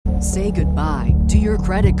Say goodbye to your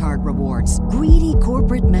credit card rewards. Greedy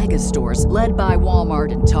corporate mega stores, led by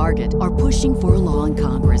Walmart and Target, are pushing for a law in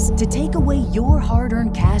Congress to take away your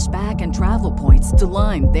hard-earned cash back and travel points to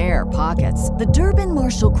line their pockets. The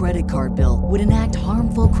Durbin-Marshall credit card bill would enact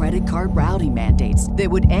harmful credit card routing mandates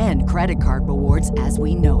that would end credit card rewards as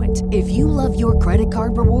we know it. If you love your credit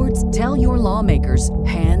card rewards, tell your lawmakers,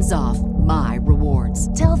 hands off my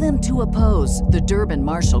rewards. Tell them to oppose the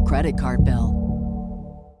Durbin-Marshall credit card bill.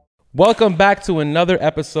 Welcome back to another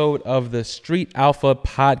episode of the Street Alpha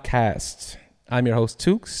Podcast. I'm your host,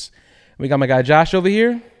 Tukes. We got my guy Josh over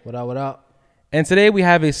here. What up, what up? And today we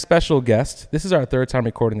have a special guest. This is our third time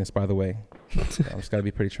recording this, by the way. So I just got to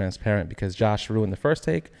be pretty transparent because Josh ruined the first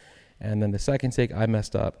take, and then the second take I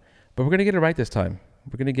messed up. But we're going to get it right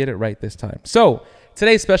this time. So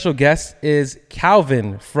today's special guest is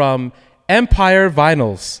Calvin from Empire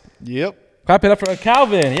Vinyls. Yep. Clap it up for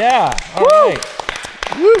Calvin. Yeah. All right.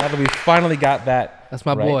 Now that we finally got that. That's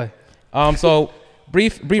my right. boy. So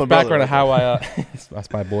brief background of how I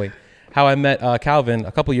that's my boy. How I met Calvin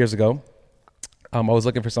a couple years ago. I was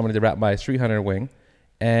looking for somebody to wrap my Street Hunter wing,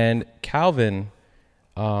 and Calvin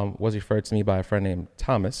was referred to me by a friend named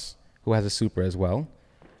Thomas, who has a Supra as well.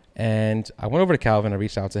 And I went over to Calvin. I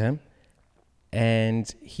reached out to him,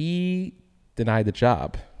 and he denied the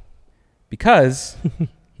job because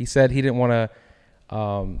he said he didn't want to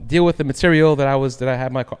deal with the material that I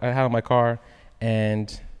had on my car,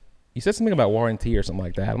 and you said something about warranty or something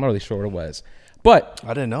like that. I'm not really sure what it was, but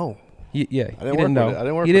I didn't know. He didn't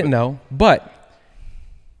know. But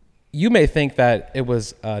you may think that it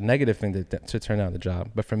was a negative thing to turn down the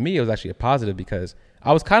job, but for me, it was actually a positive because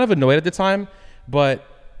I was kind of annoyed at the time, but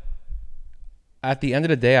at the end of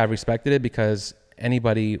the day, I respected it because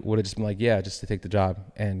anybody would have just been like, yeah, just to take the job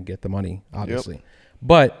and get the money, obviously. Yep.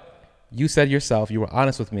 But you said yourself, you were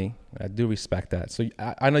honest with me. I do respect that. So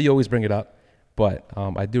I know you always bring it up, but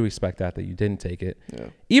I do respect that you didn't take it. Yeah.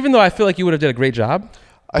 Even though I feel like you would have did a great job.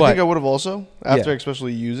 I think I would have also, after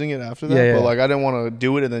especially using it after that. Yeah. But like I didn't want to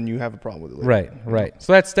do it and then you have a problem with it later. Right.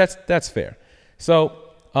 So that's fair. So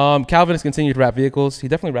Calvin has continued to wrap vehicles. He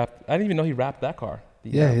definitely wrapped. I didn't even know he wrapped that car.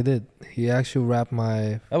 Yeah, he did. He actually wrapped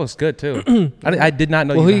my... That looks good, too. I did not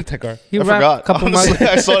know you wrapped that car. He wrapped a couple of my...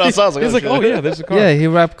 I saw it outside. I was like, he's like, oh, yeah, there's a car. Yeah, he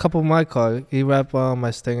wrapped a couple of my car. He wrapped my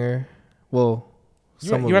Stinger. Well,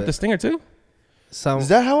 you wrapped the Stinger, too? Is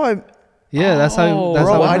that how I... Yeah, that's how... That's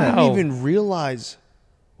bro, how I didn't even realize.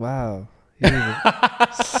 Wow.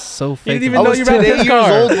 So fake. You didn't even know you wrapped his car. I was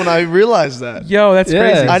 8 years old when I realized that. Yo, that's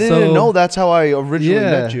crazy. I didn't even know that's how I originally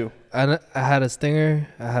met you. I had a Stinger.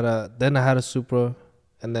 Then I had a Supra.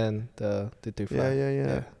 And then the 35.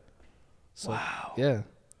 Yeah. So, wow. Yeah.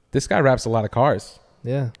 This guy wraps a lot of cars.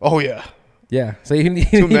 Yeah. Oh, yeah. Yeah. So he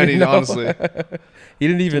didn't too many, know. honestly. He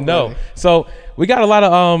didn't even know. So we got a lot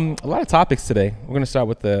of topics today. We're going to start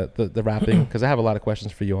with the wrapping because I have a lot of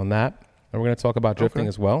questions for you on that. And we're going to talk about drifting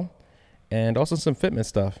as well. And also some fitment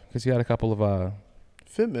stuff because you had a couple of...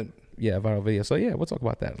 Fitment? Yeah, viral videos. So, yeah, we'll talk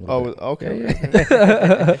about that a little bit. Okay.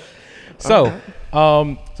 Yeah. So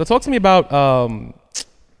talk to me about...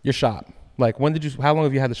 your shop. Like, how long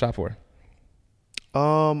have you had the shop for?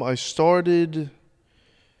 I started,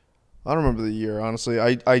 I don't remember the year, honestly.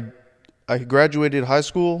 I graduated high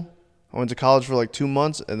school. I went to college for like 2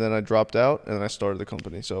 months and then I dropped out and then I started the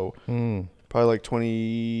company. So probably like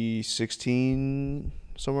 2016,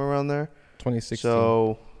 somewhere around there. 2016.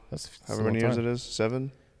 So that's however many years it is,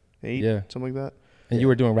 7, 8, something like that. And you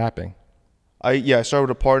were doing rapping. I started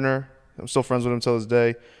with a partner. I'm still friends with him till this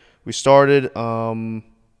day. We started,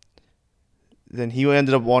 then he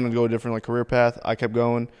ended up wanting to go a different like career path. I kept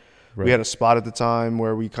going. Right. We had a spot at the time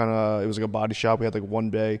where it was like a body shop. We had like one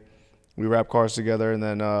bay. We wrapped cars together, and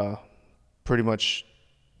then pretty much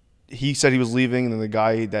he said he was leaving, and then the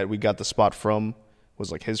guy that we got the spot from was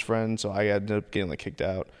like his friend, so I ended up getting like kicked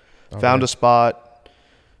out. Found a spot,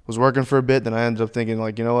 was working for a bit, then I ended up thinking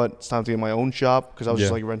like, you know what, it's time to get my own shop because I was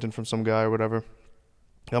just like renting from some guy or whatever.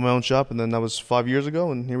 Got my own shop, and then that was 5 years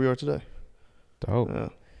ago, and here we are today. Dope. Yeah.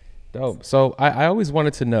 Dope. So I always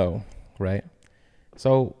wanted to know, right?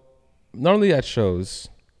 So normally at shows,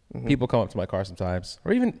 people come up to my car sometimes,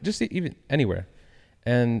 or even anywhere,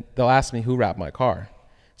 and they'll ask me who wrapped my car.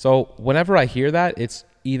 So whenever I hear that, it's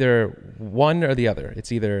either one or the other.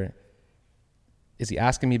 It's either, is he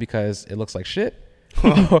asking me because it looks like shit,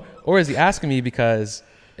 or is he asking me because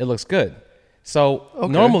it looks good? So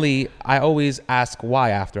normally I always ask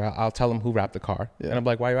why after. I'll tell them who wrapped the car, and I'm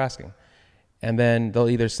like, why are you asking? And then they'll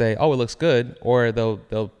either say, oh, it looks good, or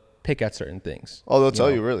they'll pick at certain things. Oh, they'll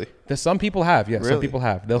tell you, really? Some people have, really? Some people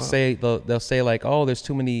have. They'll say like, oh, there's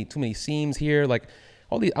too many seams here. Like,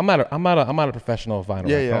 I'm not a professional vinyl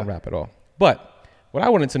rapper. I don't rap at all. But what I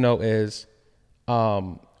wanted to know is,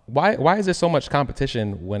 why is there so much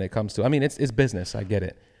competition when it comes to? I mean, it's business. I get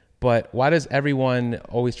it, but why does everyone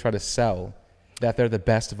always try to sell that they're the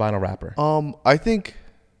best vinyl rapper? I think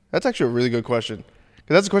that's actually a really good question.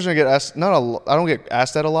 Because that's a question I get asked. I don't get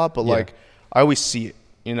asked that a lot, but like I always see it,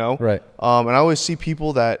 you know. Right. And I always see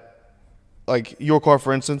people that, like your car,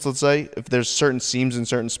 for instance. Let's say if there's certain seams in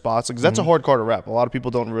certain spots, because that's a hard car to wrap. A lot of people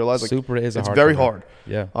don't realize. Like, Supra is it's hard very car to hard.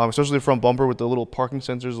 Yeah. Especially the front bumper with the little parking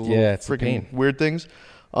sensors, the little it's a pain. freaking weird things.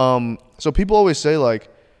 So people always say like,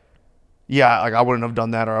 yeah, like I wouldn't have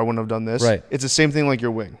done that or I wouldn't have done this. Right. It's the same thing like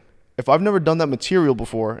your wing. If I've never done that material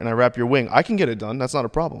before and I wrap your wing, I can get it done. That's not a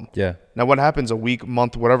problem. Yeah. Now, what happens a week,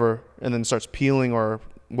 month, whatever, and then starts peeling or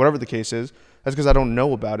whatever the case is, that's because I don't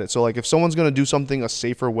know about it. So, like, if someone's going to do something a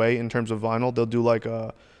safer way in terms of vinyl, they'll do, like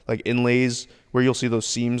inlays where you'll see those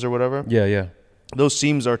seams or whatever. Yeah, yeah. Those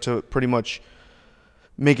seams are to pretty much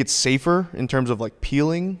make it safer in terms of, like,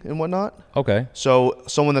 peeling and whatnot. Okay. So,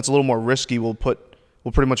 someone that's a little more risky will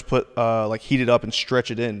pretty much heat it up and stretch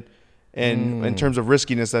it in. And in terms of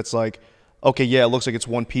riskiness, that's like, okay, yeah, it looks like it's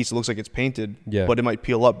one piece. It looks like it's painted, but it might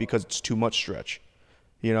peel up because it's too much stretch,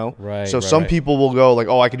 you know? Right. So some people will go like,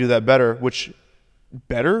 oh, I could do that better, which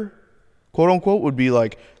better, quote unquote, would be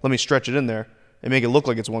like, let me stretch it in there and make it look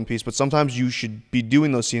like it's one piece. But sometimes you should be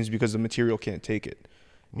doing those seams because the material can't take it,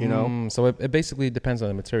 you know? So it basically depends on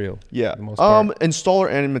the material. Yeah. For the most part.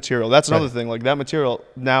 Installer and material. That's another thing. Like that material,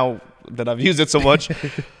 now that I've used it so much,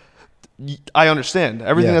 I understand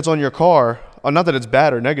everything that's on your car. Not that it's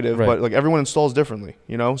bad or negative, but like everyone installs differently,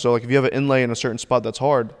 you know. So like if you have an inlay in a certain spot that's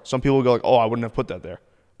hard, some people will go like, "Oh, I wouldn't have put that there."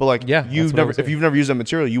 But like, if you've never used that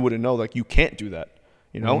material, you wouldn't know. Like you can't do that,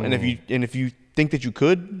 you know. And if you think that you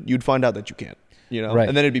could, you'd find out that you can't, you know.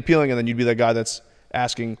 And then it'd be peeling, and then you'd be that guy that's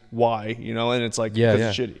asking why, you know. And it's like, because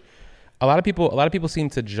it's shitty. A lot of people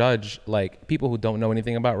seem to judge, like people who don't know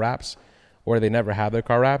anything about wraps, or they never have their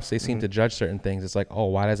car wraps, they seem to judge certain things. It's like, oh,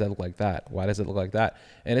 why does that look like that? Why does it look like that?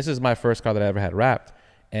 And this is my first car that I ever had wrapped.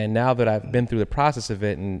 And now that I've been through the process of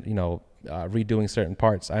it and, you know, redoing certain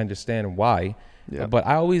parts, I understand why. Yeah. But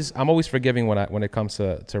I'm always forgiving when it comes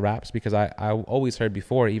to wraps, because I always heard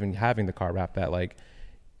before even having the car wrapped that like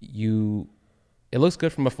it looks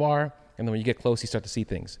good from afar, and then when you get close, you start to see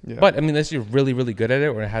things. Yeah. But I mean, unless you're really, really good at it,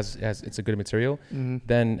 or it's a good material,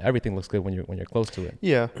 then everything looks good when you're close to it.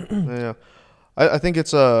 Yeah, yeah. I think it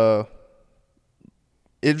just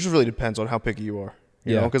really depends on how picky you are.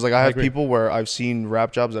 You know, because like I have people where I've seen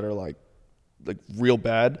wrap jobs that are like real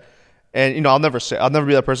bad, and you know I'll never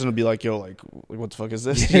be that person to be like, yo, like what the fuck is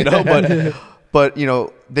this? You know, but you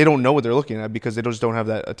know they don't know what they're looking at because they just don't have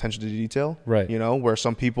that attention to detail. Right. You know, where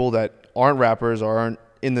some people that aren't rappers or aren't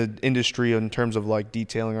in the industry in terms of like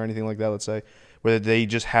detailing or anything like that, let's say, where they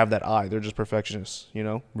just have that eye. They're just perfectionists, you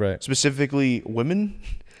know? Right. Specifically women.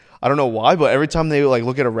 I don't know why, but every time they like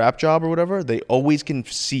look at a rap job or whatever, they always can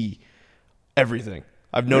see everything.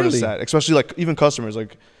 I've noticed that, especially like even customers,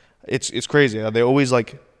 like it's crazy. They always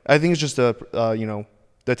like, I think it's just you know,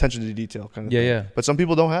 the attention to detail kind of thing. Yeah. But some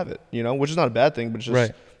people don't have it, you know, which is not a bad thing, but it's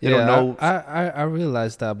just, they don't know. I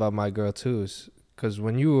realized that about my girl too, because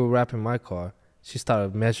when you were wrapping my car, she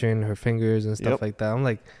started measuring her fingers and stuff like that. I'm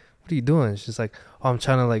like, what are you doing? She's like, oh, I'm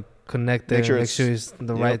trying to like connect it, make sure it's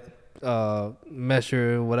the right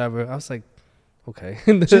measure, whatever. I was like, okay.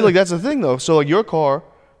 See, like that's the thing though. So like your car,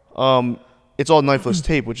 it's all knifeless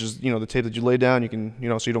tape, which is, you know, the tape that you lay down, you can, you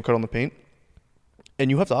know, so you don't cut on the paint, and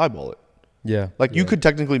you have to eyeball it. Yeah. Like you could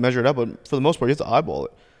technically measure it up, but for the most part, you have to eyeball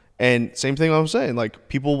it. And same thing I was saying, like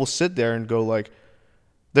people will sit there and go like,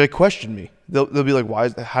 they question me. They'll be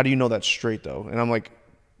like, how do you know that's straight though? And I'm like,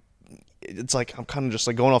 it's like, I'm kind of just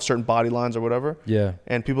like going off certain body lines or whatever. Yeah.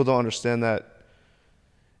 And people don't understand that,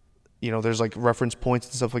 you know, there's like reference points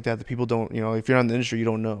and stuff like that people don't, you know, if you're not in the industry, you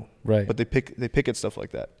don't know. Right. But they pick at stuff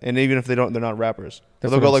like that. And even if they're not rappers.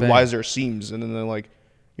 They'll go like, why is there seams? And then they're like,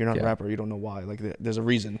 you're not a rapper. You don't know why. Like there's a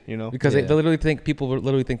reason, you know? Because people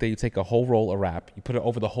literally think that you take a whole roll of wrap, you put it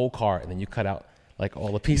over the whole car, and then you cut out like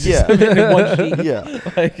all the pieces of it in one sheet. Yeah.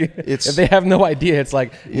 Like if they have no idea, it's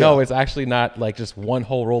like, no, it's actually not like just one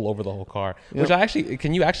whole roll over the whole car. Which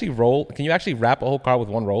can you actually wrap a whole car with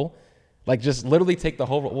one roll? Like just literally take the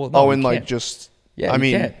whole roll? Well, no, and like just, yeah, I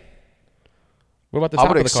mean, can't. What about the top I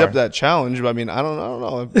would of the accept car? that challenge, but I mean, I don't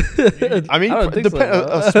know. I mean,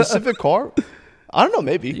 a specific car? I don't know,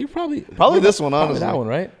 maybe. You probably this one, honestly. That one,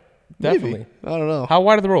 right? Definitely. Maybe. I don't know. How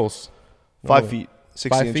wide are the rolls? 5 feet, 60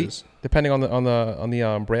 5 inches. feet, depending on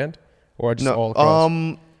the brand, or just all across?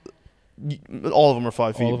 All of them are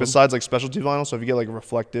 5 feet. Besides like specialty vinyl, so if you get like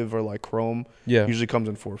reflective or like chrome, usually comes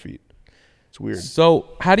in 4 feet. It's weird. So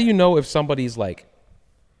how do you know if somebody's like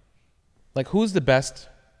who's the best?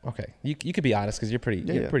 Okay, you could be honest because you're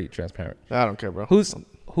pretty transparent. I don't care, bro.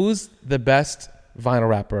 Who's the best vinyl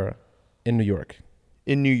rapper in New York?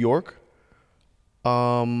 In New York,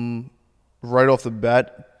 right off the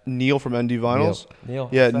bat, Neil from ND Vinyls. Neil.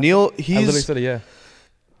 Yeah, Neil. I literally said it. Yeah.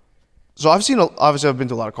 So obviously I've been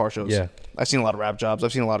to a lot of car shows. Yeah. I've seen a lot of rap jobs.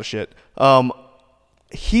 I've seen a lot of shit.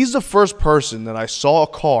 He's the first person that I saw a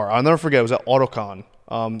car. I'll never forget. It was at AutoCon.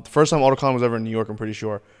 The first time AutoCon was ever in New York, I'm pretty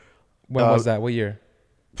sure. When was that? What year?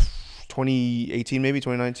 2018, maybe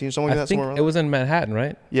 2019, something like that. I think it was in Manhattan,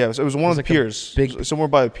 right? Yeah, it was one of the piers, somewhere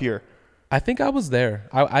by the pier. I think I was there.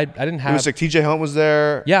 I didn't have. It was like TJ Hunt was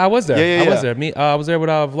there. Yeah, I was there. Yeah. I was there. I was there with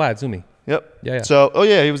Vlad Zumi. Yep. Yeah. So,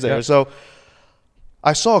 he was there. Yeah. So,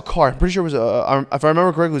 I saw a car. I'm pretty sure it was if I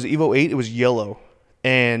remember correctly, it was Evo 8. It was yellow,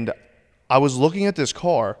 and I was looking at this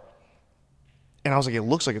car, and I was like, it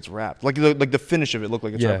looks like it's wrapped. Like the finish of it looked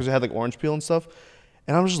like it's wrapped because it had like orange peel and stuff.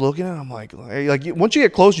 And I'm just looking at it, I'm like once you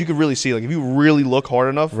get close, you can really see. Like if you really look hard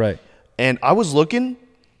enough. Right. And I was looking,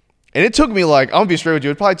 and it took me I'm gonna be straight with you.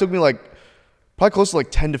 It probably took me probably close to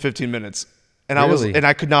 10 to 15 minutes. And really?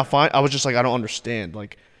 I could not find. I was just I don't understand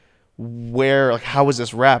where how is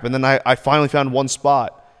this wrap? And then I finally found one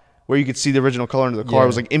spot where you could see the original color under the car. Yeah. It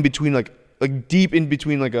was in between deep in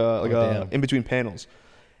between in between panels.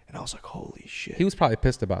 And I was like, holy shit. He was probably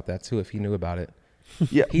pissed about that too if he knew about it.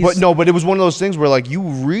 Yeah, but it was one of those things where you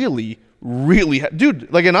really, really, dude.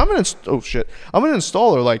 And I'm an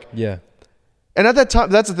installer. Yeah. And at that time,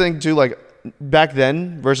 that's the thing too. Back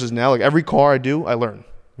then versus now, every car I do, I learn.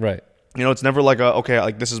 Right. It's never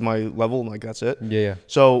this is my level, and that's it. Yeah.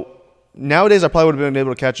 So nowadays, I probably would have been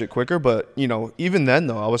able to catch it quicker. But even then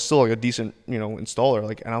though, I was still a decent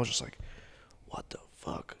installer. And I was just what the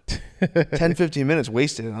fuck, 10, 15 minutes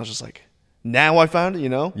wasted, and I was just now I found it,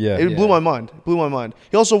 Yeah. It blew my mind. It blew my mind.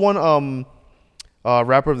 He also won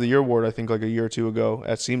Rapper of the Year award, I think, a year or two ago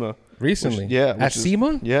at SEMA. Recently? At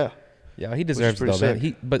SEMA? Yeah. Yeah, he deserves it though,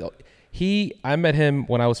 man. I met him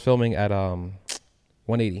when I was filming at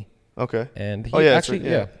 180. Okay. And he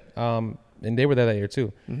and they were there that year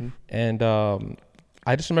too. Mm-hmm. And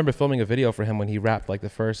I just remember filming a video for him when he rapped I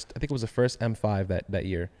think it was the first M5 that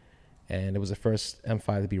year. And it was the first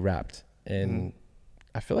M5 to be rapped. And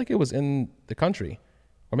I feel like it was in the country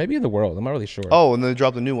or maybe in the world. I'm not really sure. Oh, and then they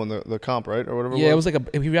dropped a new one, the comp, right? Or whatever. Yeah, it was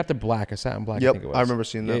he rapped it black or satin black. Yep, I think it was. I remember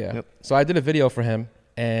seeing that. Yeah. Yep. So I did a video for him,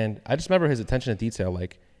 and I just remember his attention to detail.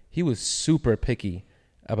 He was super picky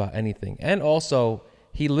about anything. And also,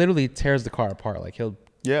 he literally tears the car apart.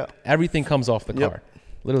 Everything comes off the car.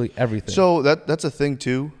 Literally everything. So that's a thing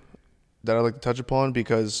too that I'd like to touch upon,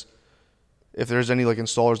 because if there's any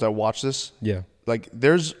installers that watch this,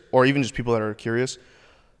 or even just people that are curious,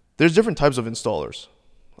 there's different types of installers.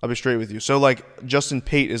 I'll be straight with you. So Justin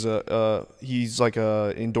Pate is he's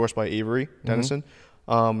endorsed by Avery Dennison.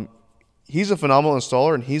 Mm-hmm. He's a phenomenal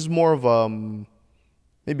installer, and he's more of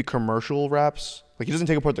maybe commercial wraps. He doesn't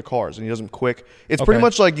take apart the cars, and he does them quick. It's pretty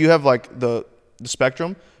much you have the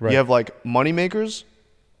spectrum. Right. You have money makers,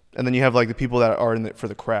 and then you have the people that are in it for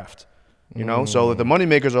the craft. So the money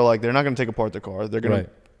makers are they're not going to take apart the car. They're going to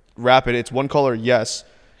wrap it. It's one color, yes.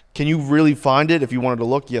 Can you really find it if you wanted to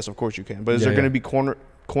look? Yes, of course you can. But is there going to be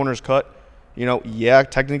corners cut? Yeah,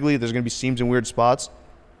 technically there's going to be seams in weird spots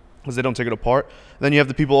because they don't take it apart. And then you have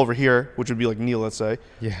the people over here, which would be Neil, let's say.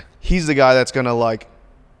 Yeah. He's the guy that's going to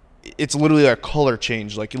it's literally a color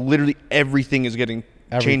change. Literally everything is getting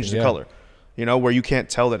changed to color, where you can't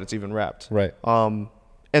tell that it's even wrapped. Right. And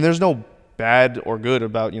there's no bad or good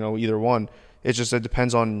about, either one. It's just, it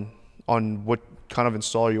depends on what kind of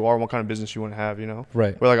installer you are and what kind of business you want to have,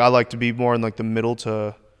 Right. Where I like to be more in the middle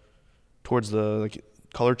towards the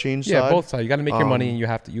color change side. Yeah, both sides. You got to make your money, and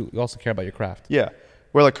you also care about your craft. Yeah.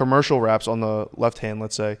 Where commercial wraps on the left hand,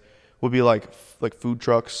 let's say, would be like food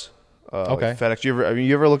trucks. Okay. FedEx.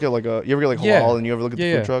 You ever look at you ever get halal and you ever look at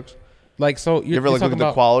the food trucks? So you ever look at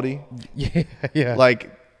the quality? Yeah.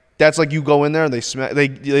 That's you go in there and they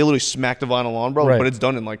literally smack the vinyl on, bro. Right. But it's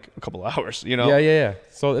done in a couple of hours, Yeah.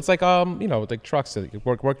 So it's trucks,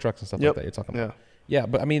 work trucks and stuff like that you're talking about. Yeah,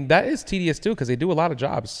 but I mean that is tedious too because they do a lot of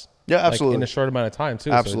jobs. Yeah, absolutely. In a short amount of time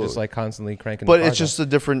too. Absolutely. So it's just constantly cranking. But it's just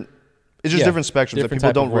different spectrums that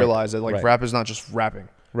people don't realize that rap is not just rapping.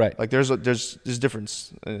 Right. There's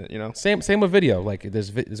difference, Same with video.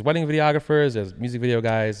 There's wedding videographers, there's music video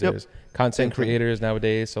guys, there's content creators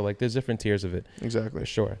nowadays. So there's different tiers of it. Exactly. For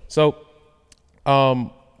sure. So,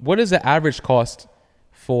 what is the average cost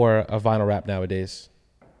for a vinyl wrap nowadays?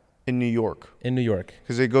 In New York.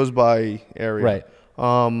 Because it goes by area. Right.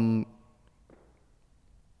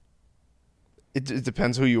 It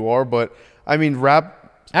depends who you are, but I mean,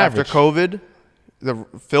 rap Average. after COVID, the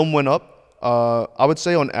film went up. I would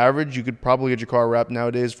say on average, you could probably get your car wrapped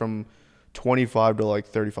nowadays from 25 to like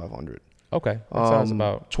 3,500. Okay, that sounds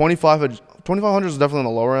about 2,500 is definitely on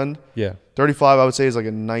the lower end. yeah. 35, I would say, is like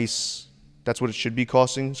a nice. That's what it should be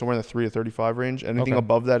costing, somewhere in the 3 to 35 range. Anything Okay.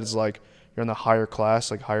 above that is like you're in the higher class,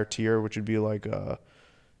 like higher tier, which would be like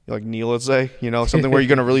Neil, let's say, something where you're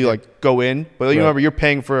gonna really like go in. But you remember, you're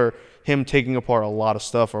paying for him taking apart a lot of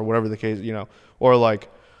stuff or whatever the case, or like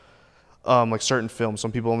certain films.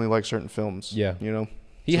 Some people only like certain films. Yeah.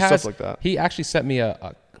 He So has stuff like that. He actually sent me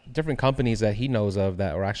a different companies that he knows of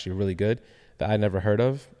that were actually really good that I never heard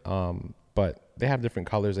of. But they have different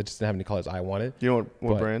colors. I just didn't have any colors I wanted. You know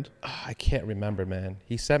what But, brand? I can't remember, man.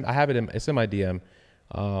 He sent. I have it. It's in my DM.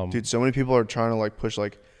 Dude, so many people are trying to like push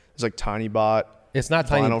like it's like Tiny Bot. It's not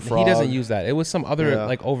Tiny. Vinyl He Frog. doesn't use that. It was some other Yeah.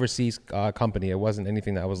 like overseas company. It wasn't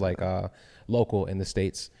anything that was like local in the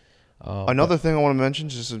States. Another thing I want to mention,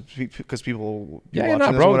 just because people be Yeah, watching no,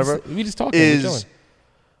 this bro. or whatever, We just talking. We're chilling. is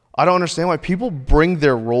I don't understand why people bring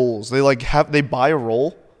their rolls. They they buy a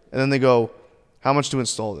roll and then they go, "How much to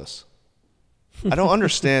install this?" I don't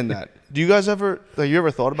understand that. Do you guys ever? You ever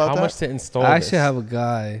thought about How that? much to install? I actually this? have a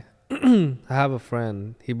guy. I have a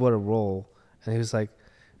friend. He bought a roll, and he was like,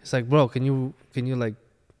 bro, can you like,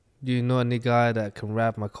 do you know any guy that can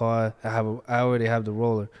wrap my car? I already have the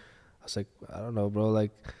roller. I was like, I don't know, bro.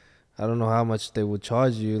 Like, I don't know how much they would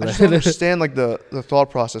charge you. I just don't understand like the thought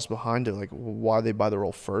process behind it, like why they buy the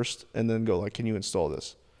roll first and then go like, "Can you install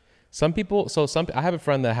this?" Some people. I have a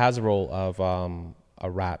friend that has a roll of a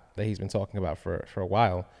wrap that he's been talking about for a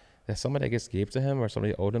while. That somebody I guess gave to him or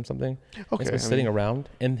somebody owed him something. Okay, It's been sitting around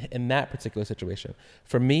in that particular situation.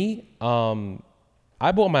 For me,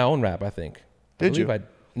 I bought my own wrap. I think. Did you?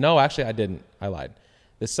 No, actually, I didn't. I lied.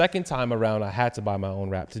 The second time around, I had to buy my own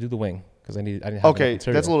wrap to do the wing because I didn't have enough Okay,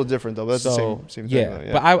 material. that's a little different though. That's the same thing. Yeah,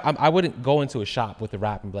 though, but I wouldn't go into a shop with a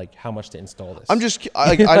wrap and be like, how much to install this?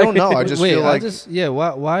 I don't know. I just Wait, feel like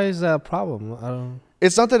why is that a problem? I don't.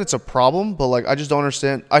 it's not that it's a problem, but like I just don't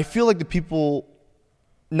understand. I feel like the people,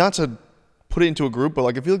 not to put it into a group, but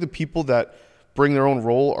like I feel like the people that bring their own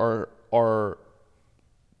roll are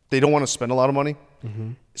they don't want to spend a lot of money,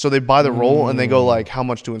 so they buy the roll and they go like, how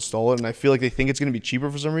much to install it, and I feel like they think it's going to be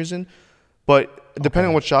cheaper for some reason. But depending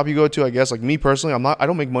on what shop you go to, I guess like me personally, I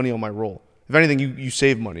don't make money on my roll. If anything, you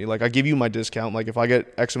save money. Like I give you my discount. Like if I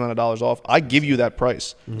get X amount of dollars off, I give you that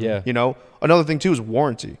price. Yeah. Another thing too is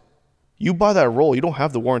warranty. You buy that roll, you don't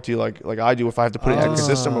have the warranty like I do if I have to put it into the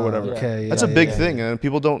system or whatever. Okay, That's yeah, a big yeah, thing, and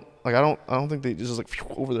people don't like. I don't think they just like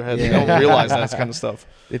over their head. They don't realize that kind of stuff.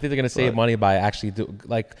 They think they're gonna save money by actually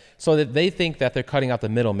so that they think that they're cutting out the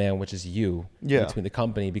middleman, which is you, between the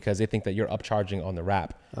company, because they think that you're upcharging on the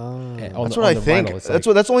wrap. That's what I think.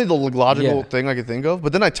 That's only the logical thing I could think of.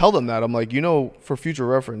 But then I tell them that I'm like, for future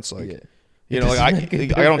reference, like, I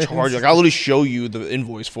don't charge. Like I literally show you the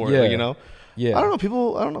invoice for it. Yeah. Like, Yeah. I don't know.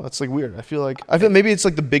 People, I don't know. It's like weird. I feel maybe it's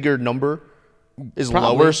like the bigger number is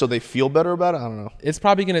Probably. lower, so they feel better about it. I don't know. It's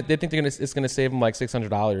probably they think it's gonna save them like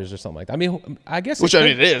 $600 or something like that. I mean, I guess Which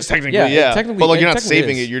it is technically, Yeah, yeah. technically- But like you're not technically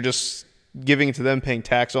saving it it. is. You're just giving it to them, paying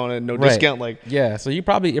tax on it, no Right. discount. Like yeah. So you're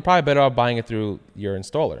probably better off buying it through your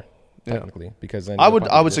installer, technically, because then I you'll would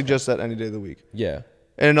probably get suggest that any day of the week. Yeah.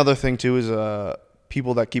 And another thing too is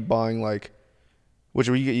people that keep buying like, which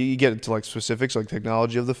you get into like specifics like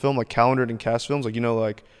technology of the film, like calendared and cast films, like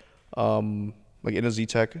like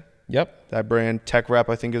Inazetech. Yep. That brand, Tech Wrap,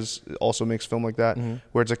 I think also makes film like that,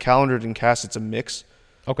 where it's a calendared and cast. It's a mix.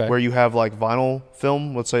 Okay. Where you have like vinyl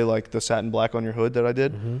film, let's say like the satin black on your hood that I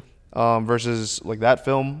did, versus like that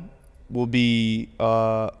film will be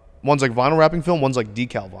one's like vinyl wrapping film, one's like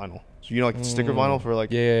decal vinyl. So like the sticker vinyl for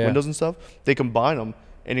like windows and stuff. They combine them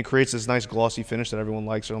and it creates this nice glossy finish that everyone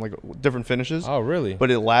likes, or like different finishes. Oh, really?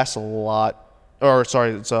 But it lasts a lot. Or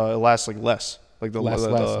sorry, it lasts like less. Like the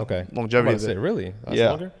okay. longevity of Say, it. really? That's Yeah.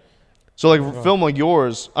 longer? So like film like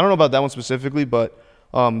yours, I don't know about that one specifically, but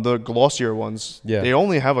the glossier ones, they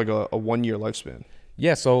only have like a 1 year lifespan.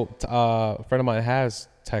 Yeah. So a friend of mine has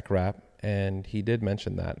Tech Wrap, and he did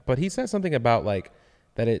mention that, but he said something about like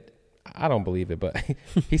that it. I don't believe it, but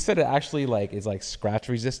he said it actually like is like scratch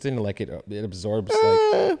resistant, like it absorbs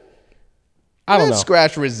like. I don't know.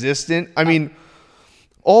 Scratch resistant. I mean,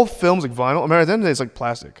 all films like vinyl. I mean, at the end of the day, it's like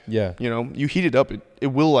plastic. Yeah. You heat it up, it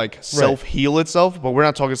will like self heal itself. But we're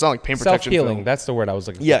not talking. It's not like paint protection. Self-healing. Film. That's the word I was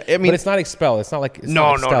looking for. Yeah, I mean, but it's not expel. It's not like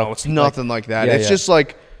no. It's nothing like that. Yeah, it's just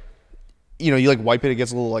like. You like wipe it, it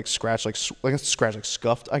gets a little like scratch, like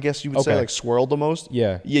scuffed, I guess you would say, like swirled almost.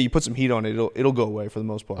 Yeah. Yeah, you put some heat on it, it'll go away for the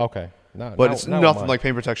most part. Okay. But it's nothing like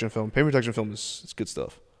paint protection film. Paint protection film is good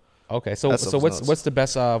stuff. Okay, so what's the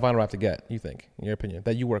best vinyl wrap to get? You think, in your opinion,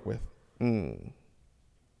 that you work with? And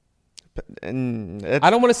I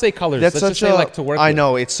don't want to say colors. Let's just say like to work. I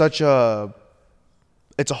know it's a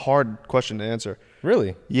hard question to answer.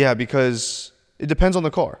 Really? Yeah, because it depends on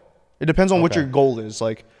the car. It depends on what your goal is.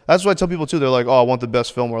 Like that's what I tell people too. They're like, oh, I want the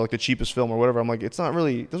best film or like the cheapest film or whatever. I'm like, it doesn't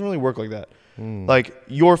really work like that. Like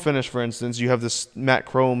your finish, for instance, you have this matte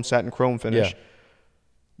chrome, satin chrome finish. Yeah.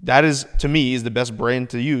 That is, to me, is the best brand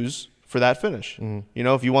to use for that finish. You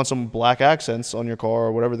know, if you want some black accents on your car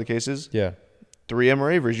or whatever the case is, 3M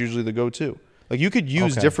or Avery is usually the go-to. Like you could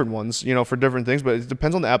use different ones, you know, for different things, but it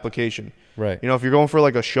depends on the application. Right. You know, if you're going for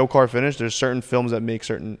like a show car finish, there's certain films that make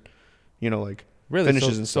certain, you know, like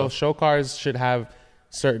finishes and stuff. So show cars should have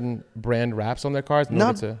certain brand wraps on their cars?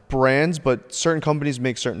 Not brands, but certain companies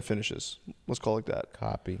make certain finishes. Let's call it that.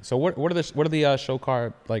 Copy. So what are the show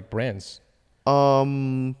car like brands? Or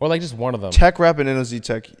like just one of them. Tech Wrap and NOZ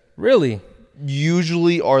Tech. Really?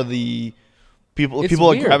 Usually are the people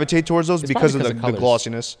like gravitate towards those because of the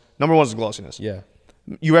glossiness. Number one is the glossiness. Yeah.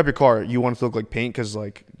 You wrap your car, you want it to look like paint because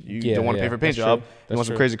like you don't want to pay for a paint job. You want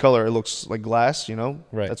some crazy color. It looks like glass, you know?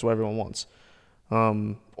 Right. That's what everyone wants.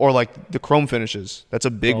 Or like the chrome finishes. That's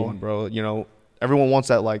a big one, bro. You know, everyone wants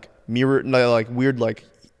that like mirror, like weird, like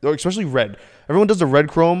especially red. Everyone does the red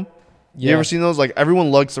chrome. Yeah. You ever seen those? Like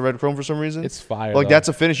everyone likes the red chrome for some reason. It's fire. Like that's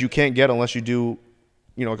a finish you can't get unless you do,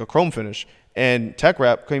 you know, like a chrome finish. And Tech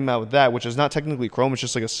Wrap came out with that, which is not technically chrome. It's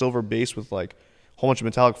just like a silver base with like a whole bunch of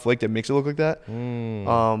metallic flake that makes it look like that.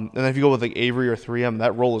 And then if you go with like Avery or 3M,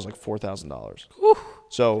 that roll is like $4,000.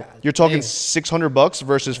 So you're talking $600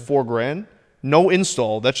 versus $4,000. No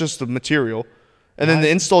install. That's just the material. And then the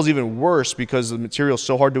install is even worse because the material is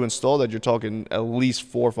so hard to install that you're talking at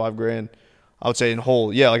least $4,000 or $5,000. I would say in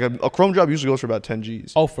whole. Yeah, like a chrome job usually goes for about 10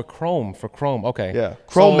 G's. Oh, for chrome. Okay. Yeah.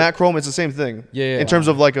 Chrome, matte chrome, it's the same thing. Yeah. In terms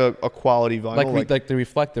of like a quality vinyl. Like the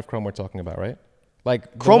reflective chrome we're talking about, right?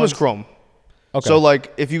 Like chrome is chrome. Okay. So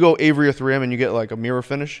like if you go Avery or 3M and you get like a mirror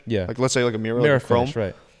finish. Yeah. Like let's say like a mirror like chrome. Finish,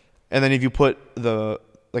 right. And then if you put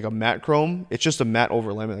like a matte chrome, it's just a matte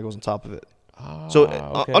overlayment that goes on top of it. So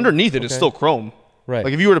underneath it's still chrome. Right.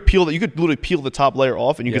 Like if you were to peel that, you could literally peel the top layer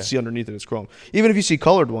off and you could see underneath it's chrome. Even if you see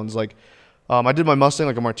colored ones, like I did my Mustang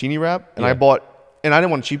like a martini wrap, and I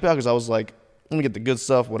didn't want to cheap out because I was like, let me get the good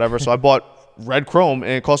stuff, whatever. So I bought red chrome,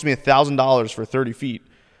 and it cost me $1,000 for 30 feet.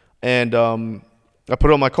 And I put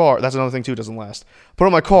it on my car. That's another thing too; it doesn't last. Put it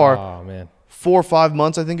on my car. Oh man. 4 or 5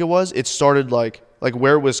 months, I think it was. It started like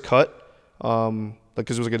where it was cut, like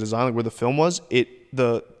because it was like a design, like where the film was.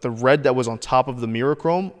 The red that was on top of the mirror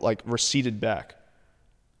chrome like receded back.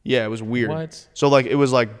 Yeah, it was weird. What? So like it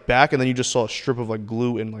was like back, and then you just saw a strip of like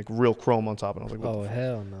glue and like real chrome on top, and I was like, "Oh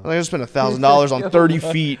hell no!" I just spent $1,000 on 30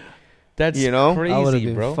 feet. That's crazy, I would have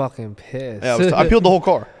been bro. fucking pissed. Yeah, I peeled the whole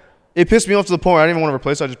car. It pissed me off to the point where I didn't even want to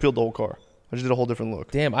replace it. I just peeled the whole car. I just did a whole different look.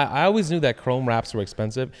 Damn, I always knew that chrome wraps were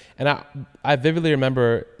expensive, and I vividly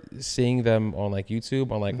remember seeing them on like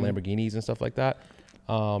YouTube on like Lamborghinis and stuff like that.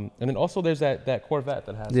 And then also there's that Corvette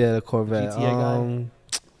that has the Corvette GTA guy.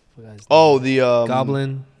 The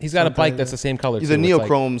Goblin. He's got a bike that's the same color. The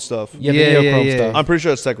neochrome stuff. Yeah, the neochrome stuff. I'm pretty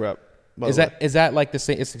sure it's Tech Wrap. Is that like the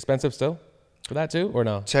same? It's expensive still for that too, or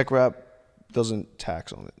no? Tech Wrap doesn't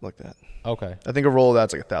tax on it like that. Okay. I think a roll of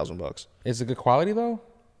that's like $1,000. Is it good quality though?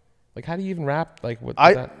 Like, how do you even wrap? Like, what?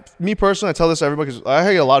 Me personally, I tell this to everybody because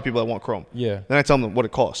I get a lot of people that want chrome. Yeah. Then I tell them what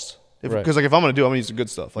it costs. Because like if I'm gonna do, I'm gonna use the good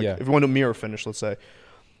stuff. Like if you want to mirror finish, let's say.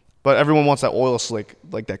 But everyone wants that oil slick,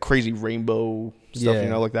 like that crazy rainbow stuff, you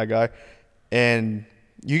know, like that guy. And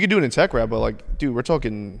you could do it in Tech Wrap, but like, dude, we're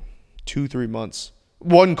talking 2-3 months.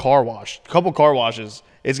 One car wash, a couple car washes,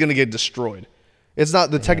 it's gonna get destroyed. It's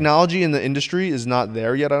not the technology in the industry is not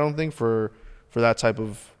there yet. I don't think for that type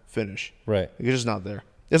of finish. Right. It's just not there.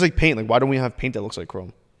 It's like paint. Like, why don't we have paint that looks like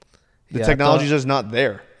chrome? The technology is just not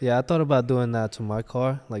there. Yeah, I thought about doing that to my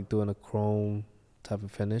car, like doing a chrome type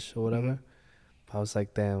of finish or whatever. I was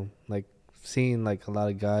like, damn, like seeing like a lot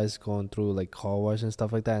of guys going through like car wash and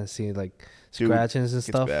stuff like that, and seeing like scratches and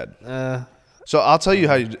stuff. It's bad. So I'll tell you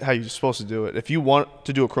how you're supposed to do it. If you want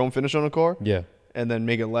to do a chrome finish on a car, and then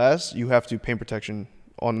make it last, you have to paint protection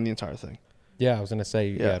on the entire thing. Yeah, I was gonna say.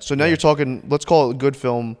 Yeah. So now you're talking. Let's call it good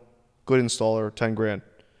film, good installer, $10,000.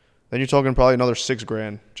 Then you're talking probably another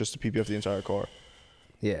 $6,000 just to PPF the entire car.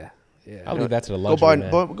 Yeah. I'll leave that to the luxury,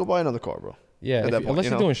 go buy another car, bro. Yeah, unless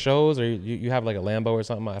you're doing shows or you have like a Lambo or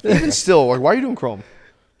something. Even still, like, why are you doing chrome?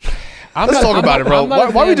 Let's talk about it, bro. Why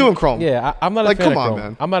are we doing chrome? Yeah, I'm not a fan of chrome.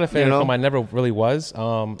 Man. I'm not a fan of chrome. I never really was.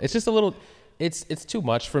 It's just a little. It's too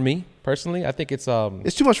much for me personally. I think it's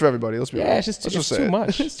too much for everybody. Let's be honest. It's just too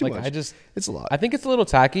much. It's too much. It's a lot. I think it's a little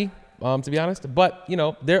tacky. to be honest. But you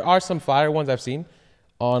know, there are some fire ones I've seen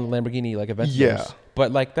on Lamborghini like Aventadors. Yeah.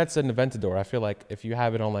 But like that's an Aventador. I feel like if you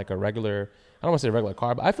have it on like a regular, I don't want to say a regular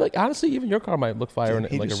car, but I feel like honestly even your car might look fire in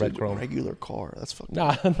like a red chrome. Regular car. That's fucking.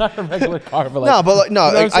 Nah, not a regular car, but like You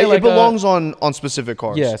know it belongs on specific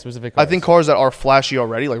cars. Yeah, specific cars. I think cars that are flashy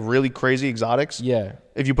already, like really crazy exotics. Yeah.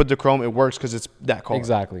 If you put the chrome, it works because it's that car.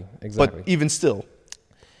 Exactly. But even still,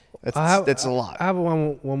 that's a lot. I have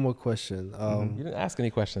one more question. You didn't ask any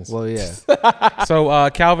questions. Well, yeah. So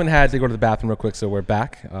Calvin had to go to the bathroom real quick, so we're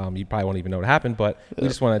back. You probably won't even know what happened, but we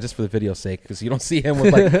just want to, just for the video's sake, because you don't see him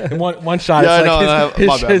with like in one shot. Yeah, it's like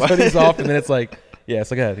my bad. his hoodie's off, and then it's like, yeah,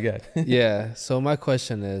 so go ahead. Yeah. So my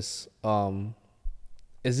question is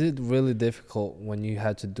it really difficult when you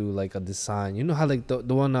had to do like a design? You know how like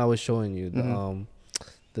the one I was showing you,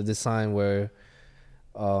 the design where,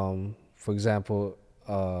 for example,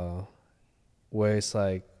 where it's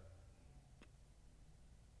like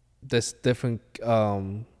there's different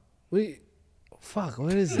what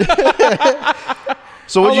is it?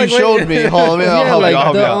 So what you showed me, hold on, let me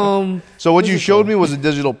help you out. So what you showed me was a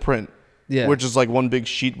digital print. Yeah. Which is like one big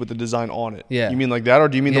sheet with the design on it. Yeah. You mean like that, or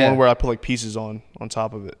do you mean the one where I put like pieces on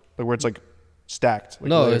top of it? Like where it's like stacked? Like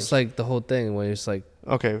no, layers? it's like the whole thing where it's like.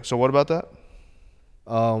 Okay, so what about that?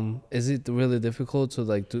 Is it really difficult to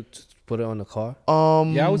like to put it on the car?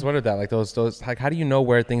 Yeah, I always wondered that. Like those like how do you know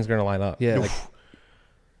where things are gonna line up? Yeah. Like,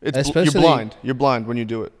 you're blind. You're blind when you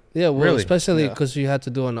do it. Yeah, well, Really? especially because you had to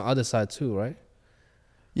do it on the other side too, right?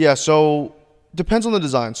 Yeah, so depends on the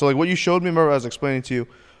design. So like what you showed me, remember I was explaining to you,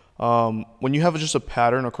 when you have just a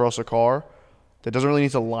pattern across a car that doesn't really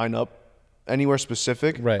need to line up anywhere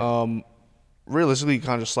specific, right? Realistically, you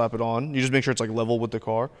kind of just slap it on. You just make sure it's like level with the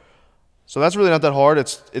car. So that's really not that hard.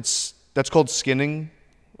 That's called skinning,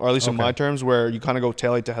 or at least in my terms, where you kind of go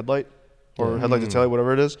taillight to headlight, or headlight to taillight,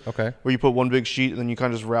 whatever it is. Okay. Where you put one big sheet and then you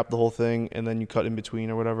kind of just wrap the whole thing, and then you cut in between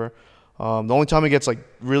or whatever. The only time it gets like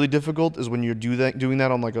really difficult is when you're doing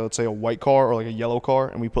that on like let's say a white car or like a yellow car,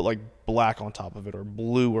 and we put like black on top of it or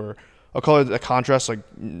blue or a color that contrasts like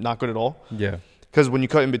not good at all. Yeah. Because when you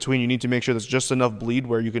cut in between, you need to make sure there's just enough bleed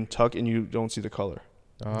where you can tuck and you don't see the color.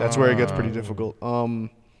 That's where it gets pretty difficult.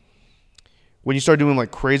 When you start doing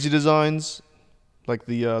like crazy designs, like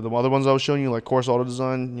the other ones I was showing you, like Course Auto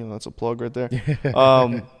Design, you know, that's a plug right there.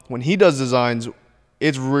 When he does designs,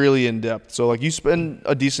 it's really in depth. So like you spend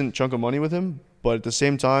a decent chunk of money with him, but at the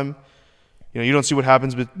same time, you know, you don't see what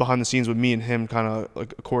happens behind the scenes with me and him kind of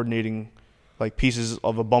like coordinating like pieces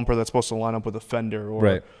of a bumper that's supposed to line up with a fender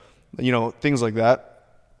or, you know, things like that.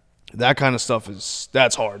 That kind of stuff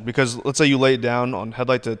that's hard because let's say you lay it down on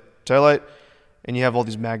headlight to taillight and you have all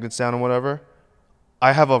these magnets down and whatever.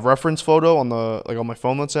 I have a reference photo on my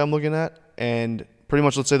phone, let's say I'm looking at, and pretty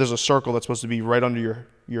much let's say there's a circle that's supposed to be right under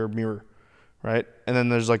your mirror, right? And then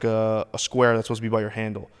there's like a square that's supposed to be by your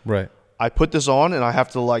handle. Right. I put this on and I have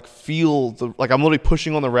to like feel I'm literally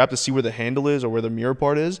pushing on the wrap to see where the handle is or where the mirror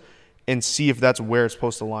part is and see if that's where it's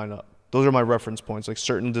supposed to line up. Those are my reference points. Like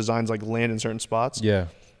certain designs like land in certain spots. Yeah.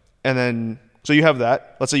 And then, so you have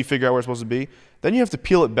that. Let's say you figure out where it's supposed to be. Then you have to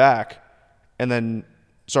peel it back and then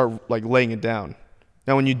start like laying it down.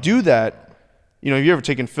 Now, when you do that, you know, if you've ever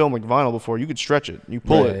taken film like vinyl before, you could stretch it. You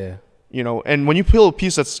pull it. Yeah. You know, and when you peel a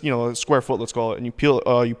piece that's, you know, a square foot, let's call it, and you pull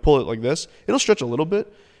it like this, it'll stretch a little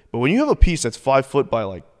bit. But when you have a piece that's 5 foot by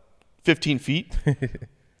like 15 feet,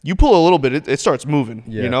 you pull a little bit, it starts moving,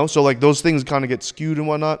 you know? So like those things kind of get skewed and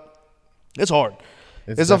whatnot. It's hard.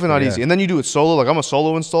 It's definitely not easy. And then you do it solo. Like I'm a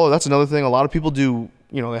solo installer. That's another thing. A lot of people do,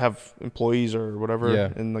 you know, they have employees or whatever. Yeah.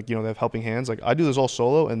 And like, you know, they have helping hands. Like I do this all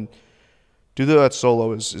solo, and do that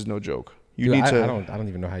solo is no joke. You need to. I don't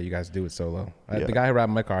even know how you guys do it solo. The guy who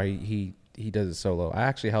wrapped my car, he does it solo. I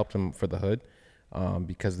actually helped him for the hood,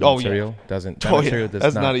 because the material doesn't.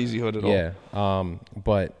 That's not easy hood at all. Yeah.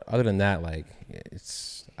 But other than that, like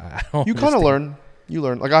it's. You kind of learn. You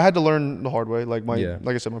learn. Like I had to learn the hard way. Like like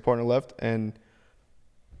I said, my partner left, and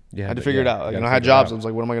I had to figure it out. Like, I had jobs. I was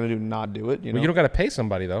like, what am I going to do? Not do it. You know? You don't got to pay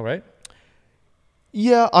somebody though, right?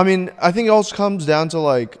 Yeah, I mean, I think it also comes down to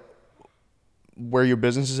like where your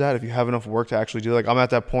business is at. If you have enough work to actually do, like I'm at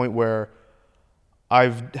that point where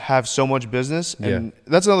I have so much business, and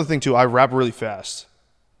that's another thing too. I rap really fast.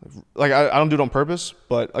 Like I don't do it on purpose,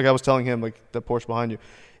 but like I was telling him, like the Porsche behind you,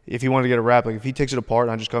 if he wanted to get a wrap, like if he takes it apart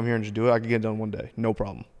and I just come here and just do it, I could get it done one day, no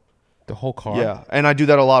problem. The whole car? Yeah, and I do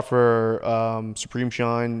that a lot for Supreme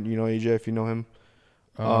Shine. You know AJ, if you know him.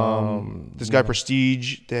 This guy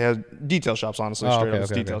Prestige, they have detail shops, honestly,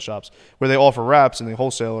 detail shops where they offer wraps and they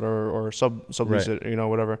wholesale it or sublease it, you know,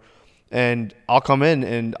 whatever. And I'll come in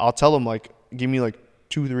and I'll tell them like, give me like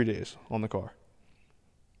 2-3 days on the car.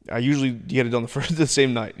 I usually get it done the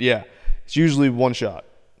same night. Yeah, it's usually one shot.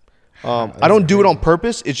 I don't do it on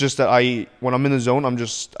purpose. It's just that when I'm in the zone, I'm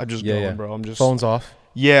just going, bro. I'm just phones off.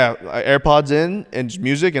 Yeah, AirPods in and just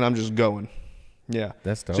music, and I'm just going. Yeah,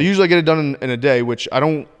 that's dope. So usually I get it done in a day, which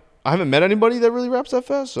I haven't met anybody that really raps that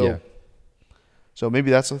fast. So, so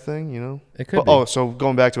maybe that's the thing, you know. It could. Oh, so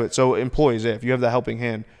going back to it, so employees, if you have that helping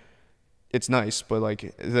hand, it's nice. But like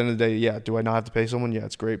at the end of the day, yeah, do I not have to pay someone? Yeah,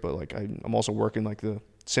 it's great. But like I'm also working like the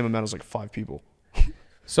same amount as like 5 people.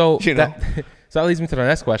 So so that leads me to the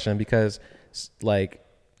next question, because like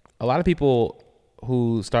a lot of people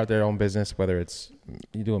who start their own business, whether it's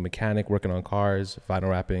you do a mechanic, working on cars, vinyl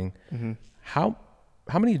wrapping, how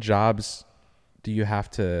many jobs do you have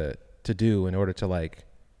to do in order to like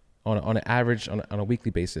on an average on a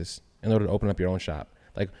weekly basis in order to open up your own shop?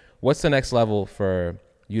 Like, what's the next level for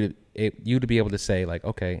you to be able to say like,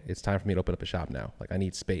 okay, it's time for me to open up a shop now. Like, I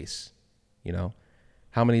need space, you know?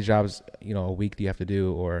 How many jobs, you know, a week do you have to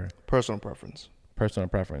do? Or personal preference.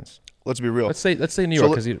 Let's be real. Let's say New York,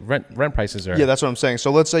 because rent prices are. Yeah, that's what I'm saying.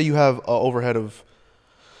 So let's say you have an overhead of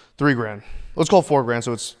 $3,000. Let's call it $4,000,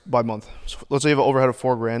 so it's by month. So let's say you have an overhead of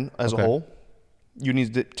 $4,000 as a whole. You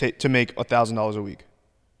need to make $1,000 a week.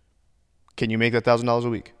 Can you make that $1,000 a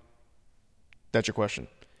week? That's your question.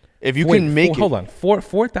 If you can make hold on,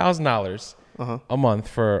 $4,000 a month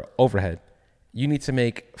for overhead. You need to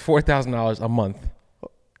make $4,000 a month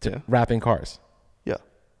to wrapping cars. Yeah.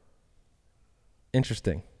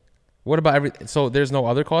 Interesting. What about so there's no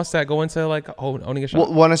other costs that go into like owning a shop?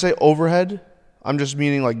 Well, when I say overhead, I'm just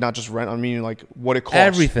meaning like not just rent. I'm meaning like what it costs.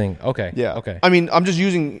 Everything. Okay. Yeah. Okay. I mean, I'm just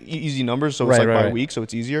using easy numbers, so it's by week, so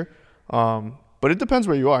it's easier. But it depends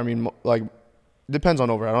where you are. I mean, like, it depends on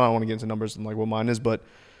overhead. I don't want to get into numbers and like what mine is, but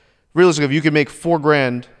realistically, if you could make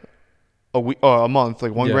 $4,000 a week, a month,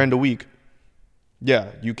 like $1,000 a week,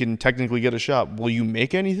 yeah, you can technically get a shop. Will you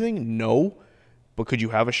make anything? No. But could you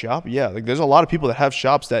have a shop? Yeah. Like, there's a lot of people that have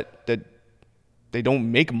shops that they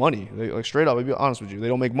don't make money. They, like, straight up, I'll be honest with you, they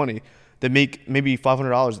don't make money. They make maybe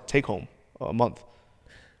 $500 take home a month.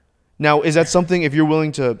 Now, is that something, if you're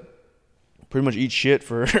willing to pretty much eat shit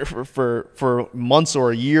for months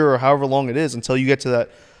or a year or however long it is until you get to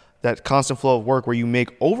that constant flow of work where you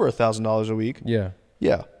make over $1,000 a week? Yeah.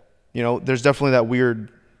 Yeah. You know, there's definitely that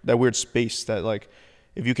weird space that, like,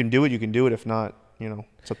 if you can do it, you can do it. If not, you know,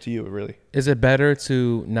 it's up to you, really. Is it better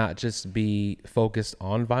to not just be focused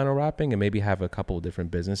on vinyl wrapping and maybe have a couple of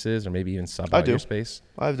different businesses, or maybe even sub out your space?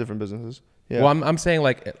 I have different businesses. Yeah. Well, I'm saying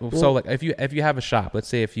like, so like if you have a shop, let's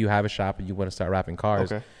say if you have a shop and you want to start wrapping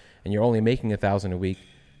cars, and you're only making $1,000 a week,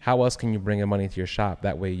 how else can you bring in money to your shop?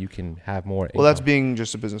 That way you can have more income. Well, that's being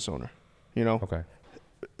just a business owner, you know? Okay.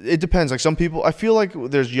 It depends. Like, some people, I feel like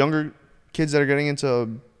there's younger kids that are getting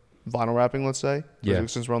into vinyl wrapping, let's say. Yeah.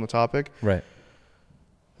 Since we're on the topic. Right.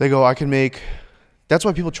 They go, I can make, that's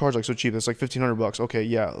why people charge like so cheap. It's like $1,500. Okay,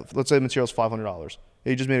 yeah. Let's say the material's $500.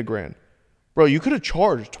 You just made $1,000. Bro, you could have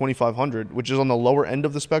charged $2,500, which is on the lower end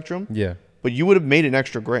of the spectrum. Yeah. But you would have made an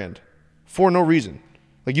extra $1,000 for no reason.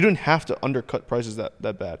 Like, you didn't have to undercut prices that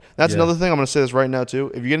bad. That's another thing. I'm going to say this right now,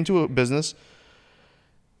 too. If you get into a business,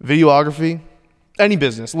 videography, any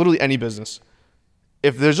business, literally any business,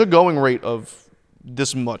 if there's a going rate of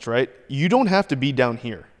this much, right, you don't have to be down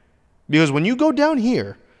here. Because when you go down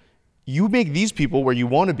here, you make these people where you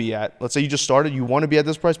want to be at. Let's say you just started, you want to be at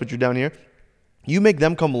this price, but you're down here. You make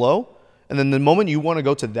them come low, and then the moment you want to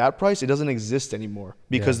go to that price, it doesn't exist anymore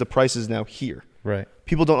because the price is now here. Right.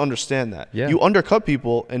 People don't understand that. Yeah. You undercut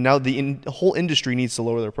people, and now the whole industry needs to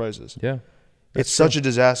lower their prices. Yeah. It's such a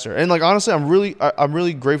disaster. And like, honestly, I'm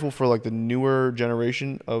really grateful for like the newer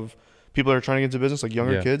generation of people that are trying to get into business, like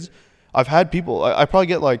younger kids. I've had people, I probably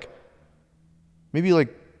get like maybe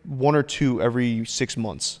like 1 or 2 every 6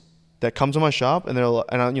 months that come to my shop, and I'm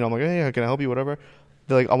like, hey, can I help you? Whatever.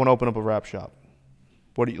 They're like, I want to open up a wrap shop.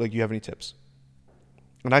 What do you have any tips?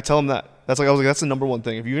 And I tell them that. I was like, that's the number one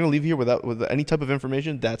thing. If you're gonna leave here with any type of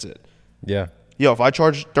information, that's it. Yeah. Yo, if I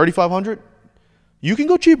charge $3,500, you can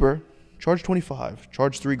go cheaper. Charge $25.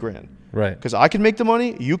 Charge $3,000. Right. Because I can make the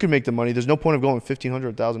money, you can make the money. There's no point of going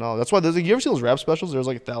 $1,500, $1,000. That's why there's like, you ever see those rap specials? There's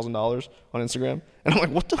like $1,000 on Instagram, and I'm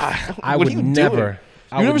like, what the? I what would are you never. Doing?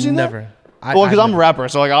 I never seen never. That? Well, because I'm a rapper,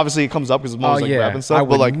 so like obviously it comes up because mom's like rap and stuff. I would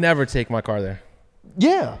but like never take my car there.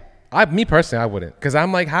 Yeah. Me personally, I wouldn't, because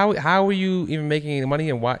I'm like, how are you even making any money,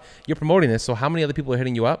 and why you're promoting this? So how many other people are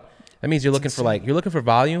hitting you up? That means you're looking for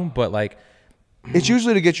volume, but like, it's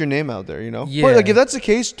usually to get your name out there, you know. Yeah. But like, if that's the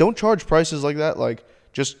case, don't charge prices like that. Like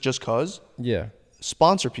just cause. Yeah.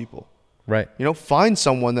 Sponsor people. Right. You know, find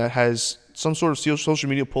someone that has some sort of social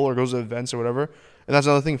media pull or goes to events or whatever. And that's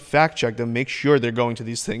another thing. Fact check them. Make sure they're going to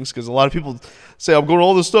these things, because a lot of people say I'm going to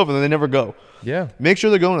all this stuff and then they never go. Yeah. Make sure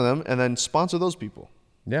they're going to them and then sponsor those people.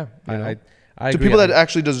 Yeah. You know? I to agree. people that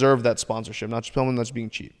actually deserve that sponsorship, not just someone that's being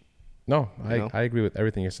cheap. No, I agree with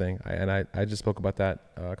everything you're saying. I just spoke about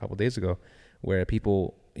that a couple of days ago, where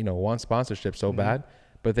people, want sponsorship so bad,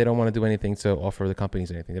 but they don't want to do anything to offer the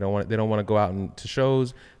companies anything. They don't want to go out to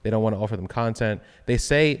shows. They don't want to offer them content. They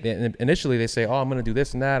say initially they say, "Oh, I'm going to do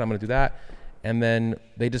this and that. I'm going to do that," and then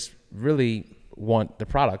they just really want the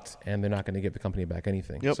product, and they're not going to give the company back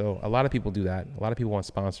anything. Yep. So a lot of people do that. A lot of people want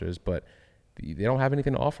sponsors, but they don't have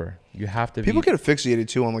anything to offer. You have to. People get asphyxiated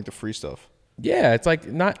too on like the free stuff. Yeah, it's like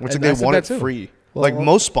not. Which they want it free. Well, like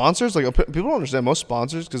most sponsors, like people don't understand most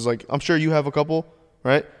sponsors, because like I'm sure you have a couple,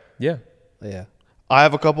 right? Yeah. Yeah. I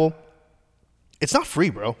have a couple. It's not free,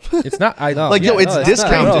 bro. It's not. It's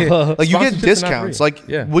discounted. Like you get discounts. Like,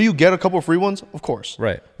 yeah. Will you get a couple of free ones? Of course.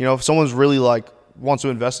 Right. If someone's really like wants to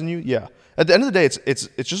invest in you, yeah. At the end of the day, it's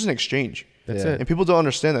just an exchange. That's it. And people don't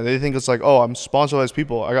understand that. They think it's like, oh, I'm sponsored by these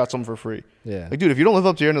people, I got something for free. Yeah. Like, dude, if you don't live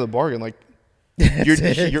up to your end of the bargain, like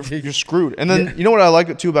you're screwed. And then you know what I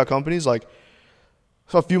like too about companies, like,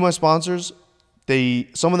 so a few of my sponsors,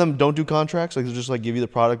 some of them don't do contracts. Like, they'll just like give you the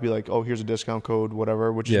product, be like, oh, here's a discount code,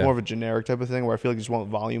 whatever, which is more of a generic type of thing, where I feel like you just want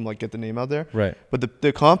volume, like get the name out there. Right. But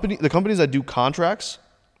the companies that do contracts,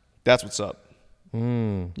 that's what's up.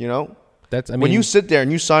 When you sit there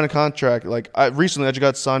and you sign a contract, like recently I just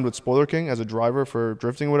got signed with Spoiler King as a driver for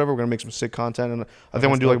drifting or whatever. We're gonna make some sick content, and I think I'm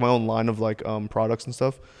gonna do like my own line of like products and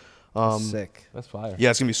stuff. Sick. That's fire. Yeah,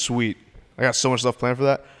 it's gonna be sweet. I got so much stuff planned for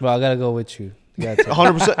that. Bro, I gotta go with you.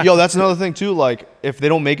 100%. Yo, that's another thing too. Like, if they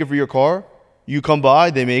don't make it for your car, you come by,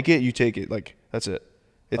 they make it, you take it. Like, that's it.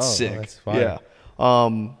 It's sick. That's fire. Yeah.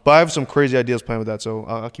 But I have some crazy ideas planned with that, so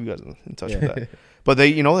I'll keep you guys in touch with that. But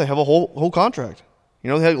they have a whole contract. They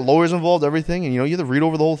have lawyers involved, everything, and you have to read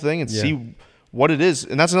over the whole thing and see what it is.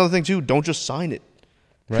 And that's another thing too. Don't just sign it.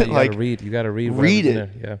 Right. You gotta read. You gotta read. Read it.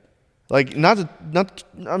 Yeah. Like, not. I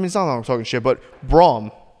mean, it's not like I'm talking shit, but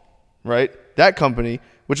Braum, right? That company,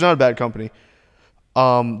 which is not a bad company.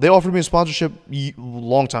 They offered me a sponsorship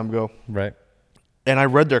long time ago. Right. And I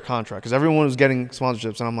read their contract, because everyone was getting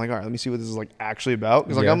sponsorships, and I'm like, all right, let me see what this is like actually about.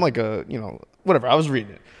 Because I'm like whatever. I was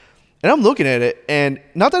reading it, and I'm looking at it, and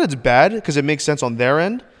not that it's bad, because it makes sense on their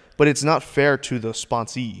end, but it's not fair to the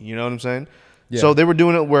sponsee. You know what I'm saying? Yeah. So they were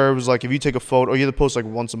doing it where it was like, if you take a photo, or you had to post like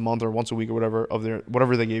once a month or once a week or whatever of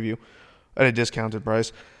whatever they gave you at a discounted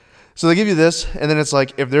price. So they give you this, and then it's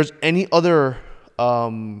like, if there's any other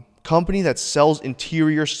company that sells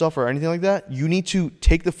interior stuff or anything like that, you need to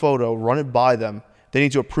take the photo, run it by them. They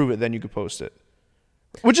need to approve it, then you could post it.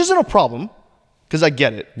 Which isn't a problem, because I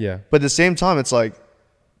get it. Yeah. But at the same time, it's like,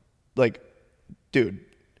 dude,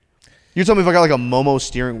 you're telling me if I got like a Momo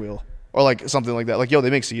steering wheel or like something like that, like, yo,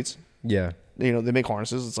 they make seats. Yeah. They make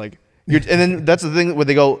harnesses. It's like, and then that's the thing where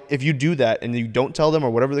they go, if you do that and you don't tell them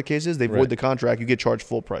or whatever the case is, they void the contract, you get charged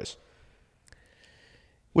full price.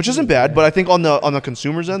 Which isn't bad, but I think on the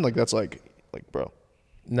consumer's end, like, that's like, bro.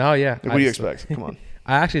 No, yeah. Like, what do you expect? Come on.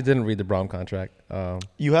 I actually didn't read the Braum contract.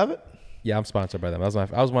 You have it? Yeah, I'm sponsored by them.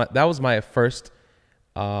 That was my first.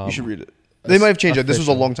 You should read it. They might have changed it. This was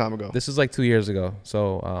a long time ago. This was like 2 years ago.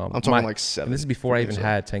 So I'm talking like 7. This is before I even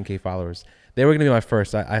had 10K followers. They were gonna be my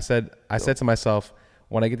first. I said to myself,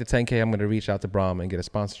 when I get to 10K, I'm gonna reach out to Braum and get a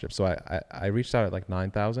sponsorship. So I reached out at like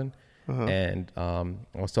 9,000, and I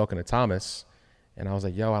was talking to Thomas. And I was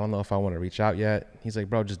like, yo, I don't know if I want to reach out yet. He's like,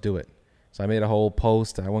 bro, just do it. So I made a whole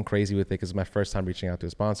post. I went crazy with it because it's my first time reaching out to a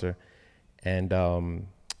sponsor. And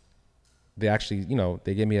they actually,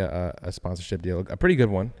 they gave me a sponsorship deal, a pretty good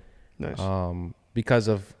one. Nice. Because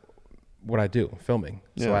of what I do, filming.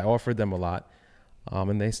 Yeah. So I offered them a lot.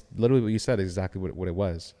 And they literally, what you said is exactly what it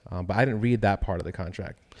was. But I didn't read that part of the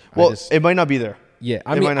contract. Well, it might not be there. Yeah.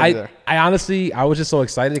 I mean, I honestly, I was just so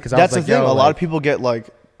excited because I was like, that's the thing. A lot of people get like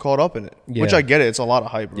caught up in it, which I get it. It's a lot of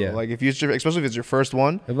hype, bro. Yeah. Like, especially if it's your first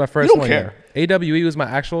one, it was my first one. You don't care. Yeah. AWE was my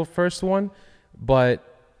actual first one, but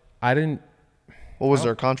I didn't. What was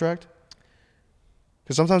their contract?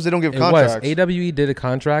 Because sometimes they don't give contracts. AWE did a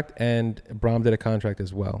contract and Braum did a contract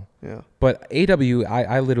as well. Yeah. But AWE,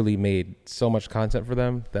 I literally made so much content for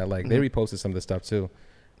them that like they reposted some of the stuff too.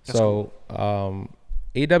 That's so cool.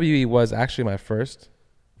 AWE was actually my first.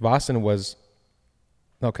 Vossen was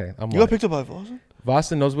okay. You got picked up by Vossen?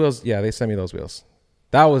 Vossen, those wheels, yeah, they sent me those wheels.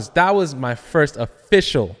 That was my first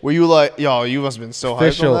official. Were you like, yo, you must have been so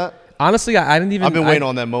hyped on that? Honestly, I didn't even. I've been waiting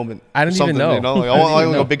on that moment. I didn't even know. Like, I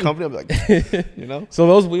want like a big company. I'm like, So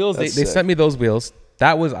those wheels, they sent me those wheels.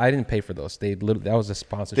 I didn't pay for those. That was a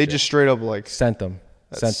sponsorship. They just straight up like sent them.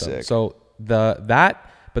 Sick. So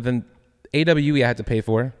but then AWE I had to pay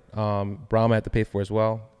for. Brahma I had to pay for as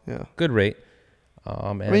well. Yeah. Good rate.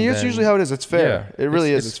 I mean, that's usually how it is. It's fair. Yeah, it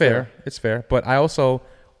really is. It's fair. It's fair. But I also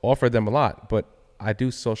offered them a lot. But I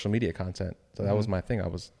do social media content. So that was my thing. I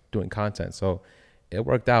was doing content. So it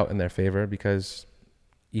worked out in their favor because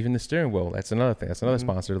even the steering wheel, that's another thing. That's another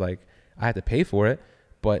sponsor. Like, I had to pay for it,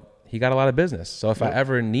 but he got a lot of business. So if I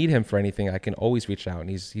ever need him for anything, I can always reach out. And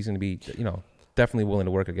he's going to be, definitely willing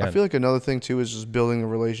to work again. I feel like another thing too is just building a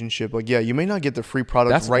relationship. Like, yeah, you may not get the free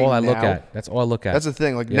products That's right all I now. look at. That's all I look at. That's the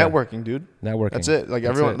thing. Like networking, dude. Networking. That's it. Like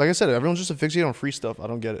everyone, like I said, everyone's just fixated on free stuff. I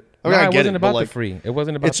don't get it. I mean, I it get wasn't it, about like, the free. It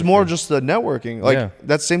wasn't about. It's more just the networking. Like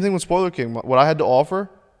that's the same thing with Spoiler King. What I had to offer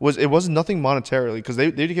it wasn't nothing monetarily because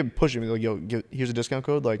they kept pushing me like, yo, here's a discount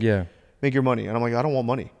code. Like, make your money. And I'm like, I don't want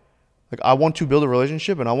money. Like, I want to build a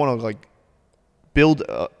relationship and I want to like build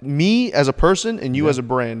me as a person and you as a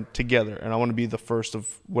brand together, and I want to be the first of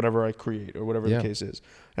whatever I create or whatever the case is.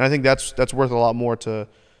 And I think that's worth a lot more to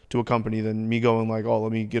a company than me going like, oh,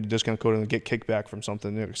 let me get a discount code and get kickback from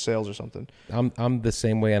something, sales or something. I'm the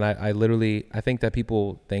same way, and I literally think that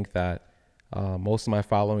people think that most of my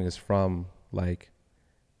following is from like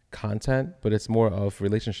content, but it's more of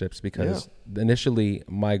relationships because initially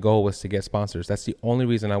my goal was to get sponsors. That's the only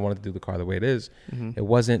reason I wanted to do the car the way it is. It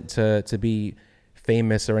wasn't to be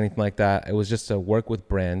famous or anything like that. It was just to work with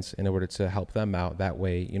brands in order to help them out. That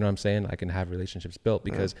way, you know what I'm saying, I can have relationships built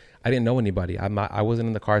because I didn't know anybody. I wasn't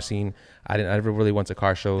in the car scene. I never really went to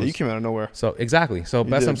car shows. Yeah, you came out of nowhere. So exactly. So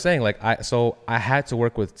that's what I'm saying. Like I had to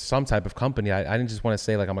work with some type of company. I didn't just want to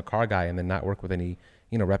say like I'm a car guy and then not work with any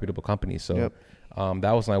reputable companies. So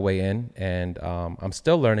that was my way in, and I'm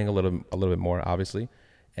still learning a little bit more, obviously.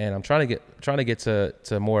 And I'm trying to get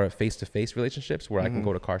to more face-to-face relationships where I can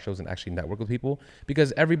go to car shows and actually network with people,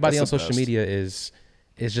 because everybody on social media is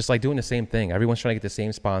just like doing the same thing. Everyone's trying to get the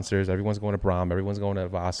same sponsors. Everyone's going to Brahm. Everyone's going to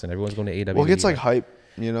Vossen. Everyone's going to AW. Well, it gets like hype,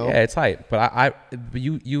 Yeah, it's hype. But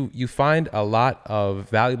you find a lot of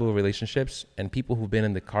valuable relationships and people who've been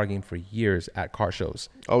in the car game for years at car shows.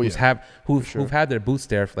 Oh yeah. Who've had their booths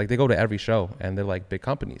there. Like they go to every show and they're like big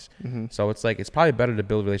companies. So it's like, it's probably better to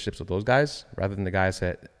build relationships with those guys rather than the guys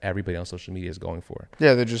that everybody on social media is going for.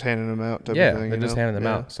 Yeah, they're just handing them out. They're just handing them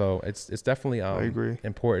out. So it's definitely I agree.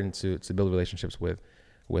 Important to build relationships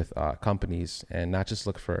with companies and not just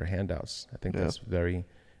look for handouts. I think that's very,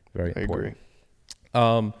 very important.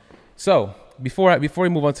 I agree. So before we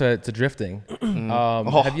move on to drifting,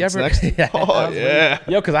 have you ever?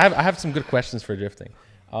 Because I have some good questions for drifting.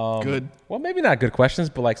 Good. Well, maybe not good questions,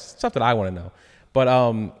 but like stuff that I want to know. But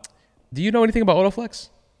do you know anything about Autoflex?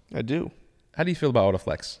 I do. How do you feel about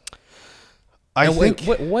Autoflex? I think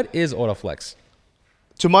what is Autoflex?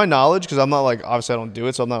 To my knowledge, because I'm not like, obviously I don't do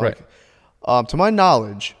it, so I'm not like. To my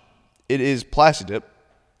knowledge, it is Plastidip.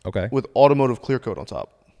 Okay. With automotive clear coat on top.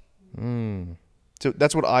 So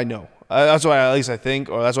that's what I know. That's what at least I think,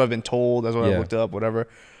 or that's what I've been told. That's what I've looked up, whatever.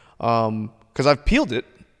 Because I've peeled it.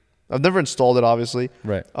 I've never installed it, obviously.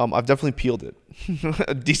 Right. I've definitely peeled it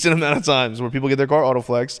a decent amount of times where people get their car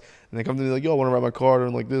Autoflex and they come to me like, yo, I want to ride my car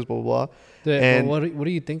and like this, blah, blah, blah. And what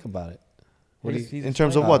do you think about it? In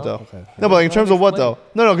terms of what, though? Okay. No, but like in terms of what, though?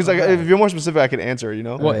 No, because like, if you're more specific, I can answer, you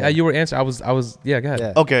know? Well, you were answering. I was, go ahead.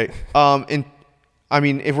 Yeah. Okay. I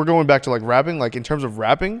mean, if we're going back to like wrapping, like in terms of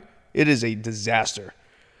wrapping, it is a disaster.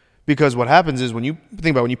 Because what happens is when you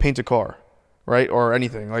think about when you paint a car, right, or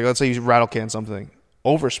anything, like let's say you rattle can something,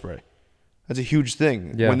 overspray. That's a huge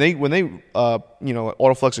thing. Yeah. When they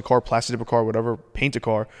Autoflex a car, Plastidip a car, whatever, paint a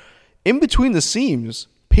car, in between the seams,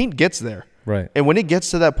 paint gets there. Right. And when it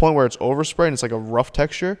gets to that point where it's overspray and it's like a rough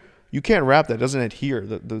texture, you can't wrap that. It doesn't adhere.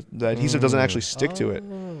 The adhesive doesn't actually stick to it.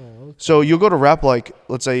 Okay. So you'll go to wrap like,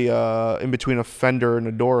 let's say, in between a fender and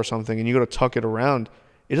a door or something, and you go to tuck it around.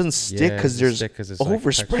 It doesn't stick because there's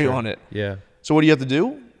overspray on it. Yeah. So what do you have to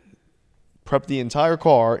do? Prep the entire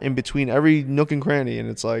car in between every nook and cranny, and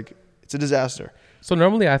it's like, it's a disaster. So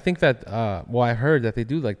normally I think that, I heard that they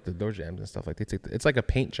do like the door jams and stuff. Like it's like a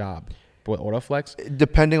paint job. But Autoflex?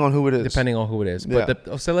 Depending on who it is.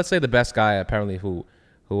 But so let's say the best guy apparently who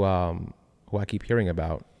I keep hearing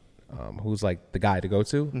about, who's like the guy to go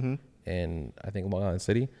to, and I think Long Island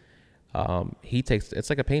City, it's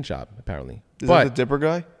like a paint job apparently. Is that the Dipper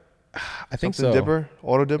guy? I think so. Dipper,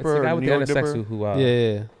 Auto Dipper, it's the guy with New the York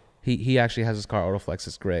NSX Dipper? He actually has his car Autoflex.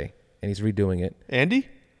 It's gray, and he's redoing it. Andy?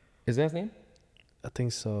 Is that his name? I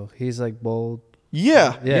think so. He's like bold.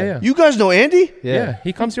 Yeah. You guys know Andy? Yeah.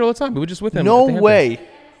 He comes here all the time. We were just with him. No way.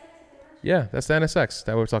 Yeah, that's the NSX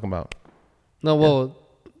that we're talking about. No, well,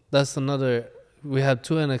 that's another. We have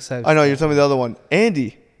two NSX. I know, you're telling me the other one.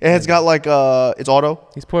 Andy. It's got like it's auto.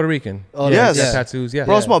 He's Puerto Rican. Oh, Yes. He's yeah. got tattoos. Yeah.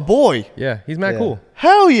 Bro, that's my boy. Yeah. He's mad Yeah. cool.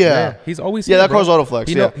 Hell Yeah. yeah. He's always Yeah, here, that bro. car's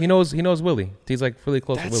Autoflex. He knows Willie. He's like really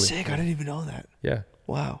close to That's Willie. sick. I didn't even know that. Yeah.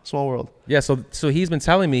 Wow, small world. Yeah, so he's been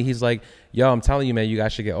telling me, he's like, yo, I'm telling you, man, you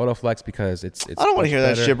guys should get Autoflex because it's I don't want to hear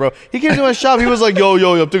that better. shit, bro. He came to my shop. He was like, yo,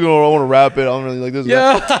 I'm thinking I want to wrap it. I'm really like this.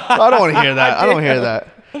 Yeah. I don't want to hear that. I don't hear that.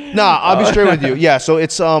 Nah, I'll be straight with you. Yeah, so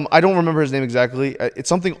it's I don't remember his name exactly. It's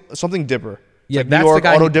something Dipper. It's Yeah, like that's New York the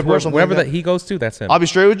guy. Auto Dipper or something. Wherever like that he goes to, that's him. I'll be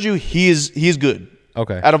straight with you. He's good.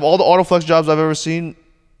 Okay. Out of all the Autoflex jobs I've ever seen,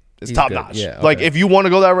 it's He's top good. notch. Yeah, Like okay. if you want to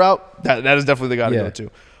go that route, that is definitely the guy to Yeah. go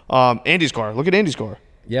to. Andy's car. Look at Andy's car.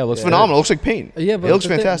 Yeah, it looks It's phenomenal. It looks like paint. Yeah, but it looks the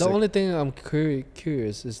thing- fantastic. the only thing I'm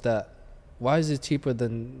curious is that why is it cheaper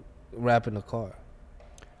than wrapping a car?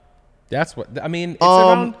 That's what I mean. It's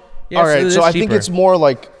around. Yeah, all right, it so is I think cheaper. it's more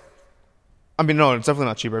like. I mean, no, it's definitely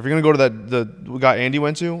not cheaper. If you're gonna go to the guy Andy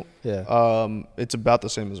went to, Yeah. it's about the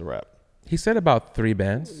same as a wrap. He said about 3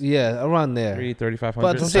 bands, Yeah, around there. 3,500.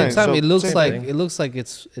 But at the I'm same saying, time, so it looks same like thing.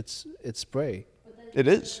 it's spray. It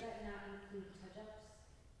is.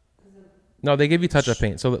 No, they give you touch-up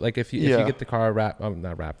paint. So like if you Yeah. get the car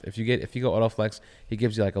not wrapped. If you go Autoflex, he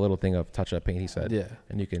gives you like a little thing of touch-up paint. He said. Yeah.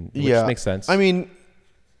 And you can. Which Yeah, makes sense. I mean,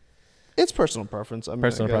 it's personal preference. I mean,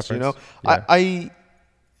 Personal I guess, preference. You know, Yeah.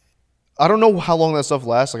 I don't know how long that stuff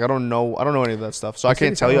lasts. Like I don't know any of that stuff, so I They say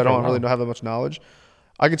can't it's tell you. I over a don't really while. have that much knowledge.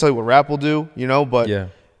 I can tell you what wrap will do, you know, but yeah.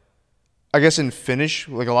 I guess in finish,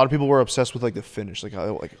 like a lot of people were obsessed with like the finish. Like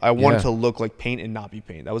I wanted Yeah. to look like paint and not be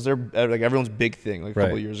paint. That was their like everyone's big thing like a couple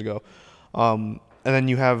Right. of years ago. And then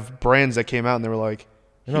you have brands that came out and they were like,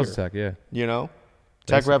 It knows here, tech. Yeah. you know,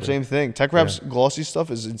 Tech Wrap, Basically. same thing. Tech Wrap's glossy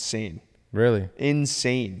stuff is insane, Really.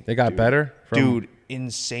 insane. They got dude. better. Dude,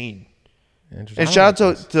 insane. Interesting. And shout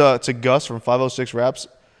out to Gus from 506 Wraps.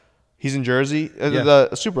 He's in Jersey. Yeah.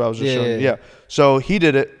 The Supra I was just Yeah, showing you. yeah, yeah. Yeah. So he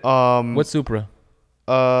did it. What's Supra?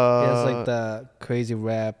 He has like the crazy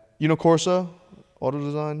wrap. You know Corsa Auto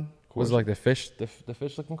Design? Was it like the fish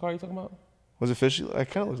looking car you talking about? Was it fishy? I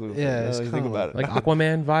kind of looks like Yeah, a it's fish. Now that you think kinda about it. Like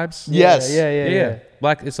Aquaman vibes? Yes. Yeah.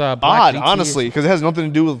 Black. It's black Odd, GT. honestly, because it has nothing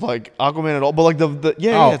to do with like Aquaman at all. But like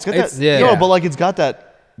it's got it's- that. yeah. No, but like it's got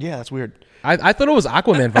that. Yeah, that's weird. I thought it was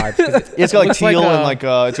Aquaman vibes. 'Cause It's got like looks teal like and like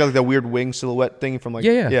it's got like that weird wing silhouette thing from like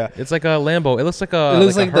yeah. It's like a Lambo. It looks like a. It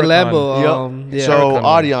looks like the Huracan. Lambo. Yep. Yeah. So Huracan one.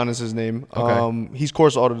 Adion is his name. Okay. He's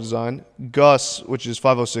Corsa Auto Design. Gus, which is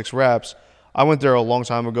 506 Wraps. I went there a long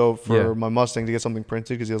time ago for Yeah. my Mustang to get something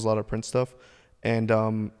printed because he has a lot of print stuff, and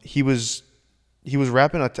he was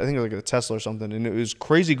wrapping I think like a Tesla or something, and it was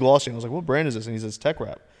crazy glossy. And I was like, "What brand is this?" And he says Tech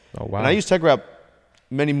Wrap. Oh wow. And I used Tech Wrap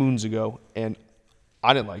many moons ago, and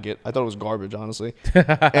I didn't like it. I thought it was garbage, honestly.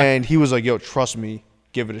 And he was like, "Yo, trust me,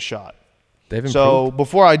 give it a shot." They've improved. So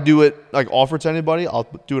before I do it, like offer to anybody, I'll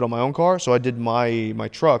do it on my own car. So I did my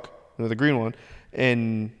truck, the green one,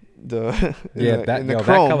 in the in the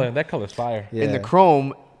chrome, that color's fire. Yeah. in the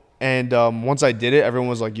chrome. And once I did it, everyone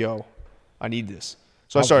was like, "Yo, I need this."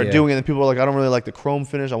 So I Oh, started yeah. doing it, and people were like, "I don't really like the chrome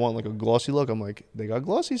finish. I want like a glossy look." I'm like, "They got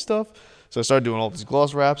glossy stuff." So I started doing all these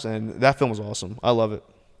gloss wraps, and that film was awesome. I love it.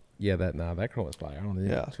 Yeah, that color was fire. I don't know.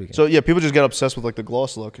 Yeah. Tweaking. So yeah, people just get obsessed with like the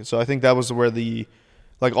gloss look. So I think that was where the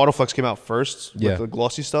like Autoflex came out first with Yeah. the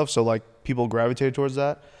glossy stuff. So like people gravitated towards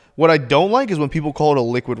that. What I don't like is when people call it a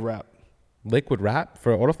liquid wrap. liquid wrap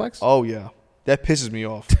for Autoflex. Oh yeah, that pisses me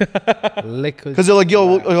off. Liquid. Because they're like, "Yo,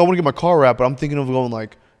 like, I want to get my car wrapped," but I'm thinking of going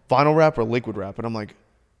like vinyl wrap or liquid wrap, and I'm like,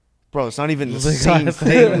 bro, it's not even the same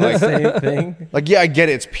thing. Like, Same thing. like, yeah, I get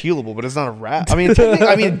it, it's peelable, but it's not a wrap. I mean,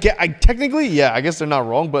 technically, yeah, I guess they're not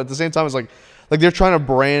wrong, but at the same time, it's like they're trying to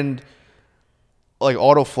brand like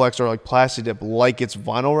Autoflex or like Plasti Dip like it's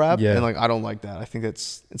vinyl wrap, Yeah. and like I don't like that. I think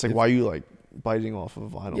it's like why are you like biting off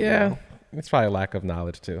of vinyl? you Yeah, know? it's probably a lack of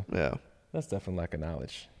knowledge too. Yeah. That's definitely lack of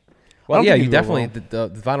knowledge. I Well, don't yeah, think you you go definitely wrong.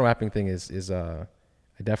 the vinyl wrapping thing is I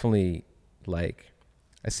definitely like.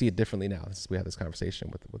 I see it differently now since we had this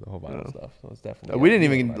conversation with the whole vinyl stuff. So it's definitely We yeah,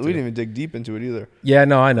 didn't yeah, even we didn't even dig deep into it either. Yeah,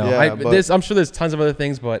 no, I know. Yeah, but- I'm sure there's tons of other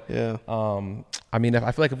things, but Yeah. I mean,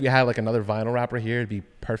 I feel like if we had like another vinyl wrapper here, it'd be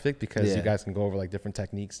perfect because Yeah. you guys can go over like different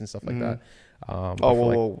techniques and stuff like that. But Oh, for,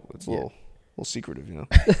 like, whoa, it's a little secretive, you know.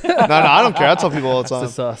 no, I don't care. I tell people all the time.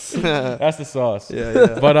 That's the sauce. that's the sauce. Yeah,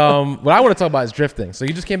 yeah. But what I want to talk about is drifting. So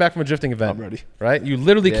you just came back from a drifting event. I'm ready. Right? You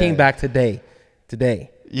literally Yeah. came back today.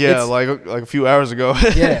 Yeah, It's- like a few hours ago.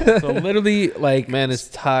 Yeah. So literally, like, Man, it's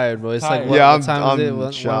tired, bro. It's Tired. like what, yeah, what time is it? I'm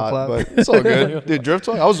 1 shot, o'clock? but it's all good. Dude, drift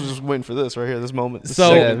talk. I was just waiting for this right here, this moment. This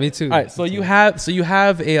So- yeah, second. me too. all right. So you have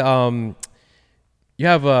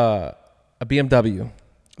a BMW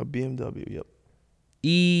A BMW. Yep.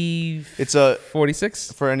 E46. It's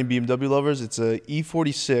a for any BMW lovers. It's a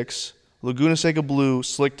E46 Laguna Seca Blue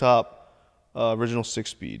slick top, original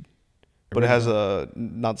 6-speed, but it has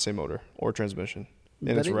not the same motor or transmission,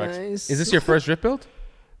 and it's wrecked. Nice. Is this your first drift build?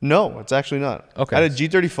 No, it's actually not. Okay. I had a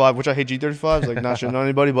G35, which I hate G35s. Like, not shitting on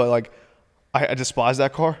anybody, but like, I despise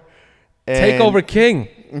that car. Take over King.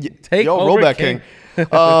 Take over rollback King.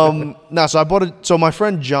 So I bought it. So my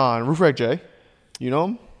friend John, Roof Rack J, you know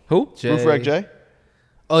him? Who? Roof Rack J.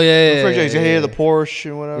 Oh yeah. Roof Rack J. He's the Porsche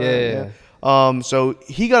and whatever. Yeah. So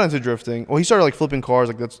he got into drifting. Well, he started like flipping cars.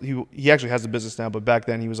 Like he actually has the business now, but back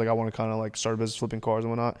then he was like, I want to kind of like start a business flipping cars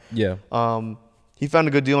and whatnot. Yeah. He found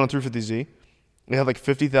a good deal on a 350Z. It had like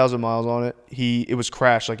 50,000 miles on it. It was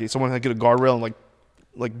crashed. Like someone had to get a guardrail and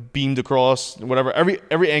like beamed across and whatever.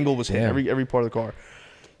 Every angle was hit. Damn. Every part of the car.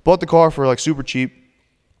 Bought the car for like super cheap.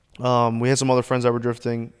 We had some other friends that were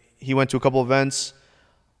drifting. He went to a couple events.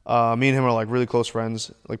 Me and him are like really close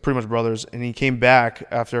friends, like pretty much brothers. And he came back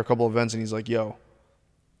after a couple events and he's like, yo,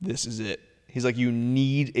 this is it. He's like, you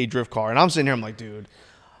need a drift car. And I'm sitting here, I'm like, dude,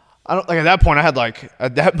 I don't like at that point I had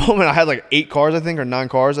like 8 cars, I think, or 9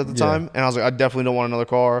 cars at the time. And I was like, I definitely don't want another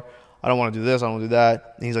car. I don't want to do this. I don't want to do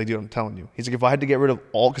that. And he's like, dude, I'm telling you. He's like, if I had to get rid of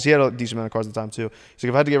all, because he had a decent amount of cars at the time too. He's like,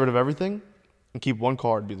 if I had to get rid of everything and keep one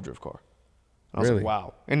car, it'd be the drift car. And I was like,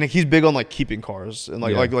 wow. And he's big on like keeping cars and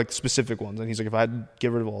like specific ones. And he's like, if I had to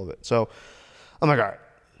get rid of all of it. So I'm like, all right.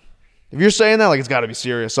 If you're saying that, like, it's got to be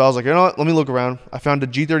serious. So I was like, you know what? Let me look around. I found a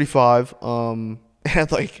G35.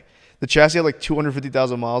 Had like the chassis had like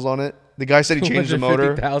 250,000 miles on it. The guy said he changed the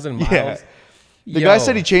motor. 250,000 miles. Yeah. The guy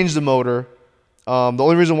said he changed the motor. The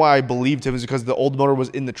only reason why I believed him is because the old motor was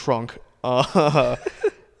in the trunk. I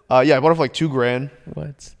bought it for like $2,000.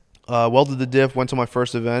 What? Welded the diff, went to my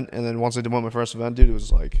first event, and then once I did my first event, dude, it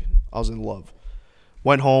was like I was in love.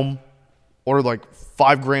 Went home, ordered like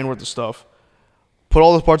 $5,000 worth of stuff, put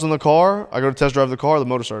all the parts on the car. I go to test drive the car, the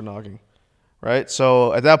motor started knocking. Right,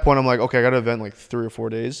 so at that point, I'm like, okay, I got an event in like 3 or 4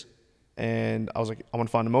 days, and I was like, I'm gonna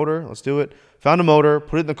find a motor. Let's do it. Found a motor,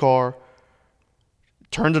 put it in the car,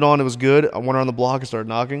 turned it on. It was good. I went around the block and started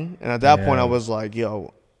knocking, and at that point, I was like,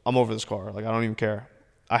 yo, I'm over this car. Like, I don't even care.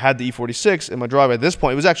 I had the E46 in my drive. At this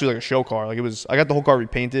point, it was actually like a show car. Like, it was. I got the whole car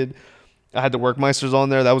repainted. I had the Workmeisters on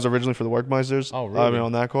there. That was originally for the Workmeisters. Oh, really? I mean,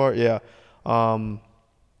 on that car, yeah.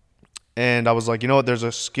 And I was like, you know what? There's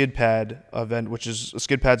a skid pad event, which is a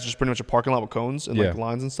skid pad's just pretty much a parking lot with cones and like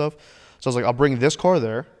lines and stuff. So I was like, I'll bring this car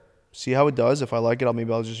there, see how it does. If I like it,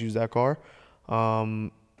 I'll just use that car.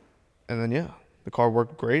 And then the car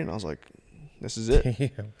worked great, and I was like, this is it. Yeah.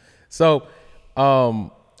 So,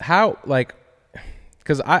 how like,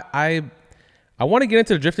 because I want to get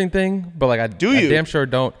into the drifting thing, but like I damn sure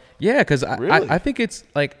don't. Yeah, because I think it's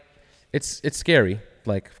like it's scary.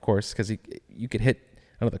 Like, of course, because you could hit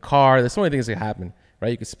another car. There's so many things that happen, right?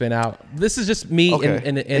 You could spin out. This is just me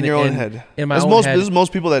in your own head. In my own head. This is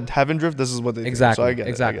most people that haven't drift. This is what they exactly. think. So I get it.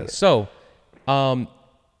 Exactly. So,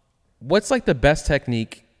 what's like the best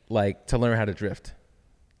technique like to learn how to drift?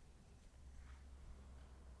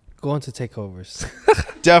 Going to takeovers.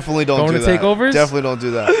 Definitely don't do that. Going to takeovers? Definitely don't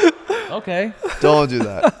do that. Okay. Don't do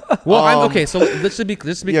that. Well, okay. So let's be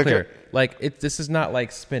clear. Okay. Like this is not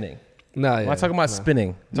like spinning. No, I'm not talking about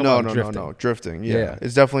spinning. No. Drifting. Yeah.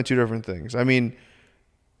 It's definitely 2 different things. I mean,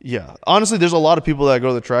 yeah. Honestly, there's a lot of people that go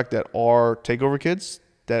to the track that are takeover kids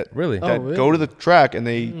that really go to the track and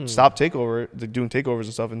they stop takeover. They're doing takeovers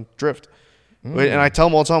and stuff and drift. And I tell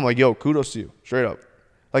them all the time, like, yo, kudos to you, straight up.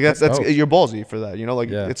 Like that's you're ballsy for that. You know, like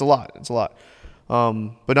it's a lot. It's a lot.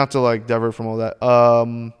 But not to like divert from all that.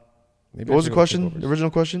 What was the question? The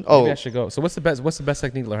original question? Maybe I should go. So what's the best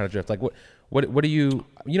technique to learn how to drift? Like what do you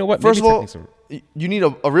know what? First of all, you need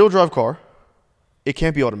a real drive car. It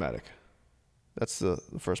can't be automatic. That's the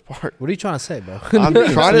first part. What are you trying to say, bro? I'm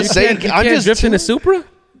trying to say you can't drift in a Supra?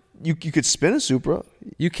 You could spin a Supra.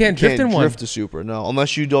 You can't drift in one. Drift a Supra, no,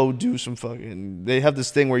 unless you don't do some fucking. They have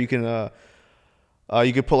this thing where you can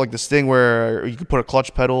you could put like this thing where you could put a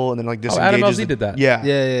clutch pedal and then like disengages. Adam LZ did that.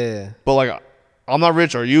 Yeah. But like, I'm not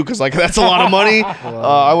rich, are you? Because like that's a lot of money.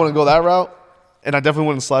 I wouldn't go that route, and I definitely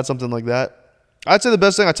wouldn't slide something like that. I'd say the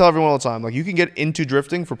best thing I tell everyone all the time, like you can get into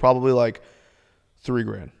drifting for probably like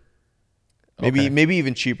 $3,000, maybe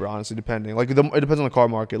even cheaper, honestly, depending. Like it depends on the car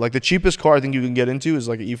market. Like the cheapest car I think you can get into is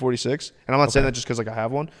like an E46, and I'm not saying that just because like I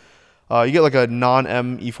have one. You get like a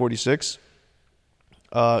non-M E46.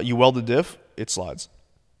 You weld the diff, it slides,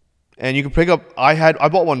 and you can pick up. I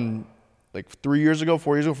bought one like 4 years ago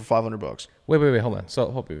for $500. Wait, hold on.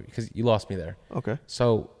 So because you lost me there. Okay.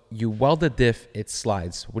 So you weld the diff, it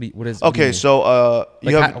slides. What is? Okay, so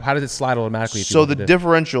how does it slide automatically? So the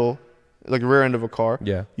differential, like the rear end of a car,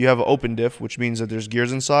 yeah, you have an open diff, which means that there's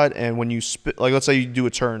gears inside, and when you like let's say you do a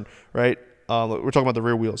turn, right? We're talking about the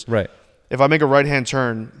rear wheels, right? if I make a right-hand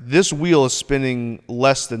turn, this wheel is spinning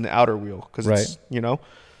less than the outer wheel because it's,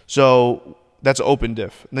 so that's open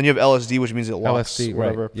diff. And then you have LSD, which means it locks, LSD,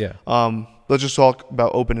 whatever. Right. Yeah. Let's just talk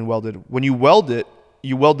about open and welded. When you weld it,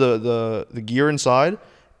 you weld the gear inside,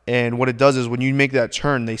 and what it does is when you make that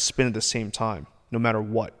turn, they spin at the same time, no matter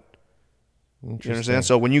what. You understand?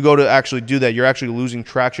 So when you go to actually do that, you're actually losing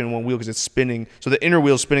traction in one wheel because it's spinning. So the inner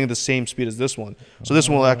wheel is spinning at the same speed as this one. So this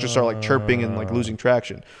one will actually start like chirping and like losing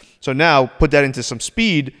traction. So now put that into some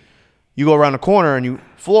speed. You go around the corner and you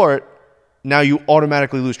floor it. Now you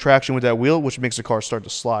automatically lose traction with that wheel, which makes the car start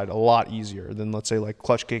to slide a lot easier than, let's say, like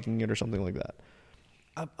clutch kicking it or something like that.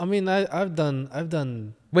 I mean, I've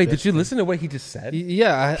done. Wait, did you listen to what he just said?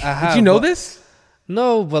 Yeah, I have. Did you know this?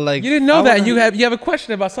 No, but like you didn't know that, and you have a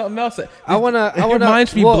question about something else. Your mind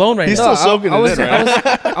should be blown right now. He's now. still soaking it in,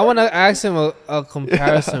 right? I want to ask him a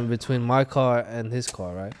comparison between my car and his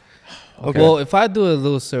car, right? Okay. Well, if I do a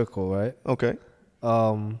little circle, right? Okay.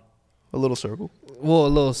 A little circle. Well, a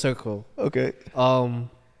little circle. Okay.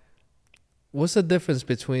 What's the difference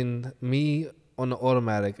between me on the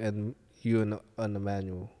automatic and you on the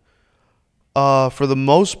manual? For the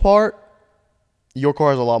most part, your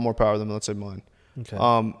car has a lot more power than, let's say, mine. Okay.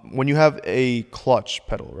 When you have a clutch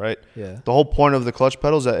pedal, right? Yeah. The whole point of the clutch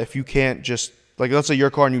pedal is that if you can't just, like, let's say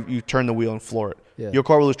your car and you turn the wheel and floor it. Yeah. Your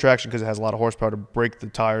car will lose traction because it has a lot of horsepower to break the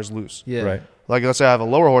tires loose. Yeah. Right. Like, let's say I have a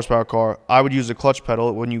lower horsepower car, I would use the clutch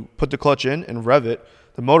pedal. When you put the clutch in and rev it,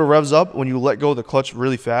 the motor revs up. When you let go of the clutch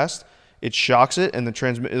really fast, it shocks it and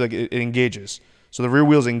it engages. So the rear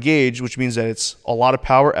wheels engage, which means that it's a lot of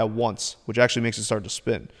power at once, which actually makes it start to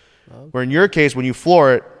spin. Okay. Where in your case, when you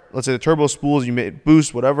floor it, let's say the turbo spools, you make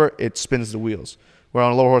boost, whatever, it spins the wheels. Where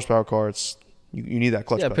on a lower horsepower car, it's you need that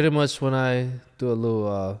clutch pedal. Yeah, pretty much when I do a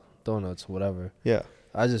little donuts or whatever. Yeah.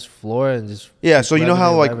 I just floor it and just... Yeah, so you know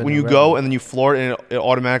how like when you go and then you floor it and it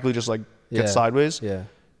automatically just like gets sideways? Yeah.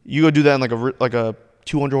 You go do that in like a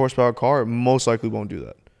 200 horsepower car, it most likely won't do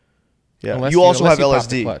that. Yeah. Unless you also have pop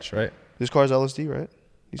the LSD. clutch, right? This car has LSD, right?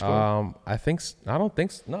 I think I don't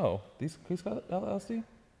think so. No. He's got LSD?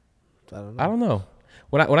 I don't know.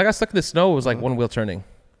 When I got stuck in the snow, it was like one wheel turning.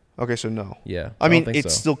 Okay, so no. Yeah. I mean,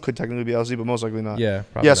 it still could technically be LSD, but most likely not. Yeah,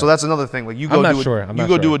 probably yeah. not. So that's another thing. Like you go I'm not do sure.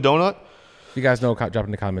 do a donut. If you guys know, drop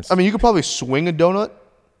in the comments. I mean, you could probably swing a donut,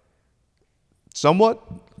 somewhat,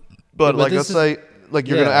 but like let's say like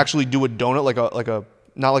you're gonna actually do a donut, like a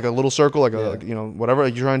not like a little circle, like a whatever.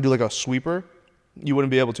 Like you're trying to do like a sweeper, you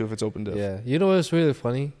wouldn't be able to if it's open diff. Yeah, you know what's really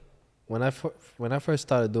funny? When I first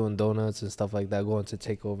started doing donuts and stuff like that, going to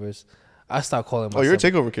takeovers, I started calling myself. Oh, you're a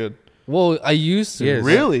takeover kid. Well, I used to. Yes.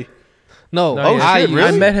 Really? No. I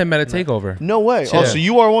met him at a takeover. No way. Yeah. Oh, so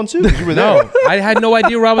you are one too? 'Cause you were there. No, I had no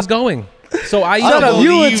idea where I was going. So I Shut up.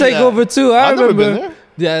 You would take over too. I've never been remember. there.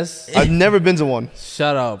 Yes. I've never been to one.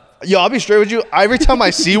 Shut up. Yo, I'll be straight with you. Every time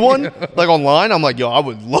I see one, like online, I'm like, yo, I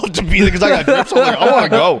would love to be there because I got drips. I'm like, I want to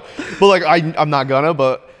go, but like, I'm not gonna.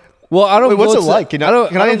 But well, I don't. Wait, what's go it to, like? Can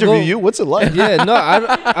I interview you? What's it like? Yeah, no,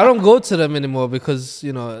 I don't go to them anymore because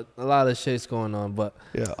a lot of shit's going on. But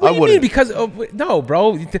yeah, what do you mean? Because no,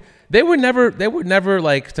 bro, they were never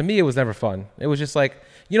like, to me. It was never fun. It was just like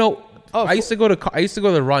I used to go to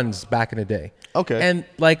the runs back in the day. Okay. And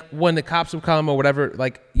like when the cops would come or whatever,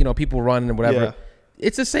 like people run and whatever. Yeah.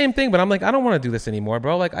 It's the same thing, but I'm like, I don't want to do this anymore,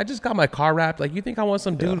 bro. Like, I just got my car wrapped. Like, you think I want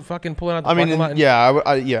some dude fucking pulling out the parking lot? Yeah.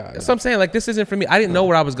 That's what I'm saying. Like, this isn't for me. I didn't know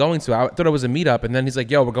where I was going to. I thought it was a meetup, and then he's like,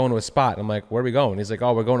 yo, we're going to a spot. I'm like, where are we going? He's like,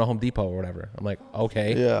 oh, we're going to Home Depot or whatever. I'm like,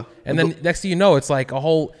 okay. Yeah. And then next thing you know, it's like a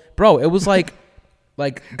whole, bro, it was like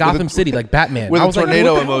Gotham City, like Batman. With I a was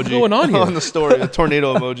tornado like, what the hell's emoji going on here? on the story, a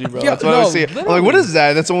tornado emoji, bro. Yeah, That's what I was seeing. I'm like, what is that?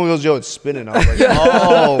 And then someone goes, yo, it's spinning. I was like,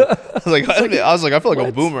 oh. I feel like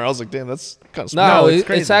a boomer. I was like, damn, that's kind of no, it's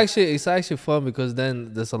crazy. It's actually fun because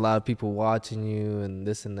then there's a lot of people watching you and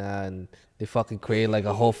this and that, and they fucking create like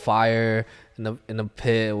a whole fire in the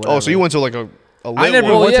pit. Or whatever. Oh, so you went to like a I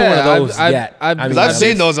never went to one of those yet. I've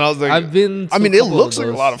seen those and I was like, I've been. I mean, it looks like a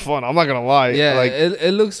lot of fun. I'm not gonna lie. Yeah, like,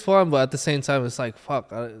 it looks fun, but at the same time, it's like fuck.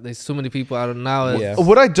 There's too many people out of now. Yeah.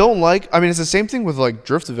 What I don't like, I mean, it's the same thing with like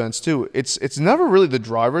drift events too. It's never really the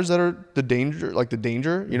drivers that are the danger.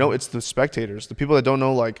 It's the spectators, the people that don't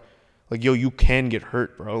know like yo, you can get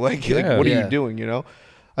hurt, bro. Like what are you doing?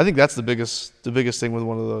 I think that's the biggest thing with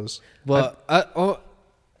one of those. But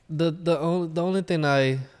the only thing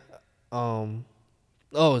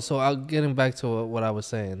so getting back to what I was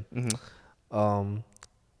saying. Mm-hmm.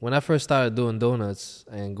 When I first started doing donuts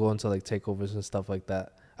and going to like takeovers and stuff like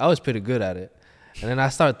that, I was pretty good at it. And then I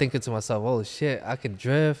started thinking to myself, "Oh shit, I can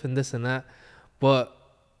drift and this and that." But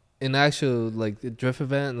in actual like the drift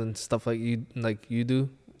event and stuff like you do,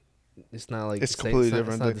 it's not like it's completely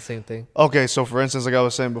different. It's not the same thing. Okay, so for instance, like I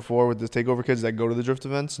was saying before, with the takeover kids that go to the drift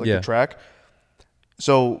events, like the track.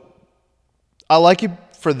 So I like it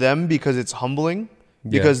for them because it's humbling.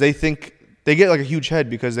 Because they think they get like a huge head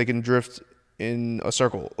because they can drift in a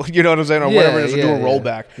circle. You know what I'm saying? Or whatever it is, do a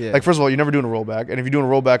rollback. Yeah. Like, first of all, you're never doing a rollback. And if you're doing a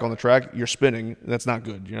rollback on the track, you're spinning. That's not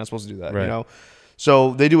good. You're not supposed to do that, you know?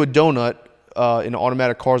 So they do a donut in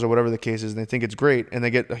automatic cars or whatever the case is, and they think it's great, and they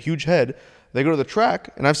get a huge head. They go to the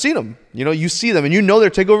track, and I've seen them. You know, you see them, and you know they're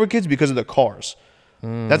takeover kids because of the cars.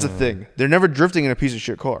 That's the thing. They're never drifting in a piece of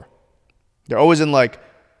shit car. They're always in like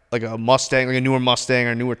a Mustang, like a newer Mustang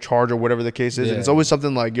or a newer Charger, whatever the case is. And it's always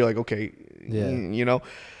something like, you're like, okay, you know?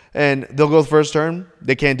 And they'll go the first turn.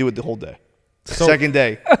 They can't do it the whole day. So, second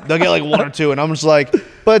day, they'll get like one or two. And I'm just like,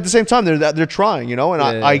 but at the same time, they're trying, you know? And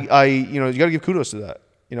I you know, you got to give kudos to that.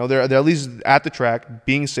 You know, they're at least at the track,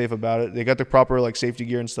 being safe about it. They got the proper like safety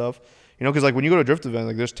gear and stuff. You know, because like when you go to a drift event,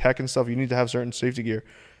 like there's tech and stuff, you need to have certain safety gear.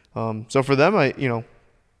 So for them, I think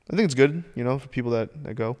it's good, you know, for people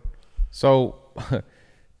that go. So,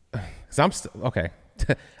 because I'm still okay.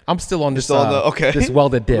 I'm still on this this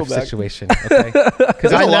welded diff situation. Okay,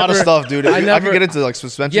 because a lot of stuff, dude. I can get into like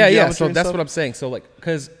suspension. Yeah. So that's what I'm saying. So like,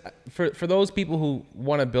 because for those people who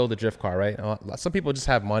want to build a drift car, right? Some people just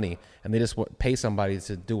have money and they just pay somebody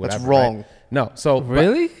to do whatever. That's wrong. Right? No. So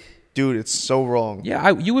really. Dude, it's so wrong.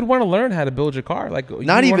 Yeah, you would want to learn how to build your car. Like,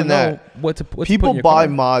 not even that. What people buy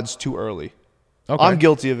mods too early. Okay. I'm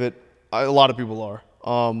guilty of it. A lot of people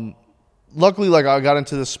are. Luckily, like I got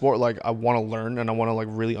into this sport, like I want to learn and I want to like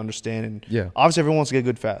really understand. And obviously, everyone wants to get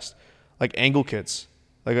good fast. Like angle kits.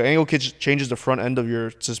 Like an angle kit changes the front end of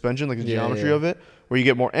your suspension, like the geometry of it, where you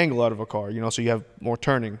get more angle out of a car. You know, so you have more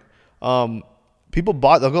turning. People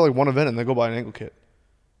they'll go like one event and they go buy an angle kit,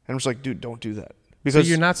 and I'm just like, dude, don't do that. Because so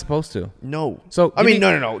you're not supposed to. No. So I mean,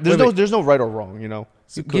 no. There's no right or wrong. You know.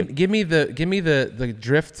 Give me the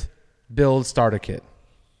drift build starter kit.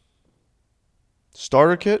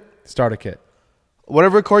 Starter kit. Starter kit.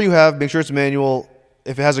 Whatever car you have, make sure it's manual.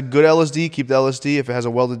 If it has a good LSD, keep the LSD. If it has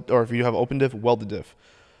a welded, or if you have open diff, weld the diff.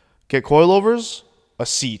 Get coilovers, a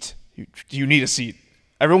seat. You need a seat.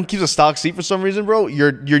 Everyone keeps a stock seat for some reason, bro.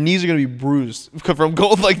 Your knees are gonna be bruised from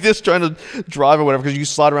going like this, trying to drive or whatever, because you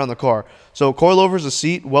slide around the car. So coilovers, a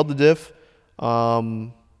seat, weld the diff.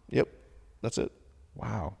 Yep, that's it.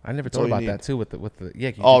 Wow, I never thought about that too. With the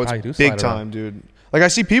it's big time, dude. Like I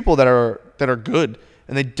see people that are good.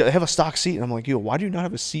 And they have a stock seat. And I'm like, yo, why do you not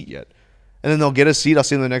have a seat yet? And then they'll get a seat. I'll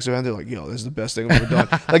see them the next event. They're like, yo, this is the best thing I've ever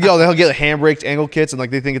done. Like, yo, they'll get handbrakes, angle kits, and like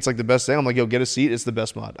they think it's like the best thing. I'm like, yo, get a seat. It's the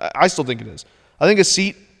best mod. I still think it is. I think a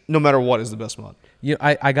seat, no matter what, is the best mod. Yeah,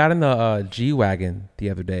 I got in the G-Wagon the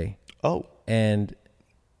other day. Oh. And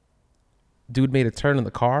dude made a turn in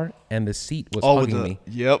the car, and the seat was hugging me.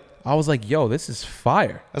 Yep. I was like, yo, this is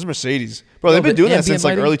fire. That's Mercedes. Bro, they've been doing that since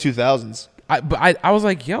like early 2000s. I was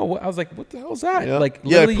like, yo, what the hell is that? Yeah. Like,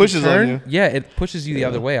 it pushes on you. Yeah, it pushes you the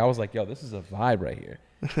other way. I was like, yo, this is a vibe right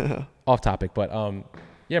here. Off topic, but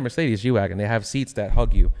Mercedes G-Wagon, they have seats that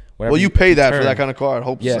hug you. Well, you pay that for that kind of car. I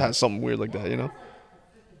hope it has something weird like that, you know?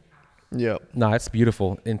 Yeah. No, it's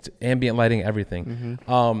beautiful. Ambient lighting, everything.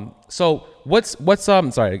 Mm-hmm. So what's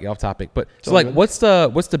sorry to get off topic, but so like, what's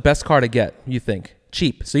the best car to get? You think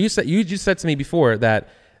cheap? So you just said to me before that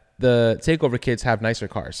the takeover kids have nicer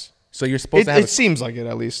cars. So you're supposed to have. It seems like it,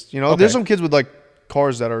 at least. You know, there's some kids with like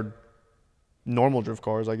cars that are normal drift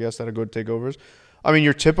cars, I guess, that are good takeovers. I mean,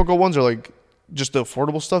 your typical ones are like just the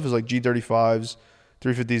affordable stuff is like G35s,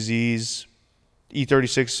 350Zs,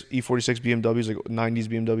 E36, E46 BMWs, like 90s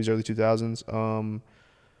BMWs, early 2000s.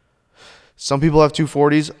 Some people have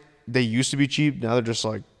 240s. They used to be cheap. Now they're just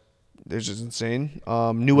insane.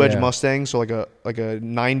 New Edge Mustangs, so like a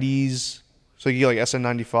 90s. So you get like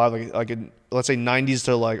SN95, like let's say 90s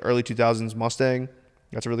to like early 2000s Mustang.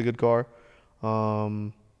 That's a really good car.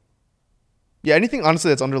 Anything honestly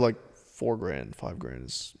that's under like $4,000, $5,000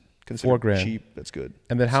 is considered cheap. That's good.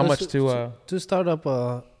 And then how much to start up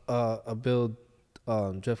a build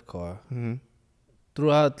drift car? Mm-hmm.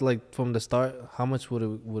 Throughout, like from the start, how much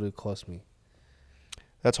would it cost me?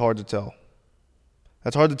 That's hard to tell.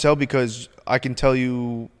 That's hard to tell because I can tell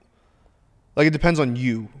you, like it depends on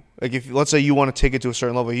you. Like if let's say you want to take it to a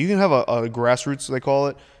certain level, you can have a grassroots, they call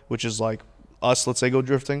it, which is like us. Let's say go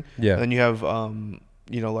drifting. Yeah. And then you have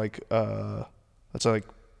let's say like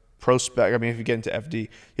Pro Spec. I mean, if you get into FD, you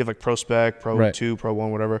have like Pro Spec, Pro 2, Pro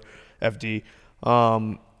 1, whatever, FD.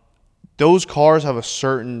 Those cars have a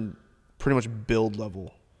certain pretty much build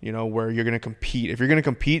level, you know, where you're going to compete. If you're going to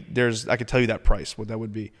compete, I could tell you that price, what that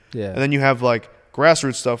would be. Yeah. And then you have like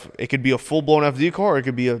grassroots stuff. It could be a full blown FD car, or it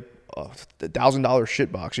could be a $1,000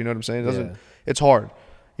 shit box. You know what I'm saying? It's hard.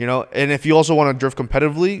 You know, and if you also want to drift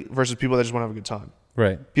competitively versus people that just want to have a good time.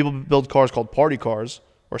 Right. People build cars called party cars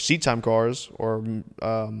or seat time cars or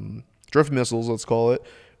drift missiles, let's call it,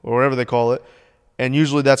 or whatever they call it. And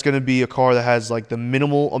usually that's going to be a car that has like the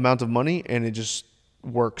minimal amount of money and it just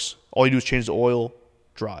works. All you do is change the oil,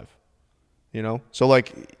 drive. You know? So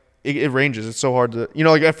like it ranges. It's so hard to, you know,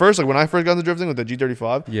 like at first, like when I first got into drifting with the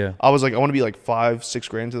G35, yeah, I was like, I want to be like $5-6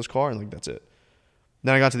 grand into this car, and like that's it.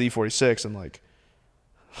 Then I got to the E46 and like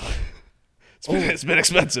it's been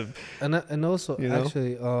expensive. And also, you know?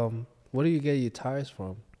 Actually, where do you get your tires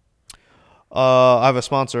from? I have a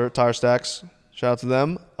sponsor, Tire Stacks. Shout out to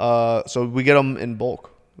them. So we get them in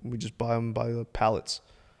bulk. We just buy them by the pallets.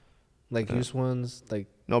 Like used ones, like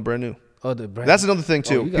no, brand new. Oh, the brand. That's another thing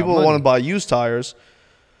too. People want to buy used tires.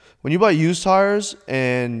 When you buy used tires,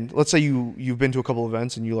 and let's say you've been to a couple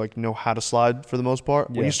events and you like know how to slide for the most part.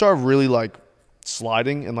 Yeah. When you start really like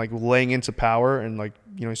sliding and like laying into power and like,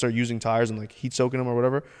 you know, you start using tires and like heat soaking them or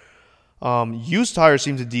whatever, used tires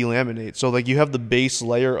seem to delaminate. So like you have the base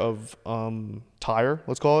layer of tire,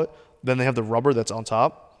 let's call it, then they have the rubber that's on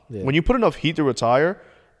top. Yeah. When you put enough heat through a tire,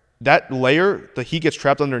 that layer, the heat gets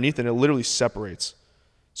trapped underneath and it literally separates.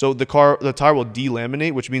 So the tire will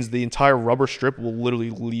delaminate, which means the entire rubber strip will literally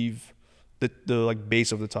leave the like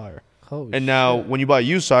base of the tire. Holy and now shit. when you buy a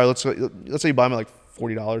used tire, let's say you buy them at like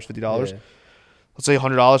 $40, $50. Yeah. Let's say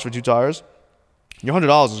 $100 for 2 tires. Your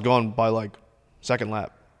 $100 is gone by like second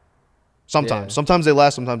lap. Sometimes. Yeah. Sometimes they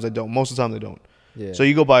last, sometimes they don't. Most of the time they don't. Yeah. So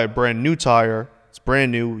you go buy a brand new tire. It's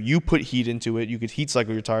brand new. You put heat into it. You could heat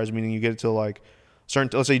cycle your tires, meaning you get it to like certain.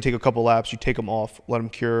 Let's say you take a couple laps, you take them off, let them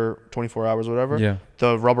cure 24 hours, or whatever. Yeah.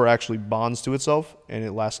 The rubber actually bonds to itself, and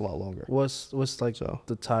it lasts a lot longer. What's like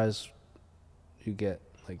the tires you get?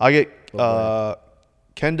 Like I get Kenda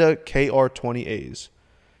KR20As.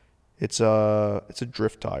 It's a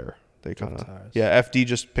drift tire. They kind of FD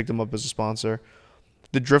just picked them up as a sponsor.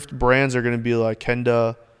 The drift brands are going to be like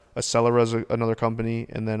Kenda, Accelera is another company,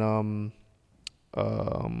 and then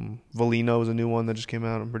Valino is a new one that just came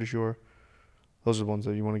out. I'm pretty sure those are the ones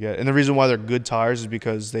that you want to get. And the reason why they're good tires is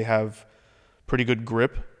because they have pretty good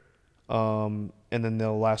grip, and then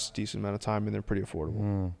they'll last a decent amount of time, and they're pretty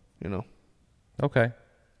affordable. You know. Okay.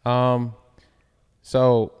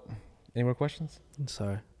 So, any more questions? I'm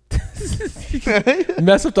sorry.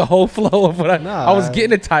 Mess up the whole flow of what I was getting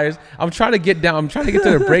the tires. I'm trying to get to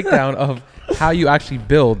the breakdown of how you actually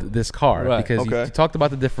build this car, right, because you talked about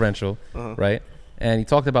the differential, right? And you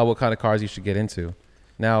talked about what kind of cars you should get into.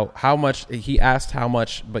 Now, he asked how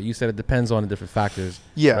much, but you said it depends on the different factors.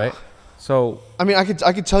 Yeah. Right? So, I mean, I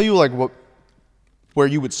could tell you like where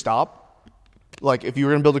you would stop. Like if you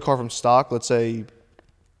were going to build a car from stock, let's say,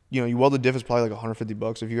 you know, you weld the diff is probably like $150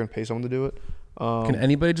 if you're going to pay someone to do it. Can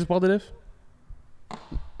anybody just weld a diff?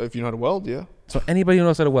 If you know how to weld, yeah. So anybody who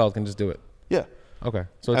knows how to weld can just do it? Yeah. Okay.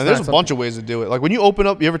 So there's a bunch of ways to do it. Like when you open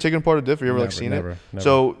up, you ever taken apart a diff or you ever seen it? Never.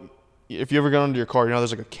 So if you ever got under your car, you know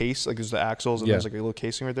there's like a case, like there's the axles and there's like a little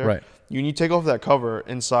casing right there. Right. When you take off that cover,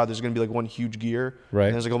 inside there's going to be like one huge gear. Right.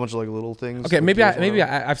 And there's like a bunch of like little things. Okay, maybe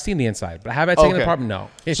I've seen the inside, but have I taken it apart? No.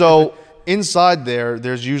 So inside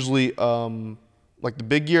there's usually like the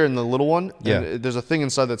big gear and the little one. Yeah. And there's a thing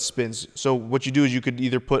inside that spins. So what you do is you could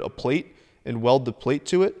either put a plate and weld the plate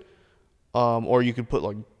to it, or you could put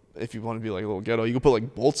like, if you want to be like a little ghetto, you could put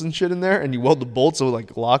like bolts and shit in there, and you weld the bolts so it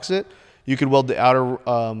like locks it. You could weld the outer,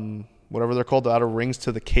 whatever they're called, the outer rings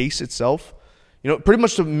to the case itself. You know, pretty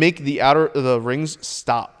much to make the rings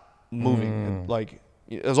stop moving, like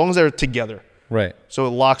as long as they're together. Right. So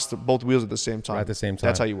it locks both wheels at the same time. At the same time.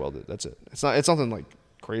 That's how you weld it. That's it. It's something like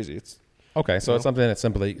crazy. It's okay. So it's something that's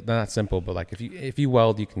not simple, but like if you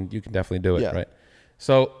weld, you can definitely do it. Yeah. Right.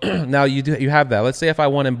 So now you have that. Let's say if I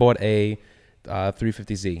went and bought a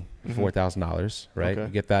 350Z for $4,000, right? Okay.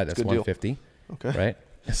 You get that. That's $150. Okay. Right.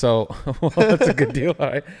 So that's a good deal. All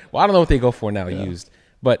right. Well, I don't know what they go for now used,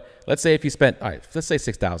 but let's say if you spent, all right, let's say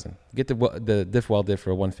 $6,000, get the diff welded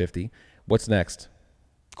for $150. What's next?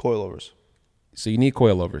 Coilovers. So you need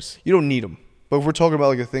coilovers. You don't need them, but if we're talking about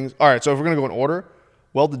like the things, all right. So if we're gonna go in order,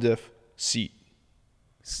 weld the diff, seat,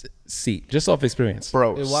 seat, just off experience,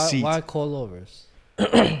 bro. Why coilovers?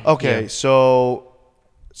 Okay, so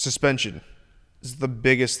suspension is the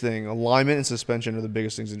biggest thing. Alignment and suspension are the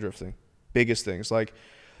biggest things in drifting. Biggest things. Like,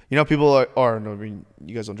 you know, people are no, I mean,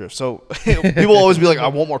 you guys don't drift. So people always be like, I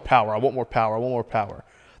want more power. I want more power. I want more power.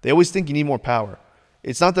 They always think you need more power.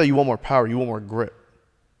 It's not that you want more power. You want more grip.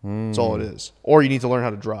 That's all it is. Or you need to learn how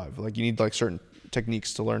to drive. Like you need like certain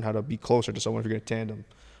techniques to learn how to be closer to someone if you're going to tandem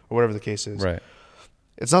or whatever the case is. Right.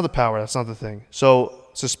 It's not the power. That's not the thing. So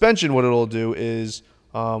suspension, what it'll do is,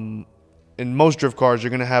 and in most drift cars, you're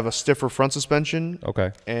going to have a stiffer front suspension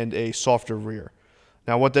Okay. and a softer rear.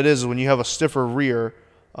 Now, what that is when you have a stiffer rear,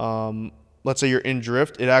 let's say you're in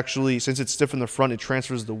drift, it actually, since it's stiff in the front, it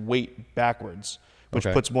transfers the weight backwards, which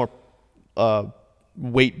Okay. puts more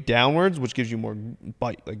weight downwards, which gives you more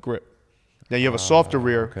bite, like grip. Now, you have a softer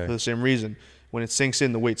rear okay. for the same reason. When it sinks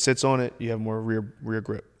in, the weight sits on it, you have more rear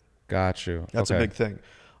grip. Got you. That's okay. a big thing.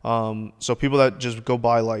 So people that just go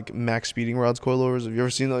buy like max speeding rods coilovers, have you ever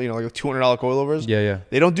seen like $200 coilovers? Yeah.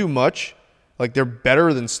 They don't do much. Like they're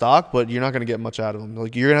better than stock, but you're not going to get much out of them.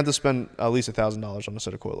 Like you're going to have to spend at least $1,000 on a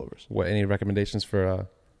set of coilovers. What? Any recommendations for?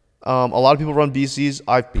 A lot of people run BCs.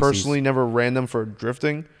 I personally never ran them for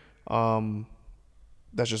drifting.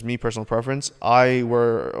 That's just me, personal preference.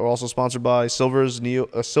 We're also sponsored by Silver's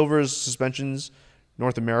Suspensions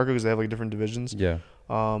North America because they have like different divisions. Yeah.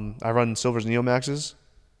 I run Silver's Neo Maxes.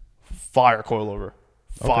 Fire coilover.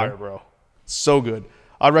 Fire, Okay. bro. So good.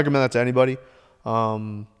 I'd recommend that to anybody.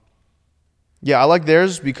 Yeah, I like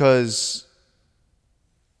theirs because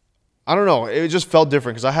I don't know. It just felt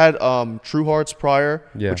different because I had True Hearts prior,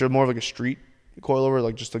 which are more of like a street coilover,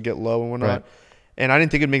 like just to get low and whatnot. Right. And I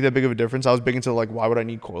didn't think it'd make that big of a difference. I was big into like, why would I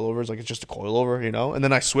need coilovers? Like it's just a coilover, you know? And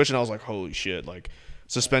then I switched and I was like, holy shit, like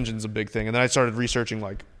suspension's a big thing. And then I started researching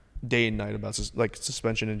like day and night about like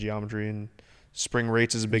suspension and geometry, and spring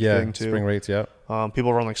rates is a big thing too. Spring rates, yeah.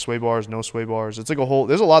 People run like sway bars, no sway bars. It's like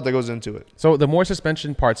there's a lot that goes into it. So the more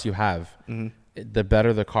suspension parts you have, the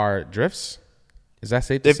better the car drifts. Is that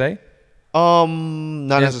safe to say?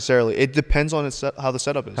 Not necessarily. It depends on how the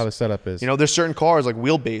setup is. How the setup is. You know, there's certain cars like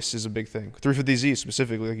wheelbase is a big thing. 350Z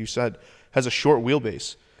specifically, like you said, has a short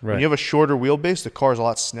wheelbase. Right. When you have a shorter wheelbase, the car is a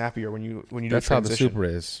lot snappier when you do That's a transition. how the Supra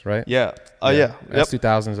is, right? Yeah. Yeah. Yep.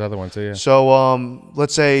 S2000 is the other one too. Yeah. So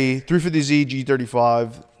let's say 350Z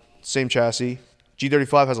G35, same chassis.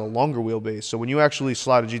 G35 has a longer wheelbase, so when you actually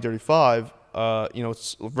slide a G35,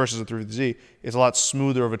 it's versus a 350Z, it's a lot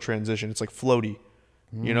smoother of a transition. It's like floaty.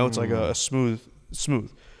 You know, it's like a smooth.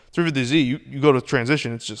 350Z, you go to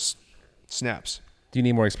transition, it's just snaps. Do you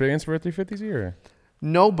need more experience for a 350Z or?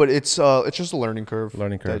 No, but it's just a learning curve.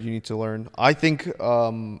 Learning curve that you need to learn. I think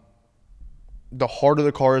the harder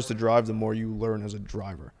the car is to drive, the more you learn as a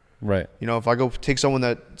driver. Right. You know, if I go take someone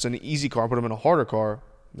that's an easy car, put them in a harder car,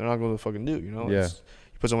 they're not going to fucking do. You know. Yeah.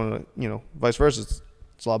 You put someone in a, vice versa.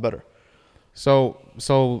 It's a lot better. So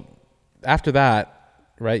after that.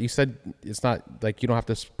 Right, you said it's not like you don't have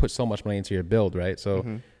to put so much money into your build, right? So,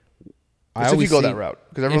 If you go that route,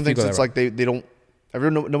 because everyone thinks it's like they don't.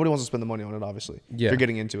 Nobody wants to spend the money on it. Obviously, they're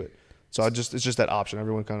getting into it. So it's just that option.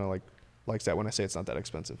 Everyone kind of like likes that when I say it's not that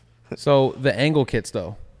expensive. So the angle kits,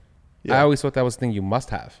 though, I always thought that was the thing you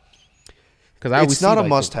must have. Because it's not a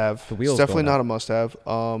must-have. It's definitely not a must-have.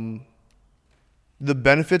 The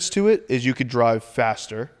benefits to it is you could drive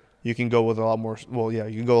faster. You can go with a lot more. Well, yeah,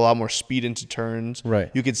 you can go a lot more speed into turns.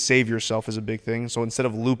 Right. You could save yourself is a big thing. So instead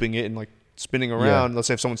of looping it and like spinning around, let's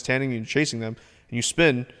say if someone's tanning you and chasing them, and you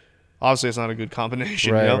spin, obviously it's not a good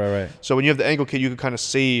combination. Right, you know? right. So when you have the angle kit, you can kind of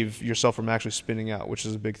save yourself from actually spinning out, which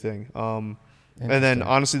is a big thing. And then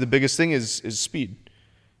honestly, the biggest thing is speed.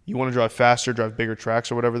 You want to drive faster, drive bigger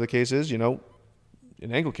tracks or whatever the case is. An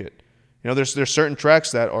angle kit. There's certain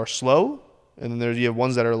tracks that are slow. And then you have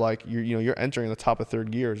ones that are like you're entering the top of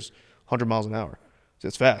third gears, 100 miles an hour. So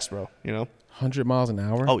it's fast, bro. 100 miles an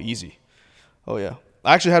hour. Oh, easy. Oh yeah.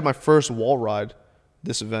 I actually had my first wall ride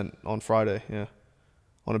this event on Friday. Yeah,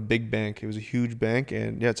 on a big bank. It was a huge bank,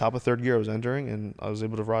 and yeah, top of third gear I was entering, and I was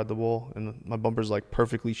able to ride the wall, and my bumper's like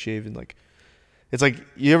perfectly shaven. Like it's like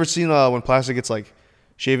you ever seen when plastic gets like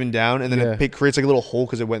shaven down, and then it creates like a little hole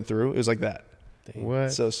because it went through. It was like that.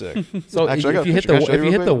 What? So sick. So actually, if you hit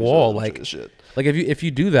the wall, like if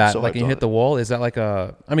you do that, like and you hit the wall, is that like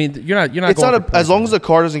a? I mean, you're not. It's not as long as the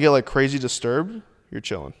car doesn't get like crazy disturbed, you're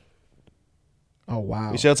chilling. Oh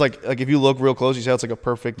wow! You see, it's like if you look real close, you see how it's like a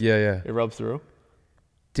perfect. Yeah. It rubs through.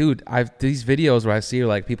 Dude, I've these videos where I see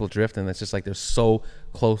like people drifting. It's just like they're so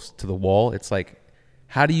close to the wall. It's like,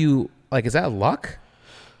 how do you like? Is that luck?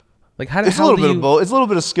 Like how? It's a little bit of both. It's a little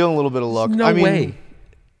bit of skill and a little bit of luck. No way.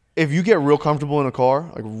 If you get real comfortable in a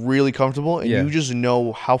car, like really comfortable, and you just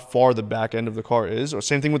know how far the back end of the car is, or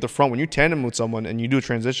same thing with the front. When you tandem with someone and you do a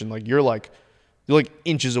transition, like you're like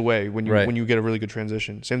inches away when you get a really good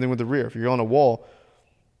transition. Same thing with the rear. If you're on a wall,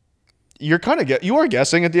 you're kind of you are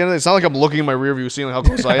guessing at the end of it. It's not like I'm looking in my rear view, seeing how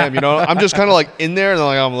close I am. I'm just kind of like in there, and then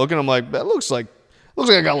like I'm looking. I'm like, that looks like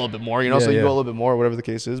I got a little bit more. So you go a little bit more, whatever the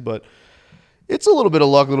case is. But it's a little bit of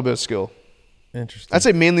luck, a little bit of skill. Interesting. I'd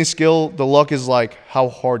say mainly skill. The luck is like how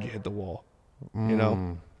hard you hit the wall.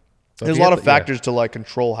 So there's a lot of factors to like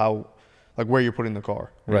control how, like where you're putting the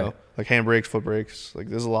car. You know? like handbrakes, foot brakes. Like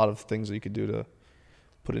there's a lot of things that you could do to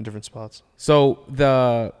put in different spots. So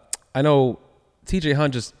I know TJ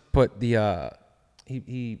Hunt just put the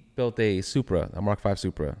he built a Supra, a Mark V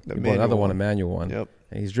Supra. He bought another one, a manual one. Yep.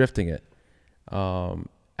 And he's drifting it.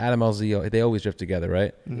 Adam LZ, they always drift together,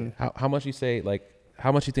 right? Mm-hmm. How much you say, like,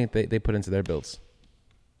 how much you think they put into their builds?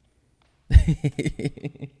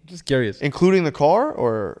 Just curious. Including the car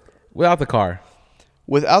or? Without the car.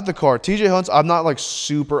 Without the car. TJ Hunt's, I'm not like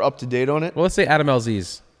super up to date on it. Well, let's say Adam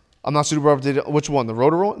LZ's. I'm not super up to date. Which one? The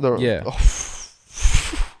rotor one? Yeah.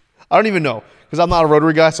 I don't even know. Because I'm not a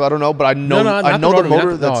rotary guy, so I don't know. But I know, I know the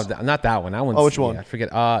motor. Not that one. That one's, which one? I forget.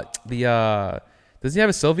 Does he have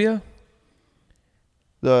a Sylvia?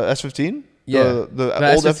 The S15? Yeah.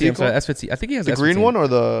 The old S15, FD car? S15. I think he has the S15. Green one or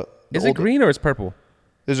the Is it green or is purple?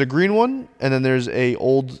 There's a green one, and then there's the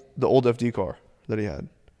old FD car that he had.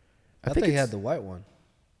 I think he had the white one.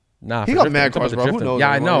 Nah, he got mad cars, bro. Who knows?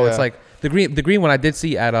 Yeah, I know. It's like the green one I did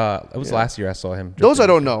see at it was last year I saw him. Those I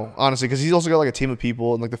don't know, honestly, because he's also got like a team of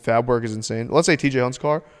people and like the fab work is insane. Let's say TJ Hunt's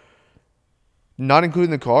car, not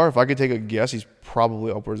including the car, if I could take a guess, he's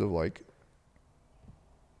probably upwards of like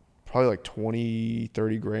 20,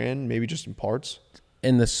 30 grand, maybe just in parts.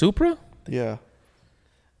 In the Supra? Yeah.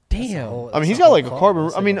 Damn. I mean, he's got like a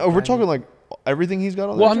carbon. I mean, we're talking like everything he's got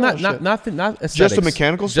on there. Well, I'm not aesthetics. Just the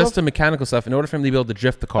mechanical stuff? Just the mechanical stuff in order for him to be able to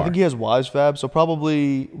drift the car. I think he has Wise Fab, so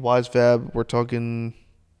probably Wise Fab, we're talking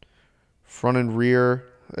front and rear.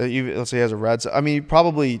 Even, let's say he has a rad. I mean,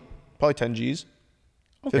 probably 10 Gs.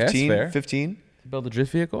 Okay, 15, that's fair. 15. To build a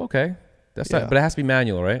drift vehicle? Okay. That's not, but it has to be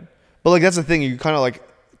manual, right? But like that's the thing. You kind of like,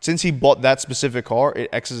 since he bought that specific car, it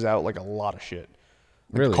X's out like a lot of shit.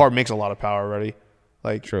 Like really? The car makes a lot of power already.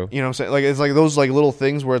 Like, true. You know what I'm saying? Like, it's like those like little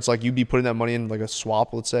things where it's like you'd be putting that money in like a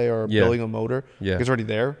swap, let's say, or building a motor. Yeah. It's already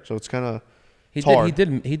there. So it's kind of, he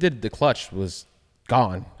did the clutch was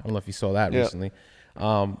gone. I don't know if you saw that recently.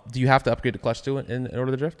 Do you have to upgrade the clutch to it in order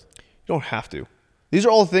to drift? You don't have to. These are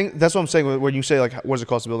all things. That's what I'm saying when you say like, what does it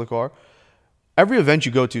cost to build a car? Every event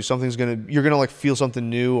you go to, you're going to like feel something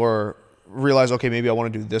new or realize, okay, maybe I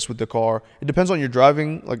want to do this with the car. It depends on your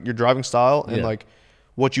driving style and like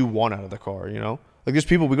what you want out of the car, you know? Like there's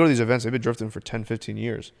people, we go to these events, they've been drifting for 10, 15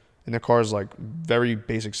 years and their car is like very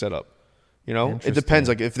basic setup, you know? It depends.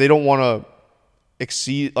 Like if they don't want to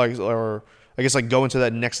exceed like, or I guess like go into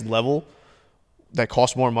that next level that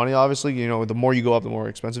costs more money, obviously, you know, the more you go up, the more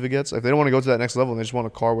expensive it gets. If they don't want to go to that next level and they just want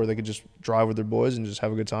a car where they could just drive with their boys and just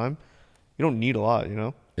have a good time, you don't need a lot, you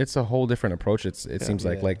know? It's a whole different approach. It seems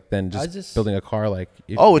like than just building a car. Like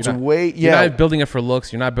you're not building it for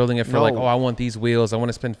looks. You're not building it for like, oh, I want these wheels. I want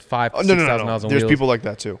to spend $5,000 to $6,000 on wheels. There's people like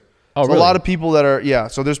that too. Oh, really? A lot of people that are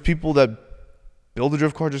So there's people that build a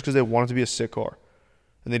drift car just because they want it to be a sick car,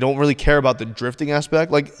 and they don't really care about the drifting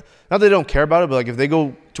aspect. Like not that they don't care about it, but like if they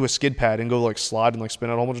go to a skid pad and go like slide and like spin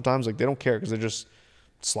out a whole bunch of times, like they don't care because they're just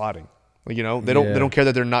sliding. Like you know they don't care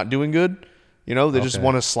that they're not doing good. You know they just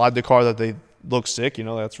want to slide the car that they look sick. You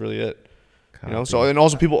know that's really it. You know, so and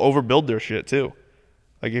also people overbuild their shit too.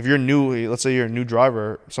 Like if you're new, let's say you're a new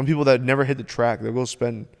driver, some people that never hit the track, they'll go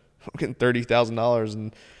spend fucking $30,000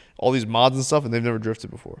 and all these mods and stuff, and they've never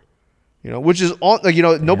drifted before. You know, which is like you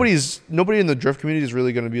know nobody in the drift community is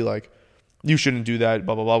really going to be like, you shouldn't do that,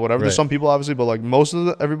 blah blah blah, whatever. Right. There's some people obviously, but like most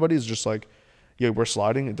of everybody is just like, yeah, we're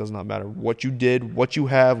sliding. It does not matter what you did, what you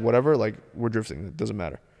have, whatever. Like we're drifting. It doesn't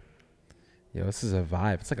matter. Yo, this is a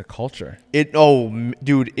vibe. It's like a culture.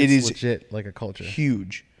 Dude, it is legit like a culture.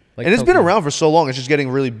 Huge. Like and it's been around for so long. It's just getting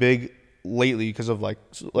really big lately because of like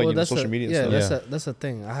social media and stuff. That's the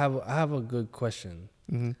thing. I have a good question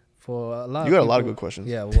for a lot. You got a lot of good questions.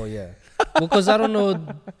 Yeah, well, yeah. Because I don't know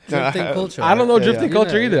drifting culture. I don't know drifting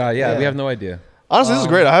culture either. Yeah, we have no idea. Honestly, this is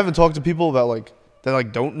great. I haven't talked to people about like that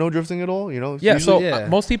like don't know drifting at all. You know. Yeah. Usually,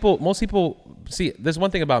 most people see. There's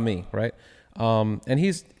one thing about me, right? And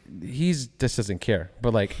he's just doesn't care.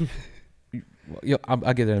 But like,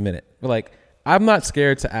 I'll get it in a minute. But like, I'm not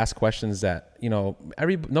scared to ask questions that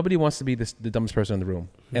nobody wants to be the dumbest person in the room,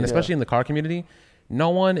 and especially in the car community, no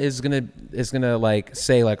one is gonna like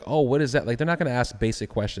say like, oh, what is that? Like, they're not gonna ask basic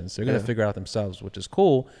questions. They're gonna figure it out themselves, which is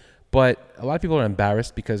cool. But a lot of people are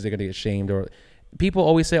embarrassed because they're gonna get shamed, or people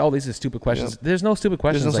always say, oh, these are stupid questions. There's no stupid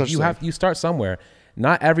questions. Like you start somewhere.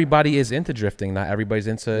 Not everybody is into drifting. Not everybody's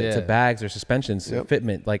into bags or suspensions,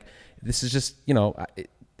 fitment. Like this is just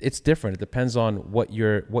it's different. It depends on what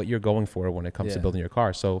you're going for when it comes to building your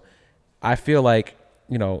car. So I feel like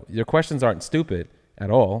your questions aren't stupid at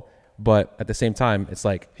all, But at the same time, it's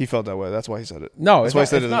like he felt that way. That's why he said it. No, that's why he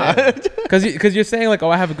said it. Because you're saying like, oh,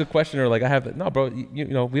 I have a good question, or like I have no, bro. You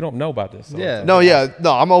know, we don't know about this. So No,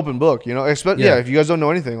 I'm open book. You know, if you guys don't know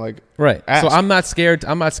anything, like right. Ask. So I'm not scared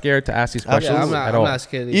to ask these questions at all. I'm not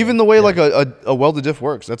scared. Even the way like a welded diff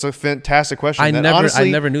works. That's a fantastic question. I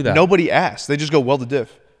never knew that. Nobody asks. They just go welded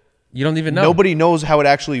diff. You don't even know. Nobody knows how it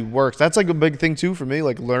actually works. That's like a big thing too for me.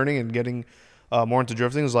 Like learning and getting more into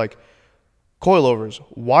drifting is like. Coilovers.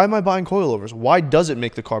 Why am I buying coilovers? Why does it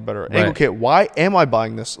make the car better? Right. Angle kit. Why am I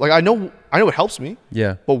buying this? Like I know it helps me.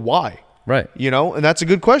 Yeah. But why? Right. You know, and that's a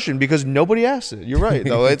good question because nobody asks it. You're right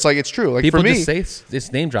though. It's like it's true. Like people for me, just say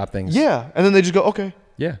it's name drop things. Yeah, and then they just go okay.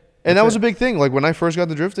 Yeah. And that was a big thing. Like when I first got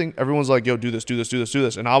to drifting, everyone's like, "Yo, do this, do this, do this, do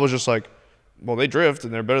this," and I was just like, "Well, they drift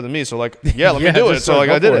and they're better than me, so like, yeah, let me do it." So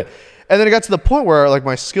like I did it, and then it got to the point where like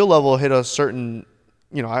my skill level hit a certain,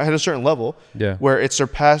 I hit a certain level. Yeah. Where it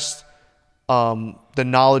surpassed. The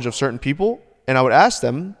knowledge of certain people, and I would ask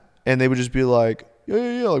them, and they would just be like,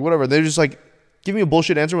 yeah, like whatever. They just like give me a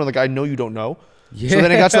bullshit answer when like I know you don't know. Yeah, so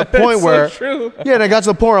then it got to the point where, and I got to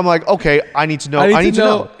the point where I'm like, okay, I need to know. I need to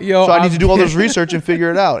know. Yo, so I need to do all this research and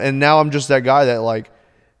figure it out. And now I'm just that guy that like,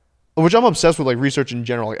 which I'm obsessed with like research in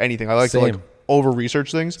general, like anything. I like to like over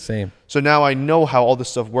research things. Same. So now I know how all this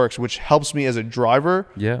stuff works, which helps me as a driver.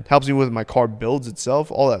 Yeah. Helps me with my car builds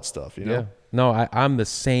itself, all that stuff. You know. Yeah. No, I'm the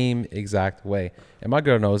same exact way. And my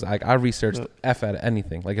girl knows I researched F at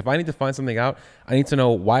anything. Like if I need to find something out, I need to know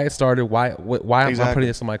why it started, why I'm putting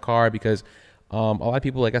this on my car because a lot of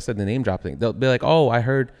people, like I said, the name drop thing, they'll be like, oh, I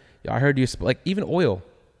heard you like even oil.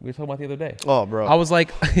 We were talking about the other day. Oh, bro. I was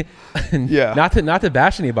like, yeah, not to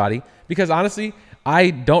bash anybody because honestly, I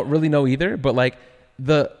don't really know either. But like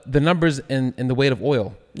the numbers and the weight of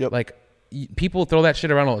oil, like. People throw that shit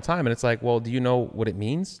around all the time, and it's like, well, do you know what it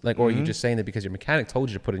means? Like, or are you just saying that because your mechanic told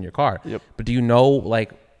you to put it in your car? Yep. But do you know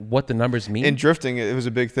like what the numbers mean? In drifting, it was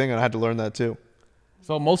a big thing, and I had to learn that too.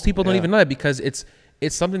 So most people don't even know that because it's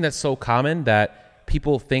something that's so common that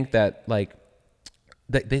people think that like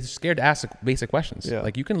that they're scared to ask basic questions. Yeah.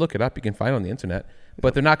 Like you can look it up, you can find it on the internet,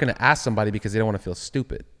 but they're not going to ask somebody because they don't want to feel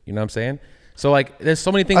stupid. You know what I'm saying? So like, there's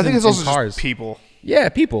so many things. I think it's also cars. Just people. Yeah,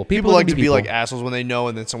 people like to be like assholes when they know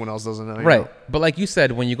and then someone else doesn't know. Right. Know? But like you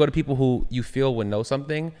said, when you go to people who you feel would know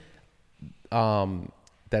something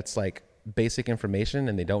that's like basic information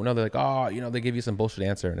and they don't know, they're like, oh, they give you some bullshit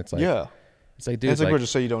answer. And it's like, yeah. It's like, dude, it's like, bro,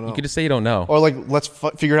 just say you don't know. You could just say you don't know. Or like, let's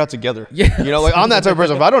figure it out together. Yeah. Like I'm that type of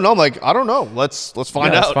person. If I don't know, I'm like, I don't know. Let's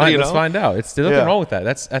find out. Let's find out. There's nothing wrong with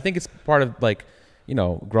that. I think it's part of like,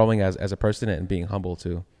 growing as a person and being humble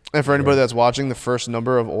too. And for anybody that's watching, the first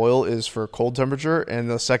number of oil is for cold temperature, and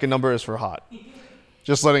the second number is for hot.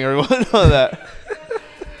 Just letting everyone know that.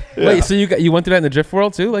 Yeah. Wait, so you went through that in the drift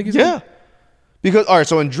world too, like you said? Yeah. Because all right,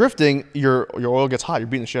 so in drifting, your oil gets hot. You're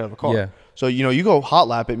beating the shit out of a car. Yeah. So you go hot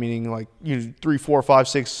lap it, meaning like 3, 4, 5,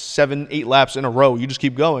 6, 7, 8 laps in a row. You just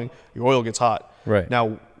keep going. Your oil gets hot. Right.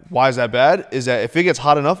 Now, why is that bad? Is that if it gets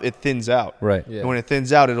hot enough, it thins out. Right. Yeah. And when it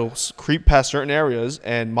thins out, it'll creep past certain areas.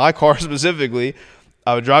 And my car specifically,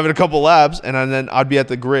 I would drive it a couple laps, and then I'd be at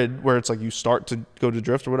the grid where it's like you start to go to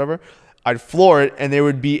drift or whatever. I'd floor it, and there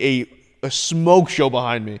would be a smoke show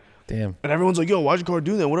behind me. Damn. And everyone's like, yo, why'd your car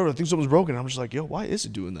do that? Whatever. I think something's broken. I'm just like, yo, why is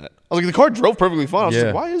it doing that? I was like, the car drove perfectly fine. I was just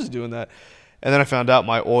like, why is it doing that? And then I found out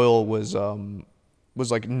my oil was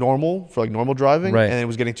like normal for like normal driving, right. And it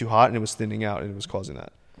was getting too hot, and it was thinning out, and it was causing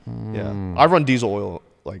that. Yeah. I run diesel oil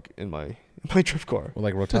like in my drift car. Or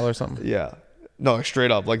like Rotel or something? Yeah. No, like straight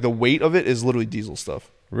up. Like the weight of it is literally diesel stuff.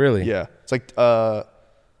 Really? Yeah. It's like they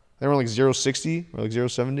run like 0.60 or like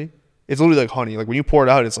 0.70. It's literally like honey. Like when you pour it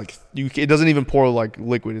out, it's like it doesn't even pour like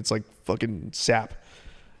liquid. It's like fucking sap.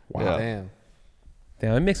 Wow. Yeah.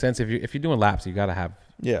 Damn, it makes sense. If you're doing laps, you gotta have.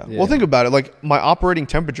 Yeah. Well, think about it. Like my operating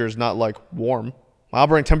temperature is not like warm. My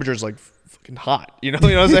operating temperature is like fucking hot. You know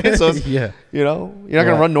what I'm saying? So it's, yeah. You're not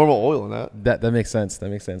gonna run normal oil in that. That makes sense. That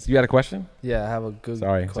makes sense. You got a question? Yeah, I have a good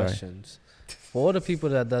questions. For all the people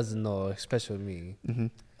that doesn't know, especially me,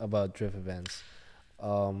 about drift events,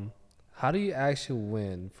 how do you actually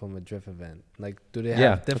win from a drift event? Like, do they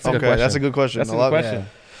have different? Okay, that's a good question. That's a good question. Yeah.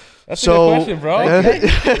 That's a good question, bro. You know what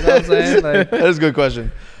I'm saying? Like, that is a good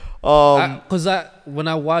question. Because when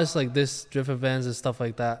I watch like this drift events and stuff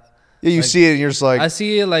like that, yeah, you see it and you're just like, I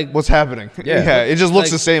see it like, what's happening? Yeah, it just looks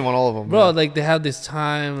the same on all of them, bro. Like they have this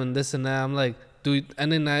time and this and that. I'm like, and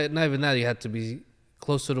then not even that, you have to be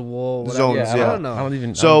close to the wall. Zones, I don't know. I don't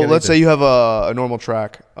even. So let's say you have a normal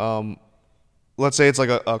track. Let's say it's like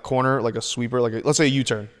a corner, like a sweeper, let's say a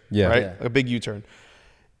U-turn. Yeah. Right. Yeah. Like a big U-turn.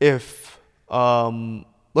 If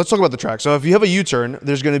let's talk about the track. So if you have a U-turn,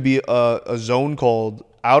 there's going to be a zone called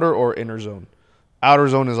outer or inner zone. Outer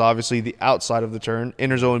zone is obviously the outside of the turn.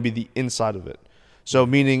 Inner zone would be the inside of it. So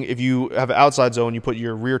meaning if you have an outside zone, you put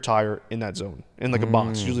your rear tire in that zone, in like a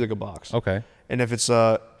box, usually like a box. Okay. And if it's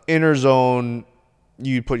a inner zone,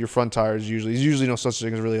 you put your front tires usually. There's usually no such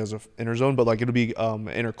thing as really as an inner zone, but like it'll be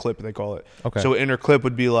inner clip, they call it. Okay. So inner clip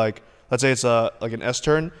would be like, let's say it's like an S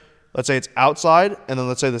turn. Let's say it's outside, and then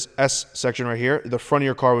let's say this S section right here, the front of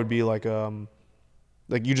your car would be like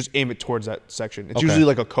you just aim it towards that section. It's usually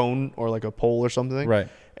like a cone or like a pole or something. Right.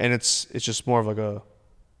 And it's just more of like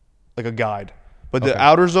a guide. But the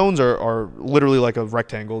outer zones are literally like a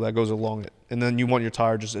rectangle that goes along it. And then you want your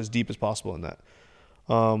tire just as deep as possible in that.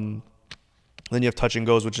 Then you have touch and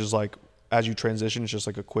goes, which is like as you transition, it's just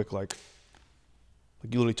like a quick like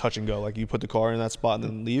you literally touch and go. Like you put the car in that spot and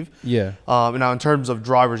then leave. Yeah. And now in terms of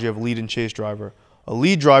drivers, you have lead and chase driver. A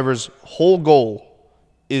lead driver's whole goal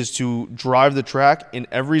is to drive the track in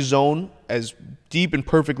every zone as deep and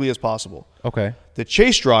perfectly as possible. Okay. The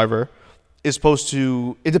chase driver is supposed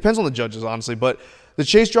to, it depends on the judges, honestly, but the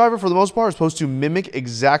chase driver, for the most part, is supposed to mimic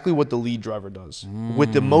exactly what the lead driver does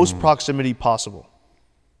with the most proximity possible,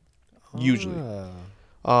 usually.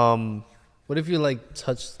 What if you like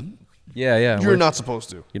touch? Yeah. You're not supposed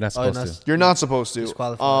to. You're not supposed to. You're not supposed to.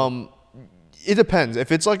 Disqualified. It depends.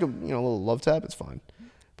 If it's like a little love tap, it's fine.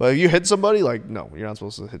 But if you hit somebody, like, no, you're not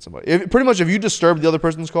supposed to hit somebody. Pretty much, if you disturb the other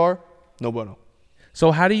person's car, no bueno.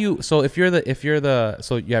 So how do you? So if you're the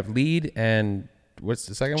so you have lead and what's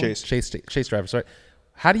the second Chase. one? Chase driver. Sorry.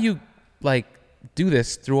 How do you like do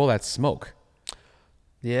this through all that smoke?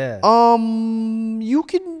 Yeah. You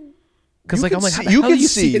can. Because like I'm like, see, how the hell do you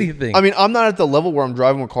see anything? I mean, I'm not at the level where I'm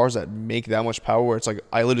driving with cars that make that much power, where it's like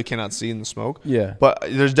I literally cannot see in the smoke. Yeah. But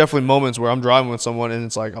there's definitely moments where I'm driving with someone and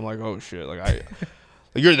it's like I'm like, oh shit, like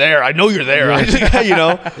you're there. I know you're there.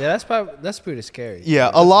 Yeah, that's pretty scary.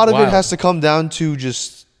 Yeah, a lot of Wow. it has to come down to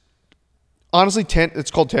just honestly,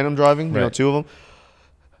 it's called tandem driving. Right. Two of them.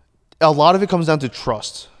 A lot of it comes down to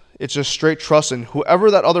trust. It's just straight trust in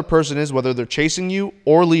whoever that other person is, whether they're chasing you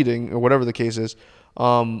or leading or whatever the case is.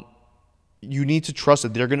 You need to trust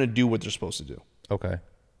that they're going to do what they're supposed to do. Okay.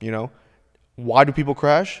 Why do people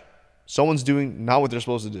crash? Someone's doing not what they're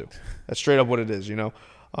supposed to do. That's straight up what it is.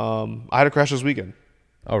 I had a crash this weekend.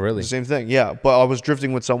 Oh really? The same thing. Yeah, but I was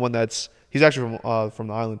drifting with someone he's actually from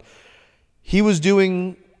the island. He was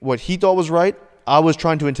doing what he thought was right. I was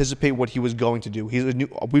trying to anticipate what he was going to do.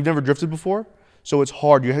 We've never drifted before, so it's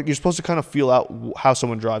hard. You're supposed to kind of feel out how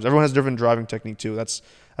someone drives. Everyone has a different driving technique too. That's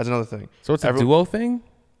another thing. So it's a duo thing?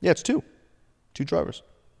 Yeah, it's two drivers.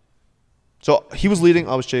 So he was leading,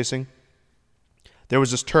 I was chasing. There was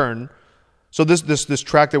this turn. So this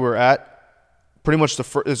track that we're at, pretty much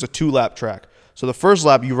is a 2-lap track. So the first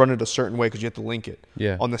lap you run it a certain way because you have to link it.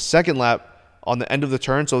 Yeah. On the second lap, on the end of the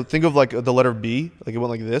turn, so think of like the letter B, like it went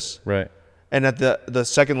like this. Right. And at the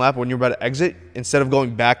second lap, when you're about to exit, instead of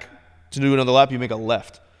going back to do another lap, you make a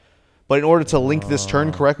left. But in order to link this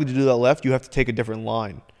turn correctly to do that left, you have to take a different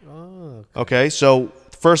line. Oh, Okay, so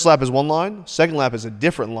first lap is one line, second lap is a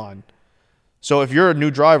different line. So if you're a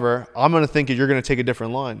new driver, I'm going to think that you're going to take a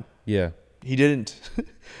different line. Yeah. He didn't,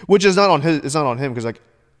 which is not on his. It's not on him because like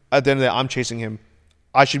at the end of the day, I'm chasing him.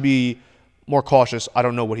 I should be more cautious. I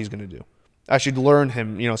don't know what he's going to do. I should learn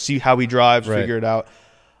him. See how he drives, figure it out.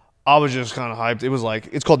 I was just kind of hyped. It was like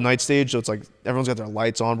it's called night stage, so it's like everyone's got their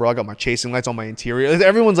lights on, bro. I got my chasing lights on my interior.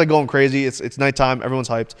 Everyone's like going crazy. It's nighttime. Everyone's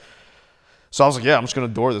hyped. So I was like, yeah, I'm just gonna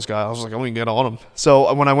door this guy. I was like, I'm gonna get on him.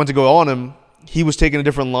 So when I went to go on him, he was taking a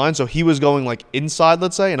different line. So he was going like inside,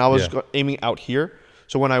 let's say, and I was aiming out here.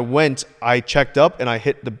 So when I went, I checked up and I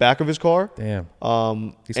hit the back of his car. Damn.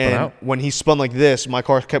 He spun and out? when he spun like this, my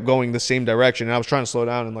car kept going the same direction. And I was trying to slow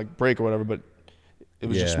down and like brake or whatever, but it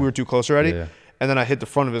was just we were too close already. Yeah. And then I hit the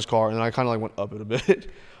front of his car and then I kind of like went up it a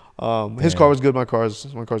bit. His car was good. My car's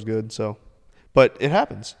good. So, but it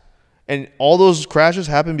happens. And all those crashes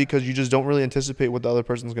happen because you just don't really anticipate what the other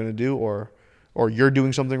person's going to do or you're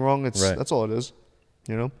doing something wrong. That's all it is,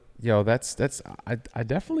 Yo, that's I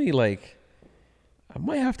definitely like. I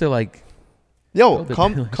might have to like. Yo,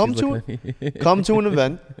 come to an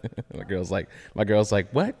event. My girl's like,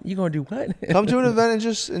 what? You gonna do what? Come to an event and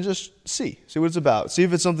just see what it's about. See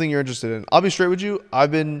if it's something you're interested in. I'll be straight with you. I've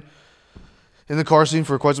been in the car scene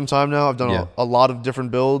for quite some time now. I've done a lot of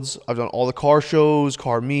different builds. I've done all the car shows,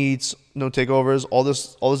 car meets, no takeovers, all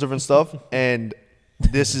this different stuff, and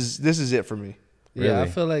this is it for me. Yeah, Really? I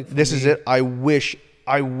feel like This is it. I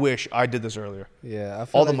wish I did this earlier. Yeah, I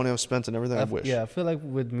feel All like, the money I've spent and everything. I wish. Yeah, I feel like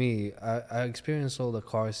with me, I experienced all the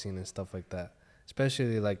car scene and stuff like that.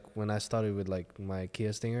 Especially like when I started with like my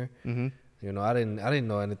Kia Stinger. Mm-hmm. I didn't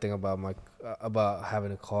know anything about about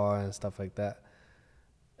having a car and stuff like that.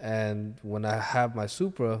 And when I have my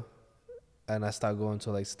Supra, and I start going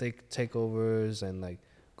to like steak takeovers and like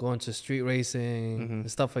going to street racing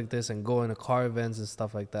and stuff like this, and going to car events and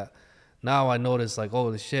stuff like that. Now I notice like,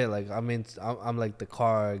 holy shit, like I'm like the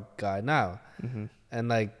car guy now, and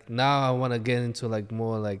like now I want to get into like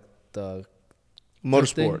more like the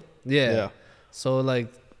motorsport. Yeah. So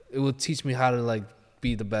like it will teach me how to like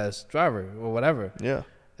be the best driver or whatever. Yeah.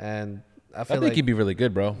 And I think like, you'd be really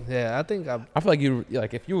good, bro. Yeah, I feel like you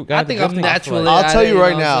like if you. I think I'm naturally. I'll tell you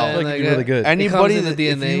right now, I feel like you'd be really good. Anybody in the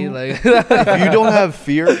DNA, if you don't have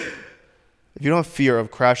fear,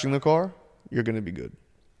 of crashing the car, you're gonna be good.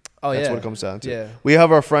 Oh, That's what it comes down to. Yeah. We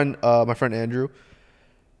have our friend, my friend Andrew.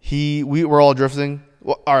 We're all drifting.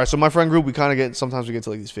 Well, all right, so my friend group, sometimes we get to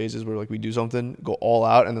like these phases where like we do something, go all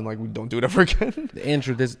out, and then like we don't do it ever again.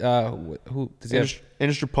 Andrew, who does he have?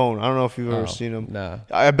 Andrew Strapone. I don't know if you've ever seen him. Nah.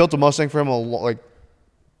 I built a Mustang for him like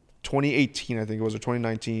 2018, I think it was, or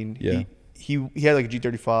 2019. Yeah. He had like a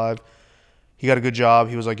G35. He got a good job.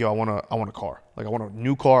 He was like, yo, I want a car. Like I want a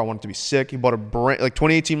new car. I want it to be sick. He bought a brand, like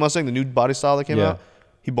 2018 Mustang, the new body style that came out.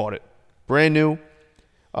 He bought it. Brand new.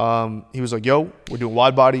 He was like, yo, we're doing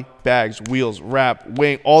wide body, bags, wheels, wrap,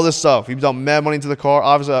 wing, all this stuff. He dumped mad money into the car.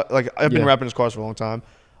 Obviously, like I've been wrapping his cars for a long time.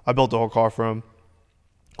 I built the whole car for him.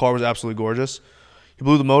 Car was absolutely gorgeous. He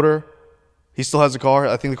blew the motor. He still has the car.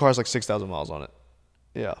 I think the car has like 6,000 miles on it.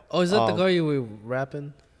 Yeah. Oh, is that the car you were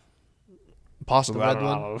wrapping? Possibly. The red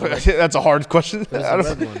one? That's a hard question. I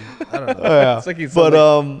don't know. Yeah. It's like he's but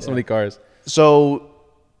so many cars. So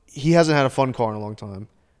he hasn't had a fun car in a long time,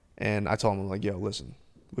 and I told him, I'm like, yo, listen,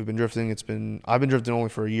 we've been drifting. I've been drifting only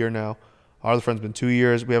for a year now. Our other friend's been 2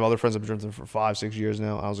 years. We have other friends that have been drifting for 5-6 years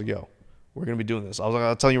now. I was like, yo, we're gonna be doing this. I was like,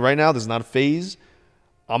 I'll tell you right now, this is not a phase.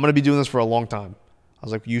 I'm gonna be doing this for a long time. I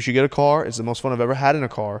was like, you should get a car. It's the most fun I've ever had in a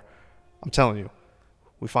car. I'm telling you.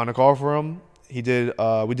 We found a car for him. We did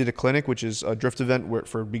a clinic, which is a drift event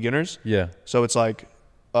for beginners. Yeah. So it's like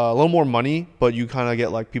a little more money, but you kind of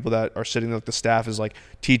get like people that are sitting, like the staff is like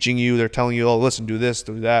teaching you. They're telling you, oh, listen, do this,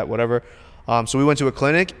 do that, whatever. So we went to a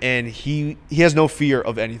clinic, and he has no fear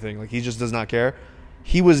of anything. Like he just does not care.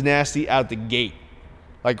 He was nasty out the gate.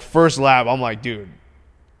 Like first lap, I'm like, dude.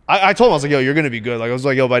 I told him, I was like, yo, you're gonna be good. Like I was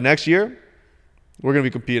like, yo, by next year, we're gonna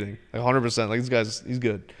be competing like 100%. Like this guy's, he's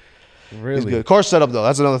good. Really? He's good. Car's set up though.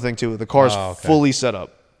 That's another thing too. The car's fully set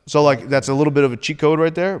up. So like that's a little bit of a cheat code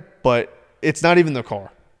right there, but it's not even the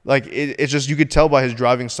car. Like it's just, you could tell by his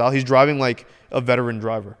driving style. He's driving like a veteran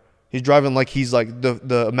driver. He's driving like he's like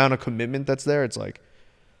the amount of commitment that's there. It's like,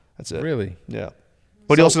 that's it. Really? Yeah.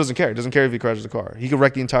 But he also doesn't care. He doesn't care if he crashes the car. He could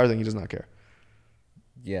wreck the entire thing. He does not care.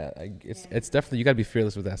 Yeah, it's definitely, you got to be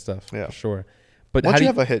fearless with that stuff. Yeah, for sure. But once you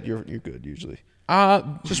have a hit, you're good usually.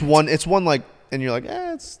 Just one. It's one like, and you're like,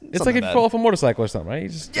 it's like if you fall off a motocycle or something, right?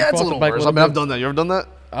 It's a little worse. I mean, I've done that. You ever done that?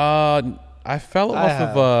 I fell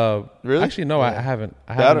off of really? Actually, no, I haven't.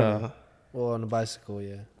 Well, on a bicycle,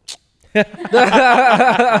 yeah. Yeah,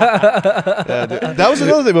 that was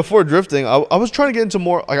another thing. Before drifting, I was trying to get into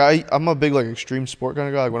more. Like I'm a big like extreme sport kind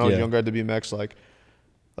of guy. Like when I was younger, I did BMX,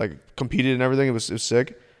 like competed and everything. It was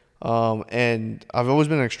sick. And I've always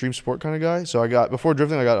been an extreme sport kind of guy. So before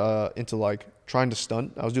drifting, I got into like trying to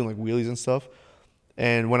stunt. I was doing like wheelies and stuff.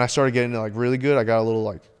 And when I started getting like really good, I got a little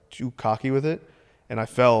like too cocky with it, and I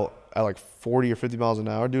fell at like 40 or 50 miles an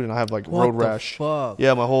hour, dude. And I have like road rash. Fuck?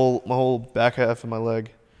 Yeah, my whole back half of my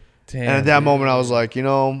leg. Damn, and at that moment, I was like, this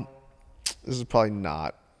is probably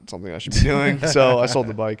not something I should be doing. So I sold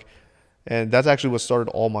the bike, and that's actually what started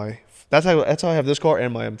all my. That's how I have this car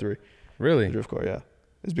and my M3. Really? The drift car, yeah.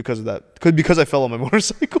 It's because of that. Because I fell on my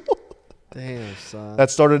motorcycle. Damn, son. That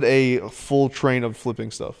started a full train of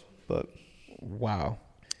flipping stuff. But wow.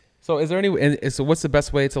 So is there any? So what's the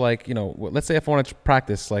best way to like, let's say if I want to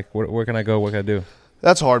practice, like where can I go? What can I do?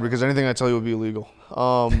 That's hard because anything I tell you would be illegal.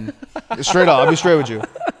 Straight up, I'll be straight with you.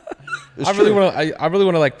 I really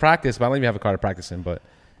want to like practice, but I don't even have a car to practice in. But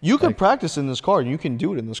you can practice in this car, and you can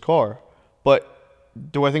do it in this car. But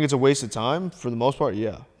do I think it's a waste of time? For the most part,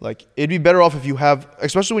 yeah. Like it'd be better off if you have,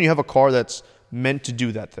 especially when you have a car that's meant to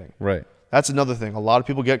do that thing. Right. That's another thing. A lot of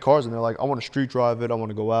people get cars and they're like, I want to street drive it. I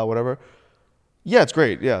want to go out, whatever. Yeah, it's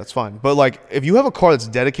great. Yeah, it's fine. But like, if you have a car that's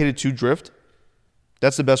dedicated to drift,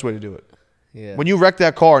 that's the best way to do it. Yeah. When you wreck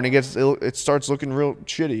that car and it starts looking real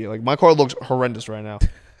shitty. Like my car looks horrendous right now.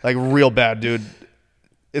 Like real bad, dude.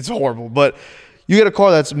 It's horrible. But you get a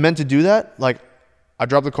car that's meant to do that. Like I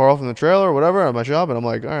drop the car off in the trailer or whatever at my shop, and I'm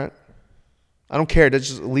like, all right. I don't care. That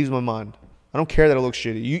just leaves my mind. I don't care that it looks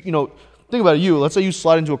shitty. think about it. Let's say you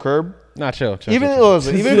slide into a curb. Nah, chill. Even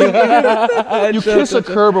if you kiss a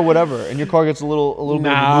curb or whatever, and your car gets a little bit.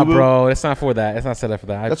 Nah, bro, it's not for that. It's not set up for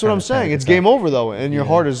that. That's what I'm saying. It's game over though, and your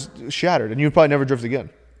heart is shattered, and you'd probably never drift again.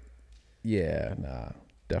 Yeah, nah,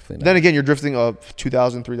 definitely not. Then again, you're drifting a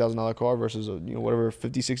 $2,000, $3,000 car versus a whatever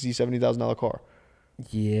 $50,000, $60,000, $70,000 car.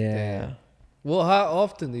 Yeah. Well, how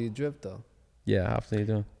often do you drift though? Yeah, how often are you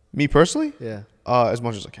doing? Me personally, Yeah. as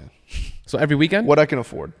much as I can. So every weekend? What I can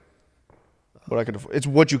afford. It's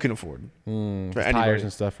what you can afford. For tires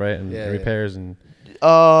and stuff, right? And repairs and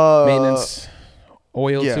maintenance,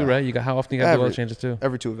 oil too, right? You got how often you got to do oil changes too?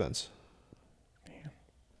 Every 2 events.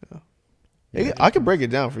 Yeah. I can break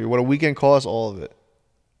it down for you. What a weekend costs, all of it,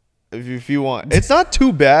 if you want. It's not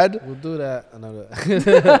too bad. We'll do that another.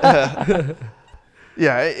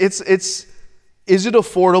 Yeah, is it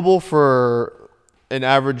affordable for an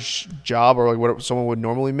average job or like what someone would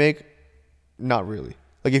normally make? Not really.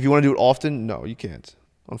 Like if you want to do it often, no, you can't.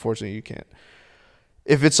 Unfortunately, you can't.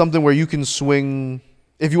 If it's something where you can swing,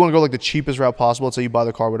 if you want to go like the cheapest route possible, let's say you buy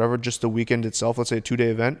the car, whatever, just the weekend itself, let's say a 2-day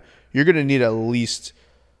event, you're going to need at least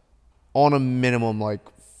on a minimum like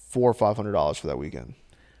 $400 or $500 for that weekend.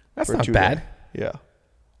 That's not bad. Yeah.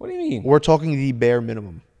 What do you mean? We're talking the bare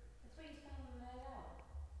minimum.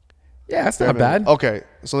 Yeah, that's not bad. Okay,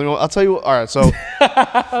 so I'll tell you. All right, so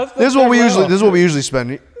this is what we usually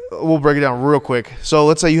spend. We'll break it down real quick. So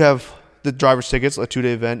let's say you have the driver's tickets, a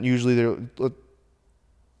 2-day event. Usually,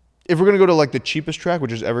 if we're gonna go to like the cheapest track,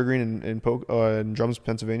 which is Evergreen in Drums,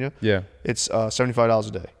 Pennsylvania, it's $75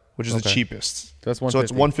 a day, which is the cheapest. That's $150. So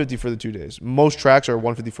it's $150 for the 2 days. Most tracks are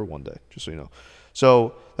 $150 for 1 day, just so you know.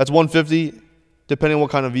 So that's $150, depending on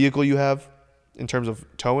what kind of vehicle you have. In terms of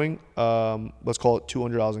towing, let's call it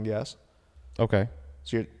 $200 in gas. Okay.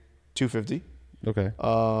 So you're $250. Okay.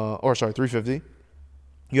 Or sorry, $350.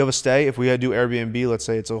 You have a stay. If we had to do Airbnb, let's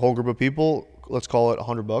say it's a whole group of people, let's call it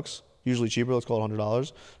 $100. Usually cheaper. Let's call it $100.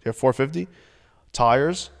 So you have $450.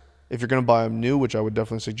 Tires. If you're gonna buy them new, which I would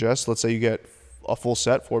definitely suggest, let's say you get a full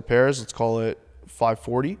set, 4 pairs. Let's call it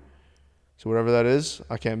 $540. So whatever that is,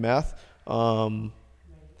 I can't math. What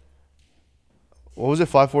was it?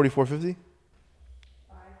 $540, $450.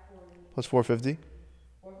 Plus $450.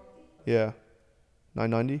 Yeah,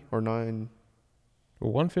 $990 or $9.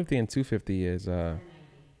 Well, $150 and $250 is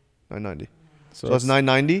 $990. So it's that's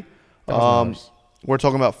 $990. We're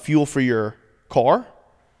talking about fuel for your car,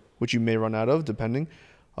 which you may run out of, depending.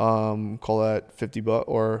 Call that $50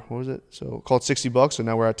 or what was it? So call it $60. So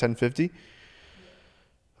now we're at $1050.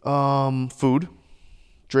 Food,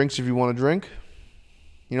 drinks if you want to drink.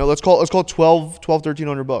 Let's call it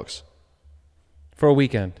 $1,300 for a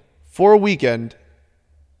weekend. For a weekend,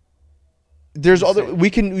 there's other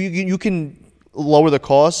you can lower the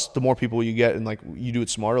cost the more people you get, and like you do it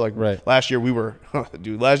smarter. Like last year we were,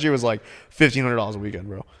 last year was like $1,500 a weekend,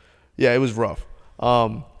 bro. Yeah, it was rough.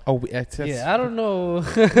 I don't know.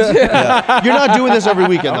 Yeah. You're not doing this every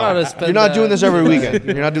weekend, though. You're not doing this every weekend.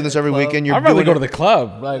 You're not doing this every weekend. I'd rather go to the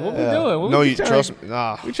club. Like, what we doing? No, you trust me.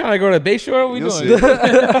 Nah. We trying to go to the Bayshore? What we doing?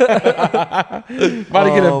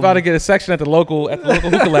 about to get a section at the local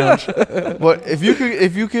hookah lounge. But if you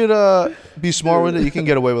could be smart with it, you can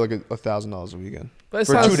get away with like $1,000 a weekend. But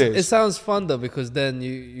for 2 days. It sounds fun though, because then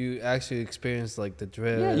you actually experience like the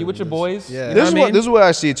drift. Yeah, you with your boys. Yeah, this is what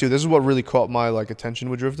I see too. This is what really caught my attention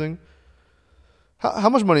with drifting. How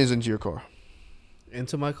much money is into your car?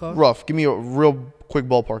 Into my car? Rough. Give me a real quick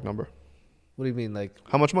ballpark number. What do you mean, like?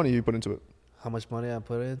 How much money you put into it? How much money I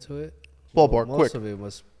put into it? Ballpark, most quick. of it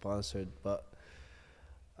was sponsored, but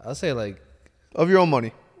I'll say like. Of your own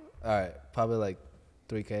money. All right, probably like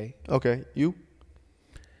 $3,000. Okay, you?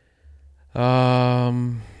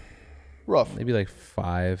 Rough. Maybe like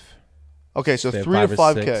 5. Okay, so 3 to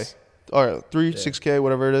 5K. All right, 6K,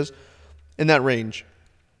 whatever it is, in that range.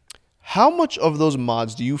 How much of those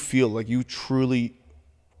mods do you feel like you truly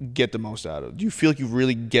get the most out of? Do you feel like you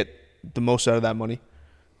really get the most out of that money?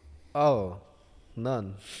 Oh,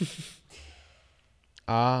 none.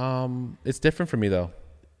 It's different for me though,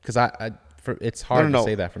 because it's hard to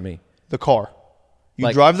say that for me. The car.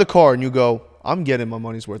 You drive the car and you go, I'm getting my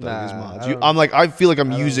money's worth out of these mods. I feel like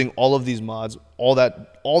I'm using all of these mods, all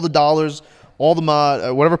the dollars, all the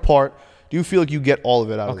mod, whatever part. Do you feel like you get all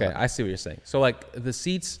of it out of it? Okay, I see what you're saying. So like the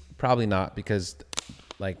seats, probably not, because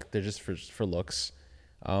like they're just for looks.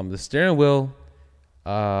 The steering wheel,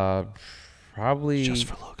 probably just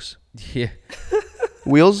for looks. Yeah.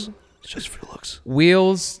 Wheels, just for looks.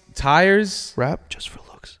 Wheels, tires, wrap, just for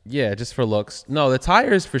looks. Yeah, just for looks. No, the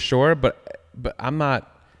tires for sure, but I'm not.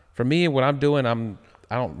 For me, what I'm doing,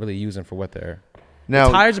 I don't really use them for what they're. Now,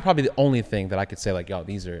 the tires are probably the only thing that I could say like, yo,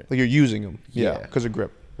 these are like you're using them. Yeah, because of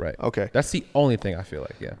grip. Right. Okay. That's the only thing I feel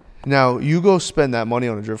like. Yeah. Now you go spend that money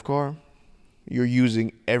on a drift car. You're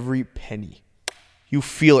using every penny. You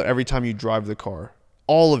feel it every time you drive the car.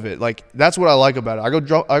 All of it. Like, that's what I like about it. I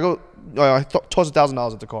toss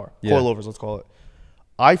 $1,000 at the car. Yeah. Coilovers, let's call it.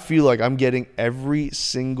 I feel like I'm getting every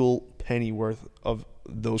single penny worth of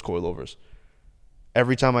those coilovers.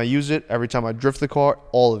 Every time I use it, every time I drift the car,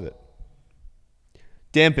 all of it.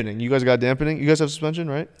 Dampening. You guys got dampening? You guys have suspension,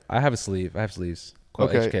 right? I have a sleeve. I have sleeves.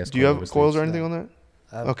 Okay. Do you have coils or anything on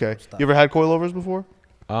that? Okay. You ever had coilovers before?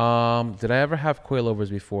 Did I ever have coilovers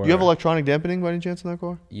before? Do you have electronic dampening by any chance in that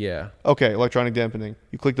car? Yeah. Okay, electronic dampening.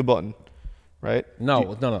 You click the button, right?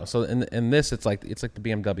 No. So in this, it's like the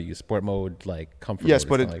BMW sport mode, like comfort. Yes,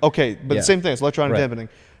 mode. but the same thing. It's electronic dampening.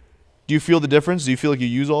 Do you feel the difference? Do you feel like you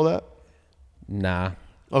use all that? Nah.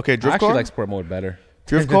 Okay, drift car. I actually like sport mode better.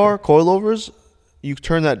 Drift car coilovers. You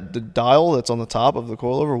turn the dial that's on the top of the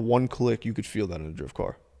coilover. One click, you could feel that in a drift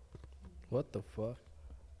car. What the fuck?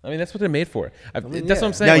 I mean, that's what they're made for. That's what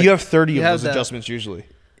I'm saying. Now like, you have 30 of those adjustments usually,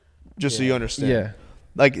 just so you understand. Yeah.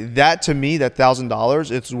 Like that to me, that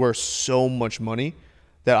 $1,000, it's worth so much money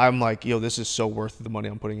that I'm like, yo, this is so worth the money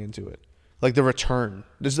I'm putting into it. Like the return,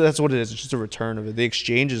 that's what it is. It's just a return of it. The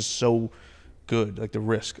exchange is so good. Like the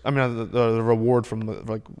risk. I mean, the reward from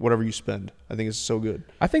like whatever you spend, I think is so good.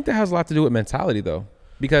 I think that has a lot to do with mentality, though,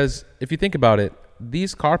 because if you think about it,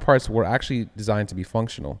 these car parts were actually designed to be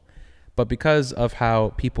functional. But because of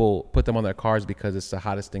how people put them on their cars because it's the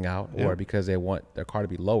hottest thing out, or because they want their car to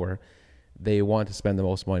be lower, they want to spend the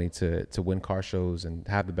most money to win car shows and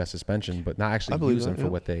have the best suspension, but not actually use them for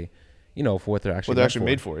what they, for what they're actually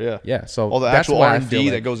made for. Yeah. Yeah. So all the that's actual why R&D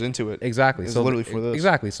that goes into it. Exactly. Is so literally for this.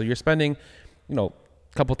 Exactly. So you're spending, a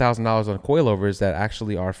couple $1,000s on coilovers that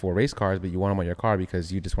actually are for race cars, but you want them on your car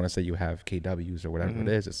because you just want to say you have KWs or whatever it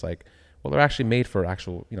is. It's like, well, they're actually made for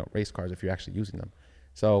actual, race cars if you're actually using them.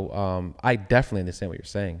 So I definitely understand what you're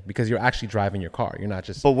saying because you're actually driving your car. You're not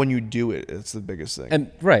just. But when you do it, it's the biggest thing.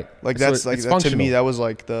 And right, like that's like that, to me. That was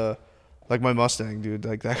like my Mustang, dude.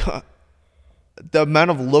 Like that. The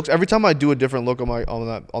amount of looks every time I do a different look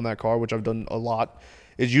on that car, which I've done a lot,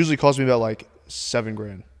 it usually costs me about like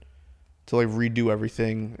 $7,000 to like redo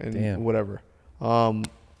everything and whatever. And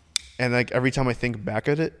like every time I think back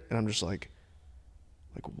at it, and I'm just like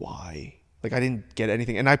why? Like I didn't get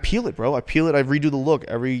anything, and I peel it, bro. I peel it. I redo the look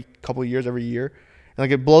every couple of years, every year, and like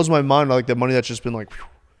it blows my mind. Like the money that's just been like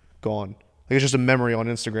gone. Like it's just a memory on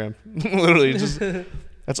Instagram. Literally, just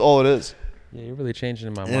that's all it is. Yeah, you're really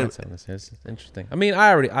changing my mindset on this. It's interesting. I mean,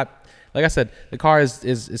 like I said, the car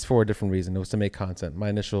is for a different reason. It was to make content. My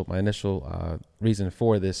initial reason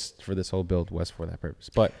for this whole build was for that purpose.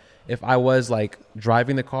 But if I was like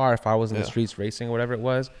driving the car, if I was in the streets racing or whatever it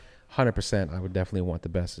was, 100%, I would definitely want the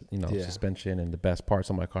best, suspension and the best parts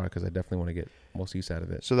on my car because I definitely want to get most use out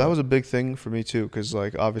of it. So that was a big thing for me too, because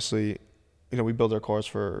like obviously, we build our cars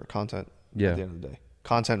for content. At the end of the day,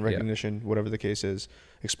 content recognition, whatever the case is,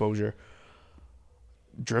 exposure.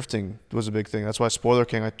 Drifting was a big thing. That's why Spoiler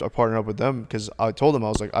King, I partnered up with them because I told them I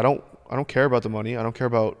was like, I don't care about the money. I don't care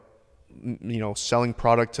about selling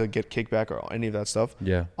product to get kickback or any of that stuff.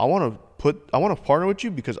 Yeah, I want to partner with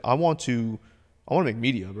you because I want to make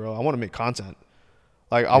media, bro. I want to make content.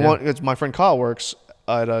 Like it's my friend Kyle works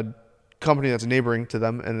at a company that's neighboring to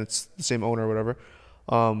them, and it's the same owner or whatever.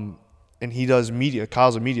 And he does media.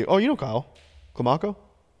 Kyle's a media. Oh, you know Kyle Climaco?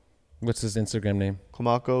 What's his Instagram name?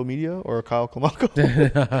 Climaco Media or Kyle Climaco?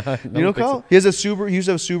 You know Kyle? So. He has a Subaru. He used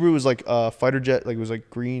to have a Subaru. It was like a fighter jet. Like it was like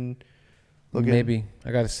green looking. Maybe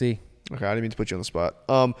I got to see. Okay, I didn't mean to put you on the spot.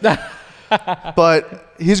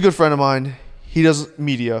 But he's a good friend of mine. He does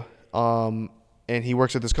media. And he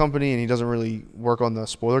works at this company, and he doesn't really work on the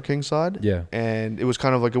Spoiler King side. Yeah. And it was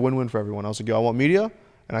kind of like a win-win for everyone. I was like, yo, I want media.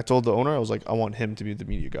 And I told the owner, I was like, I want him to be the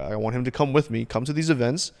media guy. I want him to come with me, come to these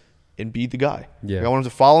events, and be the guy. Yeah. Like, I want him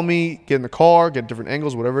to follow me, get in the car, get different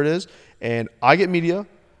angles, whatever it is. And I get media.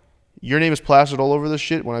 Your name is plastered all over this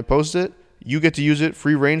shit when I post it. You get to use it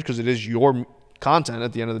free range because it is your content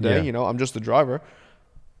at the end of the day. Yeah. I'm just the driver.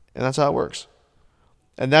 And that's how it works.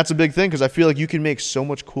 And that's a big thing because I feel like you can make so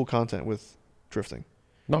much cool content with drifting.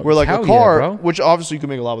 No, where like a car, which obviously you can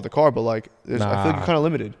make a lot with a car, but like I feel like you're kind of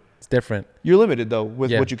limited. It's different. You're limited though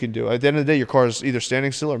with what you can do. At the end of the day, your car is either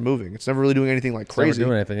standing still or moving. It's never really doing anything like crazy. It's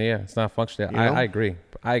never doing anything. Yeah, it's not functional. I agree.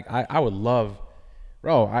 I would love,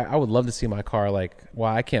 bro. I would love to see my car like.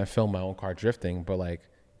 Well, I can't film my own car drifting, but like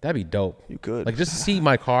that'd be dope. You could like just to see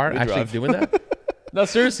my car actually doing that. No,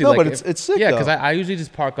 seriously. No, like, but it's sick. Yeah, because I usually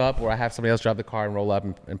just park up, or I have somebody else drive the car and roll up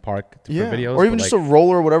and park for videos. Or even just a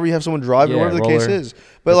roller, or whatever you have someone drive, or whatever the case is.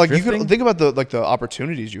 But like drifting? You can think about the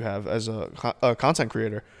opportunities you have as a content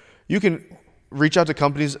creator. You can reach out to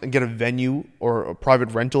companies and get a venue or a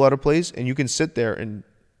private rental at a place, and you can sit there and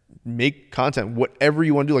make content, whatever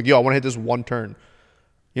you want to do. Like, yo, I want to hit this one turn.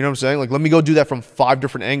 You know what I'm saying? Like, let me go do that from 5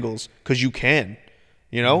 different angles, because you can,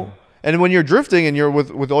 you know? Mm-hmm. And when you're drifting and you're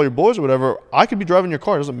with all your boys or whatever, I could be driving your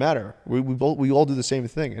car. It doesn't matter. We all do the same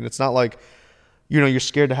thing. And it's not like, you know, you're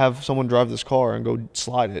scared to have someone drive this car and go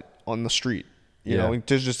slide it on the street, you know,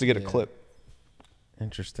 just to get a clip.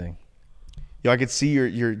 Interesting. Yo, I could see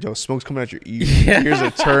your smoke's coming out your ears. Your ears are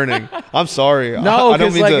turning. I'm sorry. No,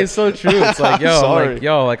 because like it's so true. It's like,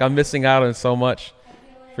 yo, I'm missing out on so much,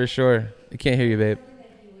 for sure. I can't hear you, babe.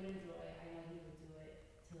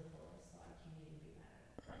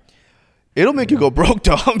 It'll make you go broke,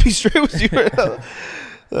 though. I'll be straight with you right now.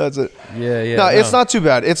 That's it. Yeah. No, it's not too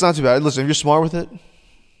bad. It's not too bad. Listen, if you're smart with it,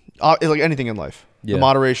 it's like anything in life. Yeah. The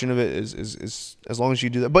moderation of it is as long as you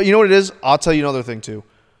do that. But you know what it is? I'll tell you another thing, too.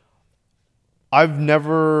 I've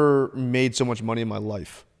never made so much money in my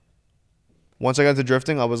life. Once I got into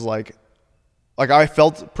drifting, I was like I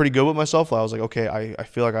felt pretty good with myself. I was like, okay, I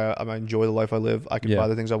feel like I enjoy the life I live. I can buy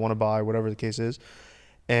the things I want to buy, whatever the case is.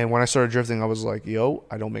 And when I started drifting, I was like, yo,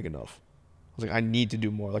 I don't make enough. I was like, I need to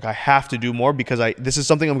do more. Like, I have to do more, because this is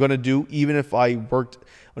something I'm going to do even if I worked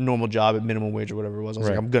a normal job at minimum wage or whatever it was. I was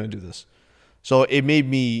like, I'm going to do this. So it made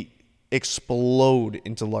me explode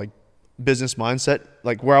into like business mindset.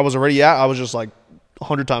 Like, where I was already at, I was just like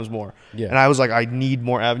 100 times more. Yeah. And I was like, I need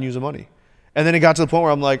more avenues of money. And then it got to the point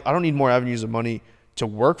where I'm like, I don't need more avenues of money to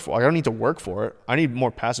work for. I don't need to work for it. I need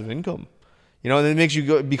more passive income. You know, and it makes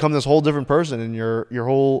you become this whole different person, and your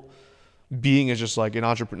whole being is just like an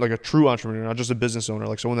entrepreneur, like a true entrepreneur, not just a business owner,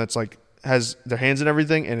 like someone that's like has their hands in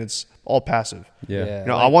everything and it's all passive. Yeah. You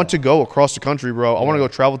know, I want to go across the country, bro. I want to go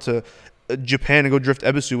travel to Japan and go drift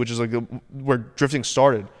Ebisu, which is like where drifting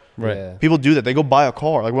started. Right. Yeah. People do that. They go buy a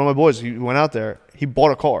car. Like one of my boys, he went out there, he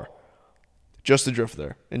bought a car just to drift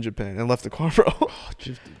there in Japan and left the car, bro. Oh,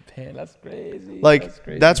 drift in Japan, that's crazy. Like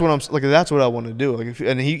that's what that's what I want to do. Like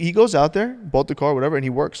and he goes out there, bought the car, whatever, and he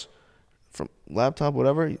works from laptop,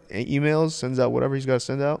 whatever, emails, sends out whatever he's got to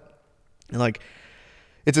send out. And like,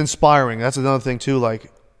 it's inspiring. That's another thing too.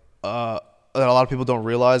 Like, that a lot of people don't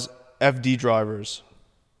realize. FD drivers.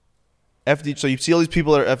 FD. So you see all these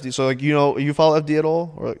people that are FD. So like, you know, you follow FD at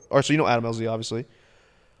all, or so you know Adam LZ, obviously.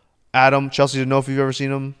 Adam Chelsea, didn't know if you've ever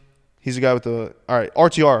seen him. He's the guy with the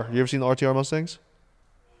RTR. You ever seen the RTR Mustangs?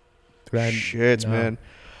 Shit, no. Man.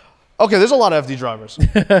 Okay, there's a lot of FD drivers.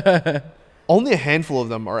 Only a handful of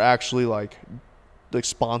them are actually like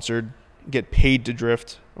sponsored, get paid to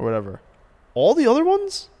drift or whatever. All the other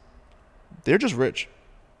ones, they're just rich.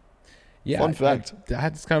 Yeah. Fun fact. I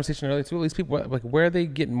had this conversation earlier too. All these people, like, where are they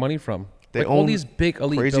getting money from? They like, own all these big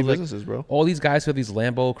elite crazy businesses, bro. All these guys who have these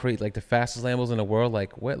Lambo, create like the fastest Lambos in the world.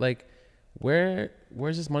 Like, what? Like,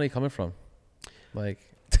 where's this money coming from? Like,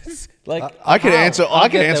 I could answer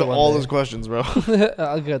all those questions, bro.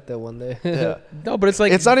 I'll get that one day. Yeah. No, but it's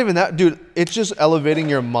like, it's not even that, dude. It's just elevating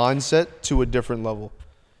your mindset to a different level.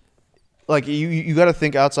 Like you got to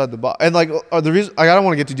think outside the box. And like the reason I don't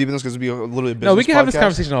want to get too deep in this because it'd be a little bit business. No, we can podcast. have this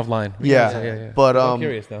conversation offline. Yeah. But I'm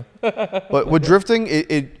curious now. But with drifting,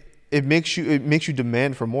 it makes you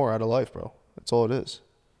demand for more out of life, bro. That's all it is.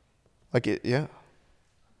 Like it, yeah.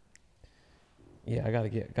 Yeah, I gotta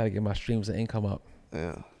get my streams of income up.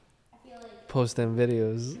 Yeah. Post them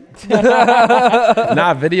videos.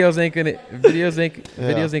 Nah, videos ain't gonna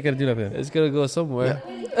do nothing. It's gonna go somewhere.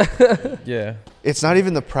 Yeah. It's not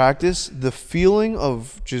even the practice, the feeling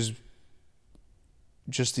of just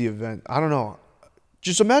the event. I don't know.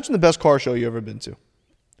 Just imagine the best car show you ever been to.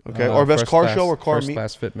 Okay, or best car show or car meet.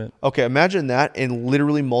 First class fitment. Okay, imagine that and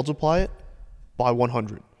literally multiply it by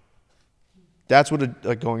 100. That's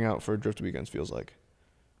what going out for a drift weekends feels like.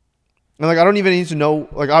 And like I don't even need to know.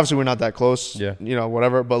 Like obviously we're not that close. Yeah. You know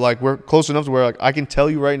whatever, but like we're close enough to where like I can tell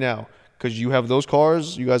you right now because you have those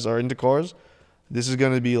cars. You guys are into cars. This is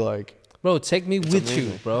gonna be like. Bro, take me with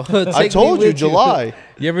you, bro. I told you July.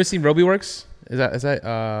 You ever seen RobyWorks? Is that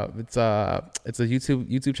it's a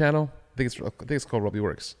YouTube channel. I think it's called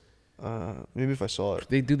RobyWorks. Maybe if I saw it.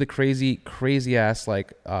 They do the crazy ass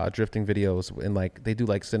like drifting videos and like they do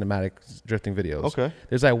like cinematic drifting videos. Okay.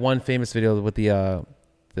 There's like one famous video with the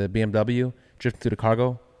BMW drifting through the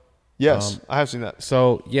cargo. Yes, I have seen that.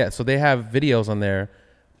 So yeah, so they have videos on there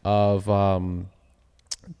of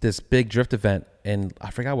this big drift event in I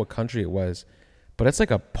forgot what country it was, but it's like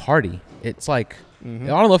a party. It's like I don't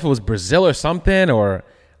know if it was Brazil or something or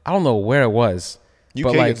I don't know where it was.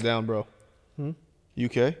 UK gets down, bro.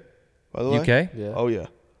 UK, by the way. UK? Yeah. Oh yeah.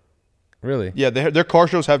 Really? Yeah, their car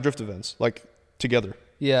shows have drift events like together.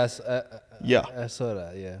 Yes. Yeah. I saw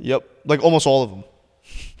that. Yeah. Yep, like almost all of them.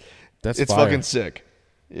 It's fire. fucking sick.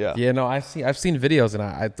 Yeah. Yeah, no, I've seen videos and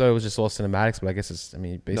I thought it was just all cinematics, but I guess it's, I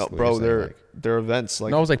mean, basically. No, bro, they're events.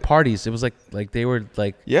 Like, no, it was like parties. It was like they were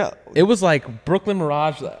like. Yeah. It was like Brooklyn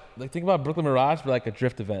Mirage. Like think about Brooklyn Mirage, but like a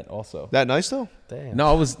drift event also. That nice though? Damn.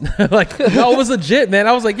 No, it was like no, it was legit, man.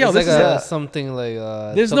 I was like, yo, It's this like is something like.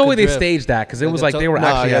 there's no way they drift. staged that because it Like was a like they were Nah,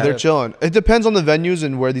 actually. yeah, at they're it. chilling. It depends on the venues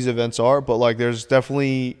and where these events are, but like there's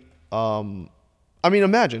definitely I mean,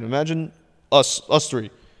 imagine us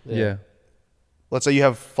three. Yeah. Let's say you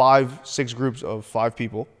have 5-6 groups of 5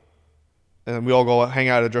 people, and then we all go hang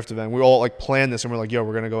out at a drift event. We all like plan this, and we're like, yo,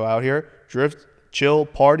 we're gonna go out here, drift, chill,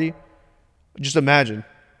 party. Just imagine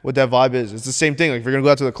what that vibe is. It's the same thing. Like if you're gonna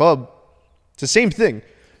go out to the club, it's the same thing.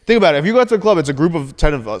 Think about it. If you go out to the club, it's a group of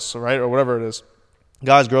 10 of us, right, or whatever it is,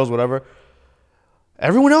 guys, girls, whatever.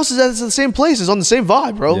 Everyone else is at the same place, is on the same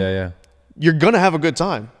vibe, bro. Yeah, yeah. You're gonna have a good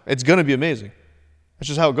time. It's gonna be amazing. That's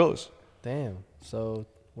just how it goes. Damn. So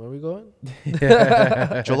where are we going?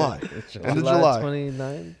 July. End of July July.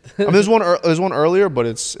 29th. I mean, there's one earlier, but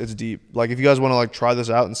it's deep. Like if you guys want to like try this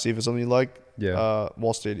out and see if it's something you like, Yeah.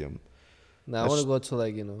 Wall Stadium. Now I want to go to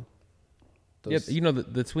like Yeah, those- you know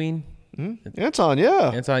the tween. Anton,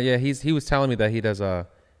 yeah. Anton, yeah, he was telling me that he does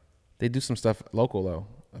they do some stuff local though.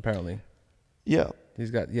 Apparently, Yeah. he's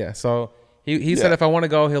got So he said Yeah. if I want to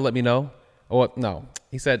go, he'll let me know. Or no,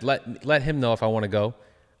 he said let him know if I want to go.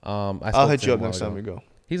 I'll hit you up next time we go.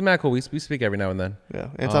 He's mad cool. We speak every now and then. Yeah.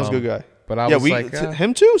 Anton's a good guy. But I yeah, was like,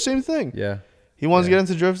 him too, same thing. yeah. He wants to get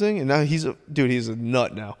into drifting, and now he's a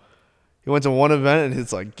nut now. He went to one event, and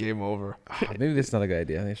it's like game over. Maybe this is not a good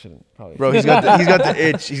idea. They shouldn't probably. Bro, he's got the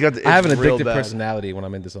itch. He's got the itch. I have an real addictive bad. personality when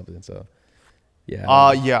I'm into something, so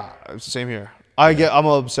yeah. Yeah, same here. I'm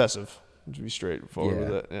obsessive. To be straightforward Yeah.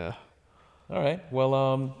 with it. Yeah. All right.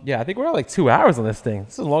 Well, yeah, I think we're at like 2 hours on this thing.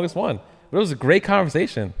 This is the longest one, but it was a great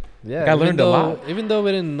conversation. Yeah, Like, I even learned a though- lot. Even though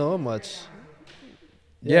we didn't know much.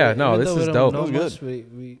 Yeah, no, even this though we is don't dope. know It was much,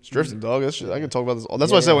 good. we It's drifting, dog. I could talk about this.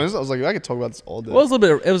 That's Yeah, why I said yeah. when I was like, I could talk about this all day. Well, it was a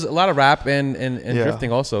little bit. It was a lot of rap and Yeah.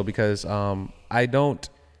 drifting also because I know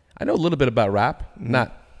a little bit about rap,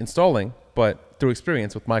 not installing, but through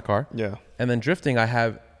experience with my car. Yeah. And then drifting, I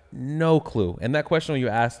have no clue. And that question when you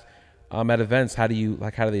asked at events, how do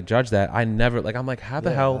they judge that? I never I'm like, how the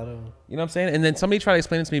Yeah, hell? I don't- You know what I'm saying? And then somebody tried to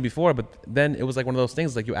explain it to me before, but then it was like one of those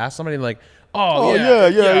things like you ask somebody and like, Oh, yeah.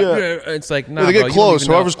 yeah. It's like Yeah, nah, they bro, get you don't close.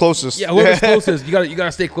 even know. Whoever's closest. Yeah, whoever's closest. You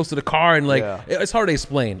gotta stay close to the car and like Yeah. it's hard to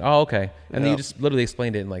explain. Oh, okay. And then you Yep. just literally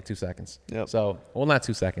explained it in like 2 seconds. Yep. So not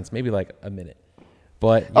 2 seconds, maybe like a minute.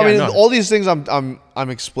 But I mean, no. all these things I'm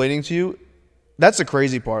explaining to you. That's the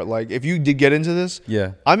crazy part. Like, if you did get into this,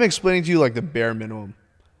 Yeah. I'm explaining to you like the bare minimum.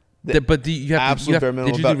 But do you have absolute bare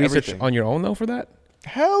minimum did you do about research everything. on your own though for that?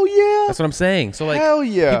 Hell yeah. That's what I'm saying. So like, Hell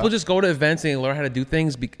yeah. people just go to events and learn how to do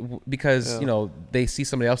things because they see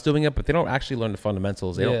somebody else doing it, but they don't actually learn the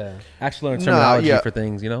fundamentals. They Yeah. don't actually learn Nah, terminology yeah. for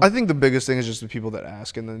things. I think the biggest thing is just the people that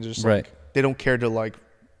ask, and then just Right. like they don't care to like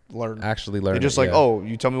learn. Actually learn. They're just it, like, yeah. oh,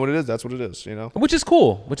 you tell me what it is. That's what it is. You know. Which is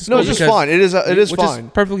cool. Which is No, cool it's just because- fine. It is. It is which fine.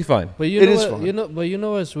 Is perfectly fine. But It is fun. you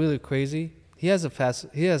know what's really crazy? He has a fast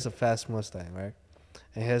Mustang, right?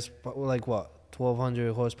 And he has like what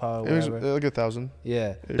 1,200 horsepower, It was whatever. like 1,000.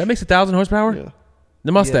 Yeah, That makes 1,000 horsepower. Yeah.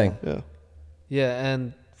 The Mustang. Yeah. yeah,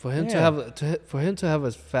 and for him to have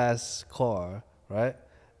a fast car, right?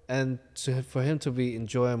 And for him to be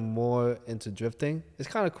enjoying more into drifting, it's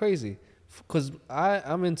kind of crazy. Cause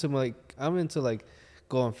I'm into like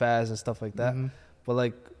going fast and stuff like that, but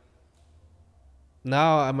like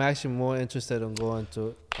now I'm actually more interested in going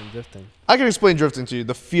to and drifting. I can explain drifting to you.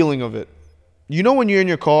 The feeling of it. You know when you're in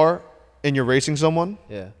your car and you're racing someone.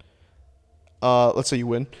 Yeah, Let's say you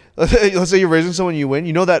win. Let's say you're racing someone, you win.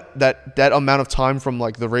 You know that amount of time from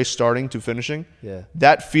like the race starting to finishing. yeah,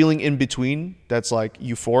 That feeling in between, that's like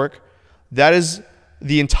euphoric. That is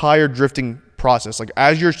the entire drifting process. Like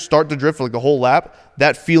as you start to drift for like the whole lap,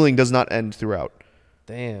 that feeling does not end throughout.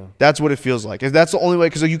 damn. That's what it feels like. That's the only way,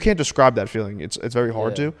 because you can't describe that feeling. It's very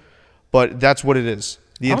hard Yeah. to, but that's what it is.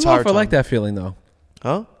 The I don't entire know if time. I like that feeling though.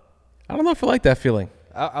 Huh? I don't know if I like that feeling.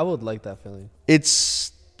 I would like that feeling.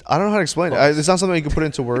 It's, I don't know how to explain it. It's not something you can put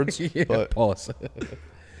into words. Yeah, But pause.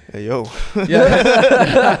 hey, yo,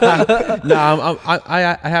 Yeah. No,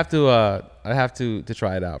 I have to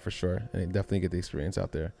try it out for sure, and definitely get the experience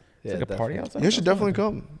out there. It's Yeah, like a party definitely. outside. you should definitely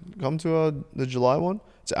come to the July one.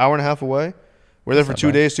 It's an hour and a half away. We're there for That's 2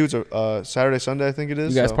 not bad. days too. It's a Saturday, Sunday, I think it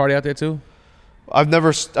is. You guys so. party out there too? I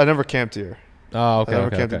never camped here. Oh, okay. I never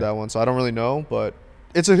okay, camped okay. at that one, so I don't really know. But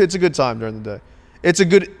it's a good time during the day. It's a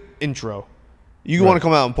good intro. You want to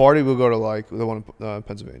come out and party? We'll go to like the one in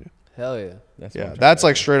Pennsylvania. Hell yeah. That's what Yeah, I'm trying that's to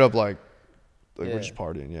like straight up like like we're just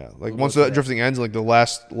partying. Yeah, like once the drifting ends, like the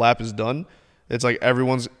last lap is done, it's like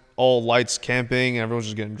everyone's all lights camping, and everyone's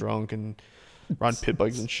just getting drunk and riding pit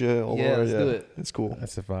bikes and shit. Let's do it. It's cool.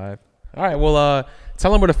 That's a vibe. All right, well,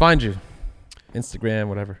 tell them where to find you. Instagram,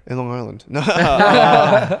 whatever. In Long Island. My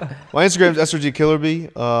Instagram is SRG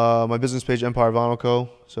Killerby. My business page, Empire Vinyl Co.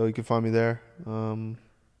 So you can find me there.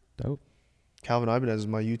 Dope. Calvin Ibanez is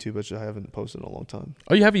my YouTube, which I haven't posted in a long time.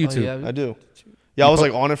 Oh, you have a YouTube? I do. Yeah, I was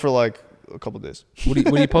like on it for like a couple of days. What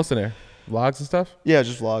are you posting there? Vlogs and stuff? Yeah,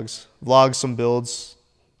 just vlogs, some builds.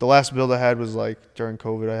 The last build I had was like during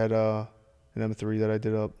COVID. I had an M3 that I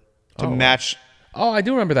did up to match. Oh, I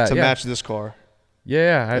do remember that. To match this car.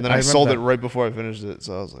 Yeah, and then I sold it right before I finished it.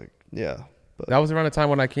 So I was like, yeah. But that was around the time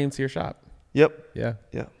when I came to your shop. Yep. Yeah.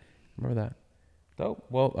 Yeah. Remember that. Dope.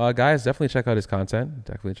 Well, guys, definitely check out his content.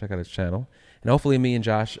 Definitely check out his channel. And hopefully me and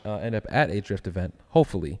Josh end up at a drift event.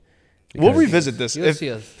 Hopefully. We'll revisit this.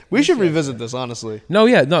 We should revisit this, honestly. No,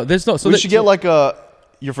 there's no. So we should get like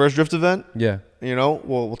your first drift event. Yeah. You know,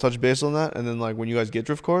 we'll touch base on that, and then like when you guys get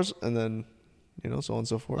drift cars, and then so on and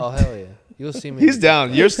so forth. Oh hell yeah! You'll see me. He's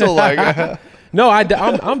down. You're still like. No,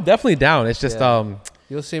 I'm definitely down. It's just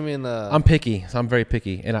You'll see me in the. I'm picky. So I'm very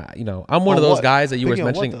picky, and I'm one of those guys that you were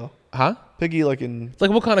mentioning. What, huh? Picky like in.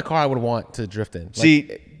 Like what kind of car I would want to drift in?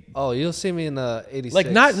 See. You'll see me in the 86.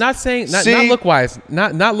 Like not saying not look wise,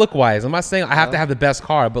 not look wise. I'm not saying I have to have the best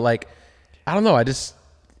car, but like I don't know.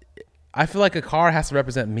 I feel like a car has to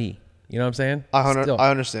represent me. You know what I'm saying? I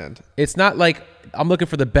understand. It's not like I'm looking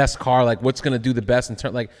for the best car, like what's gonna do the best in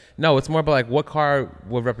turn. Like no, it's more about like what car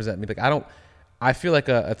would represent me. Like I feel like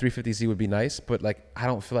a 350Z would be nice, but like I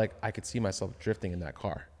don't feel like I could see myself drifting in that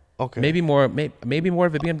car. Okay. Maybe more of a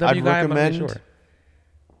BMW guy. I'm not really sure.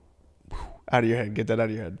 Out of your head. Get that out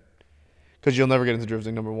of your head. Because you'll never get into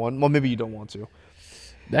drifting, number one. Well, maybe you don't want to.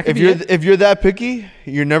 If you're that picky,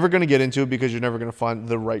 you're never going to get into it because you're never going to find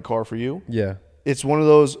the right car for you. Yeah. It's one of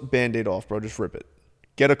those Band-Aid off, bro. Just rip it.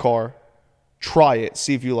 Get a car. Try it.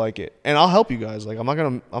 See if you like it. And I'll help you guys. Like I'm not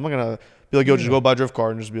gonna be like, yo, just go buy a drift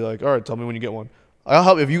car and just be like, all right, tell me when you get one. I'll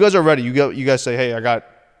help. If you guys are ready, you guys say, hey, I got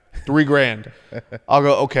 $3,000. I'll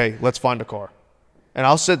go, okay, let's find a car. And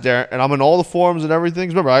I'll sit there, and I'm in all the forums and everything.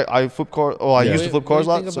 Remember, I flip cars. Oh, I used to flip cars a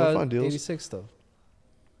lot, so I find deals. 86 though.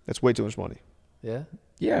 That's way too much money. Yeah.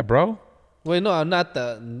 Yeah, bro. Wait, no, not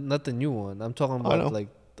the new one. I'm talking about like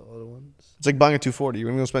the other ones. It's like buying a 240.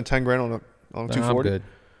 You're gonna spend $10,000 on a 240. I'm good.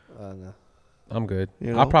 No. I'm good.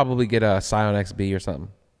 You know? I'll probably get a Scion XB or something.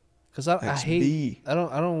 Cause I hate. I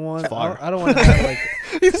don't want to have like.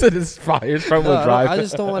 You said it's fire. It's front wheel drive. I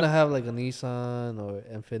just don't want to have like a Nissan or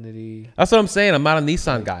Infinity. That's what I'm saying. I'm not a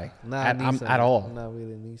Nissan guy at all. I'm not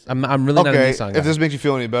really a Nissan. I'm really not a Nissan guy. If this makes you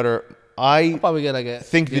feel any better, I'll probably get like a.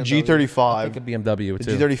 Think the G35. I think a BMW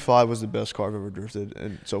too. The G35 was the best car I've ever drifted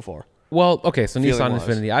in so far. Well, okay, so Nissan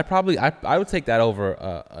Infinity. I would take that over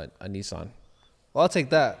a Nissan. Well, I'll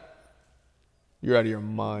take that. You're out of your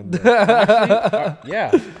mind. Actually,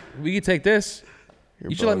 yeah, we could take this.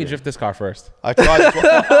 You should let me drift this car first. I tried.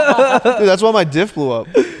 Dude, that's why my diff blew up.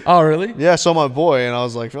 Oh, really? Yeah, I saw my boy, and I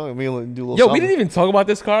was like, let me do a little Yo, something. we didn't even talk about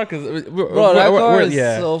this car because that car is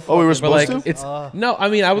so fun. Oh, we were supposed to? It's no, I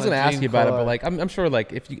mean, I was gonna ask you about it, but like, I'm sure,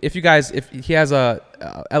 like, if he has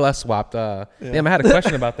a LS swapped, damn, I had a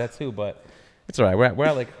question about that too, but it's all right. We're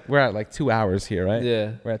at like 2 hours here, right?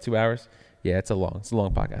 Yeah, we're at 2 hours. Yeah, it's a long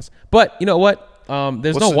podcast. But you know what?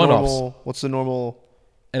 There's no one-offs. What's the normal?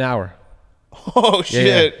 An hour. Oh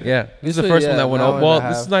shit! Yeah. This is the first one that went over. Well,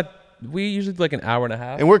 this is not. We usually do like an hour and a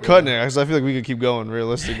half, and we're cutting it because I feel like we could keep going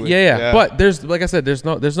realistically. Yeah. But there's, like I said, there's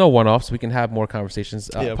no one-offs. We can have more conversations.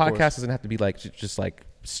 Podcast doesn't have to be like just like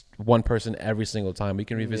one person every single time. We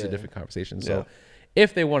can revisit different conversations. So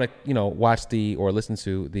if they want to, watch or listen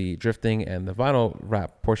to the drifting and the vinyl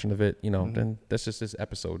rap portion of it, then that's just this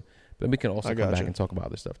episode. But we can also come back and talk about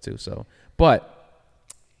other stuff too. So, but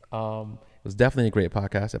it was definitely a great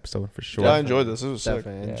podcast episode for sure. Yeah, I enjoyed this. It was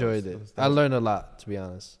definitely sick. Enjoyed it. I learned a lot, to be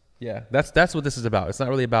honest. Yeah, that's what this is about. It's not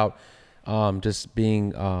really about just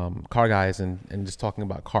being car guys and just talking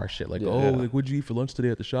about car shit. Like, like, what'd you eat for lunch today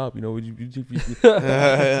at the shop? Nobody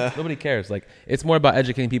cares. Like, it's more about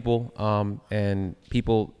educating people and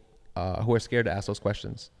people who are scared to ask those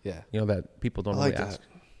questions. Yeah, that people don't really ask. You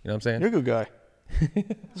know what I'm saying? You're a good guy.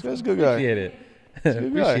 This guy's a good guy. Appreciate it.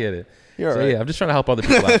 Appreciate it. You're right. Yeah, I'm just trying to help other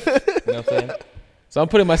people out. You know what I'm saying? So I'm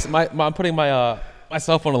putting myself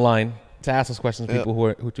on the line to ask those questions to people who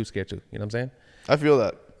are too scared to. You know what I'm saying? I feel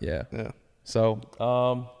that. Yeah. So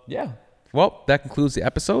well, that concludes the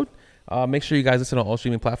episode. Make sure you guys listen on all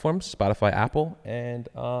streaming platforms, Spotify, Apple, and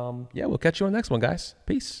we'll catch you on the next one, guys.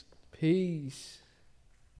 Peace.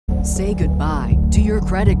 Say goodbye to your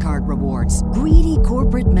credit card rewards. Greedy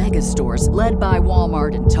corporate mega stores, led by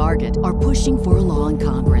Walmart and Target, are pushing for a law in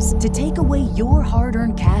Congress to take away your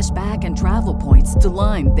hard-earned cash back and travel points to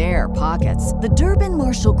line their pockets. The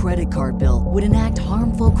Durbin-Marshall credit card bill would enact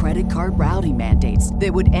harmful credit card routing mandates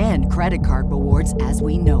that would end credit card rewards as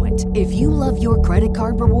we know it. If you love your credit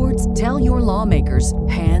card rewards, tell your lawmakers,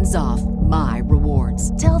 hands off my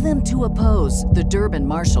rewards. Tell them to oppose the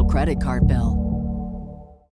Durbin-Marshall credit card bill.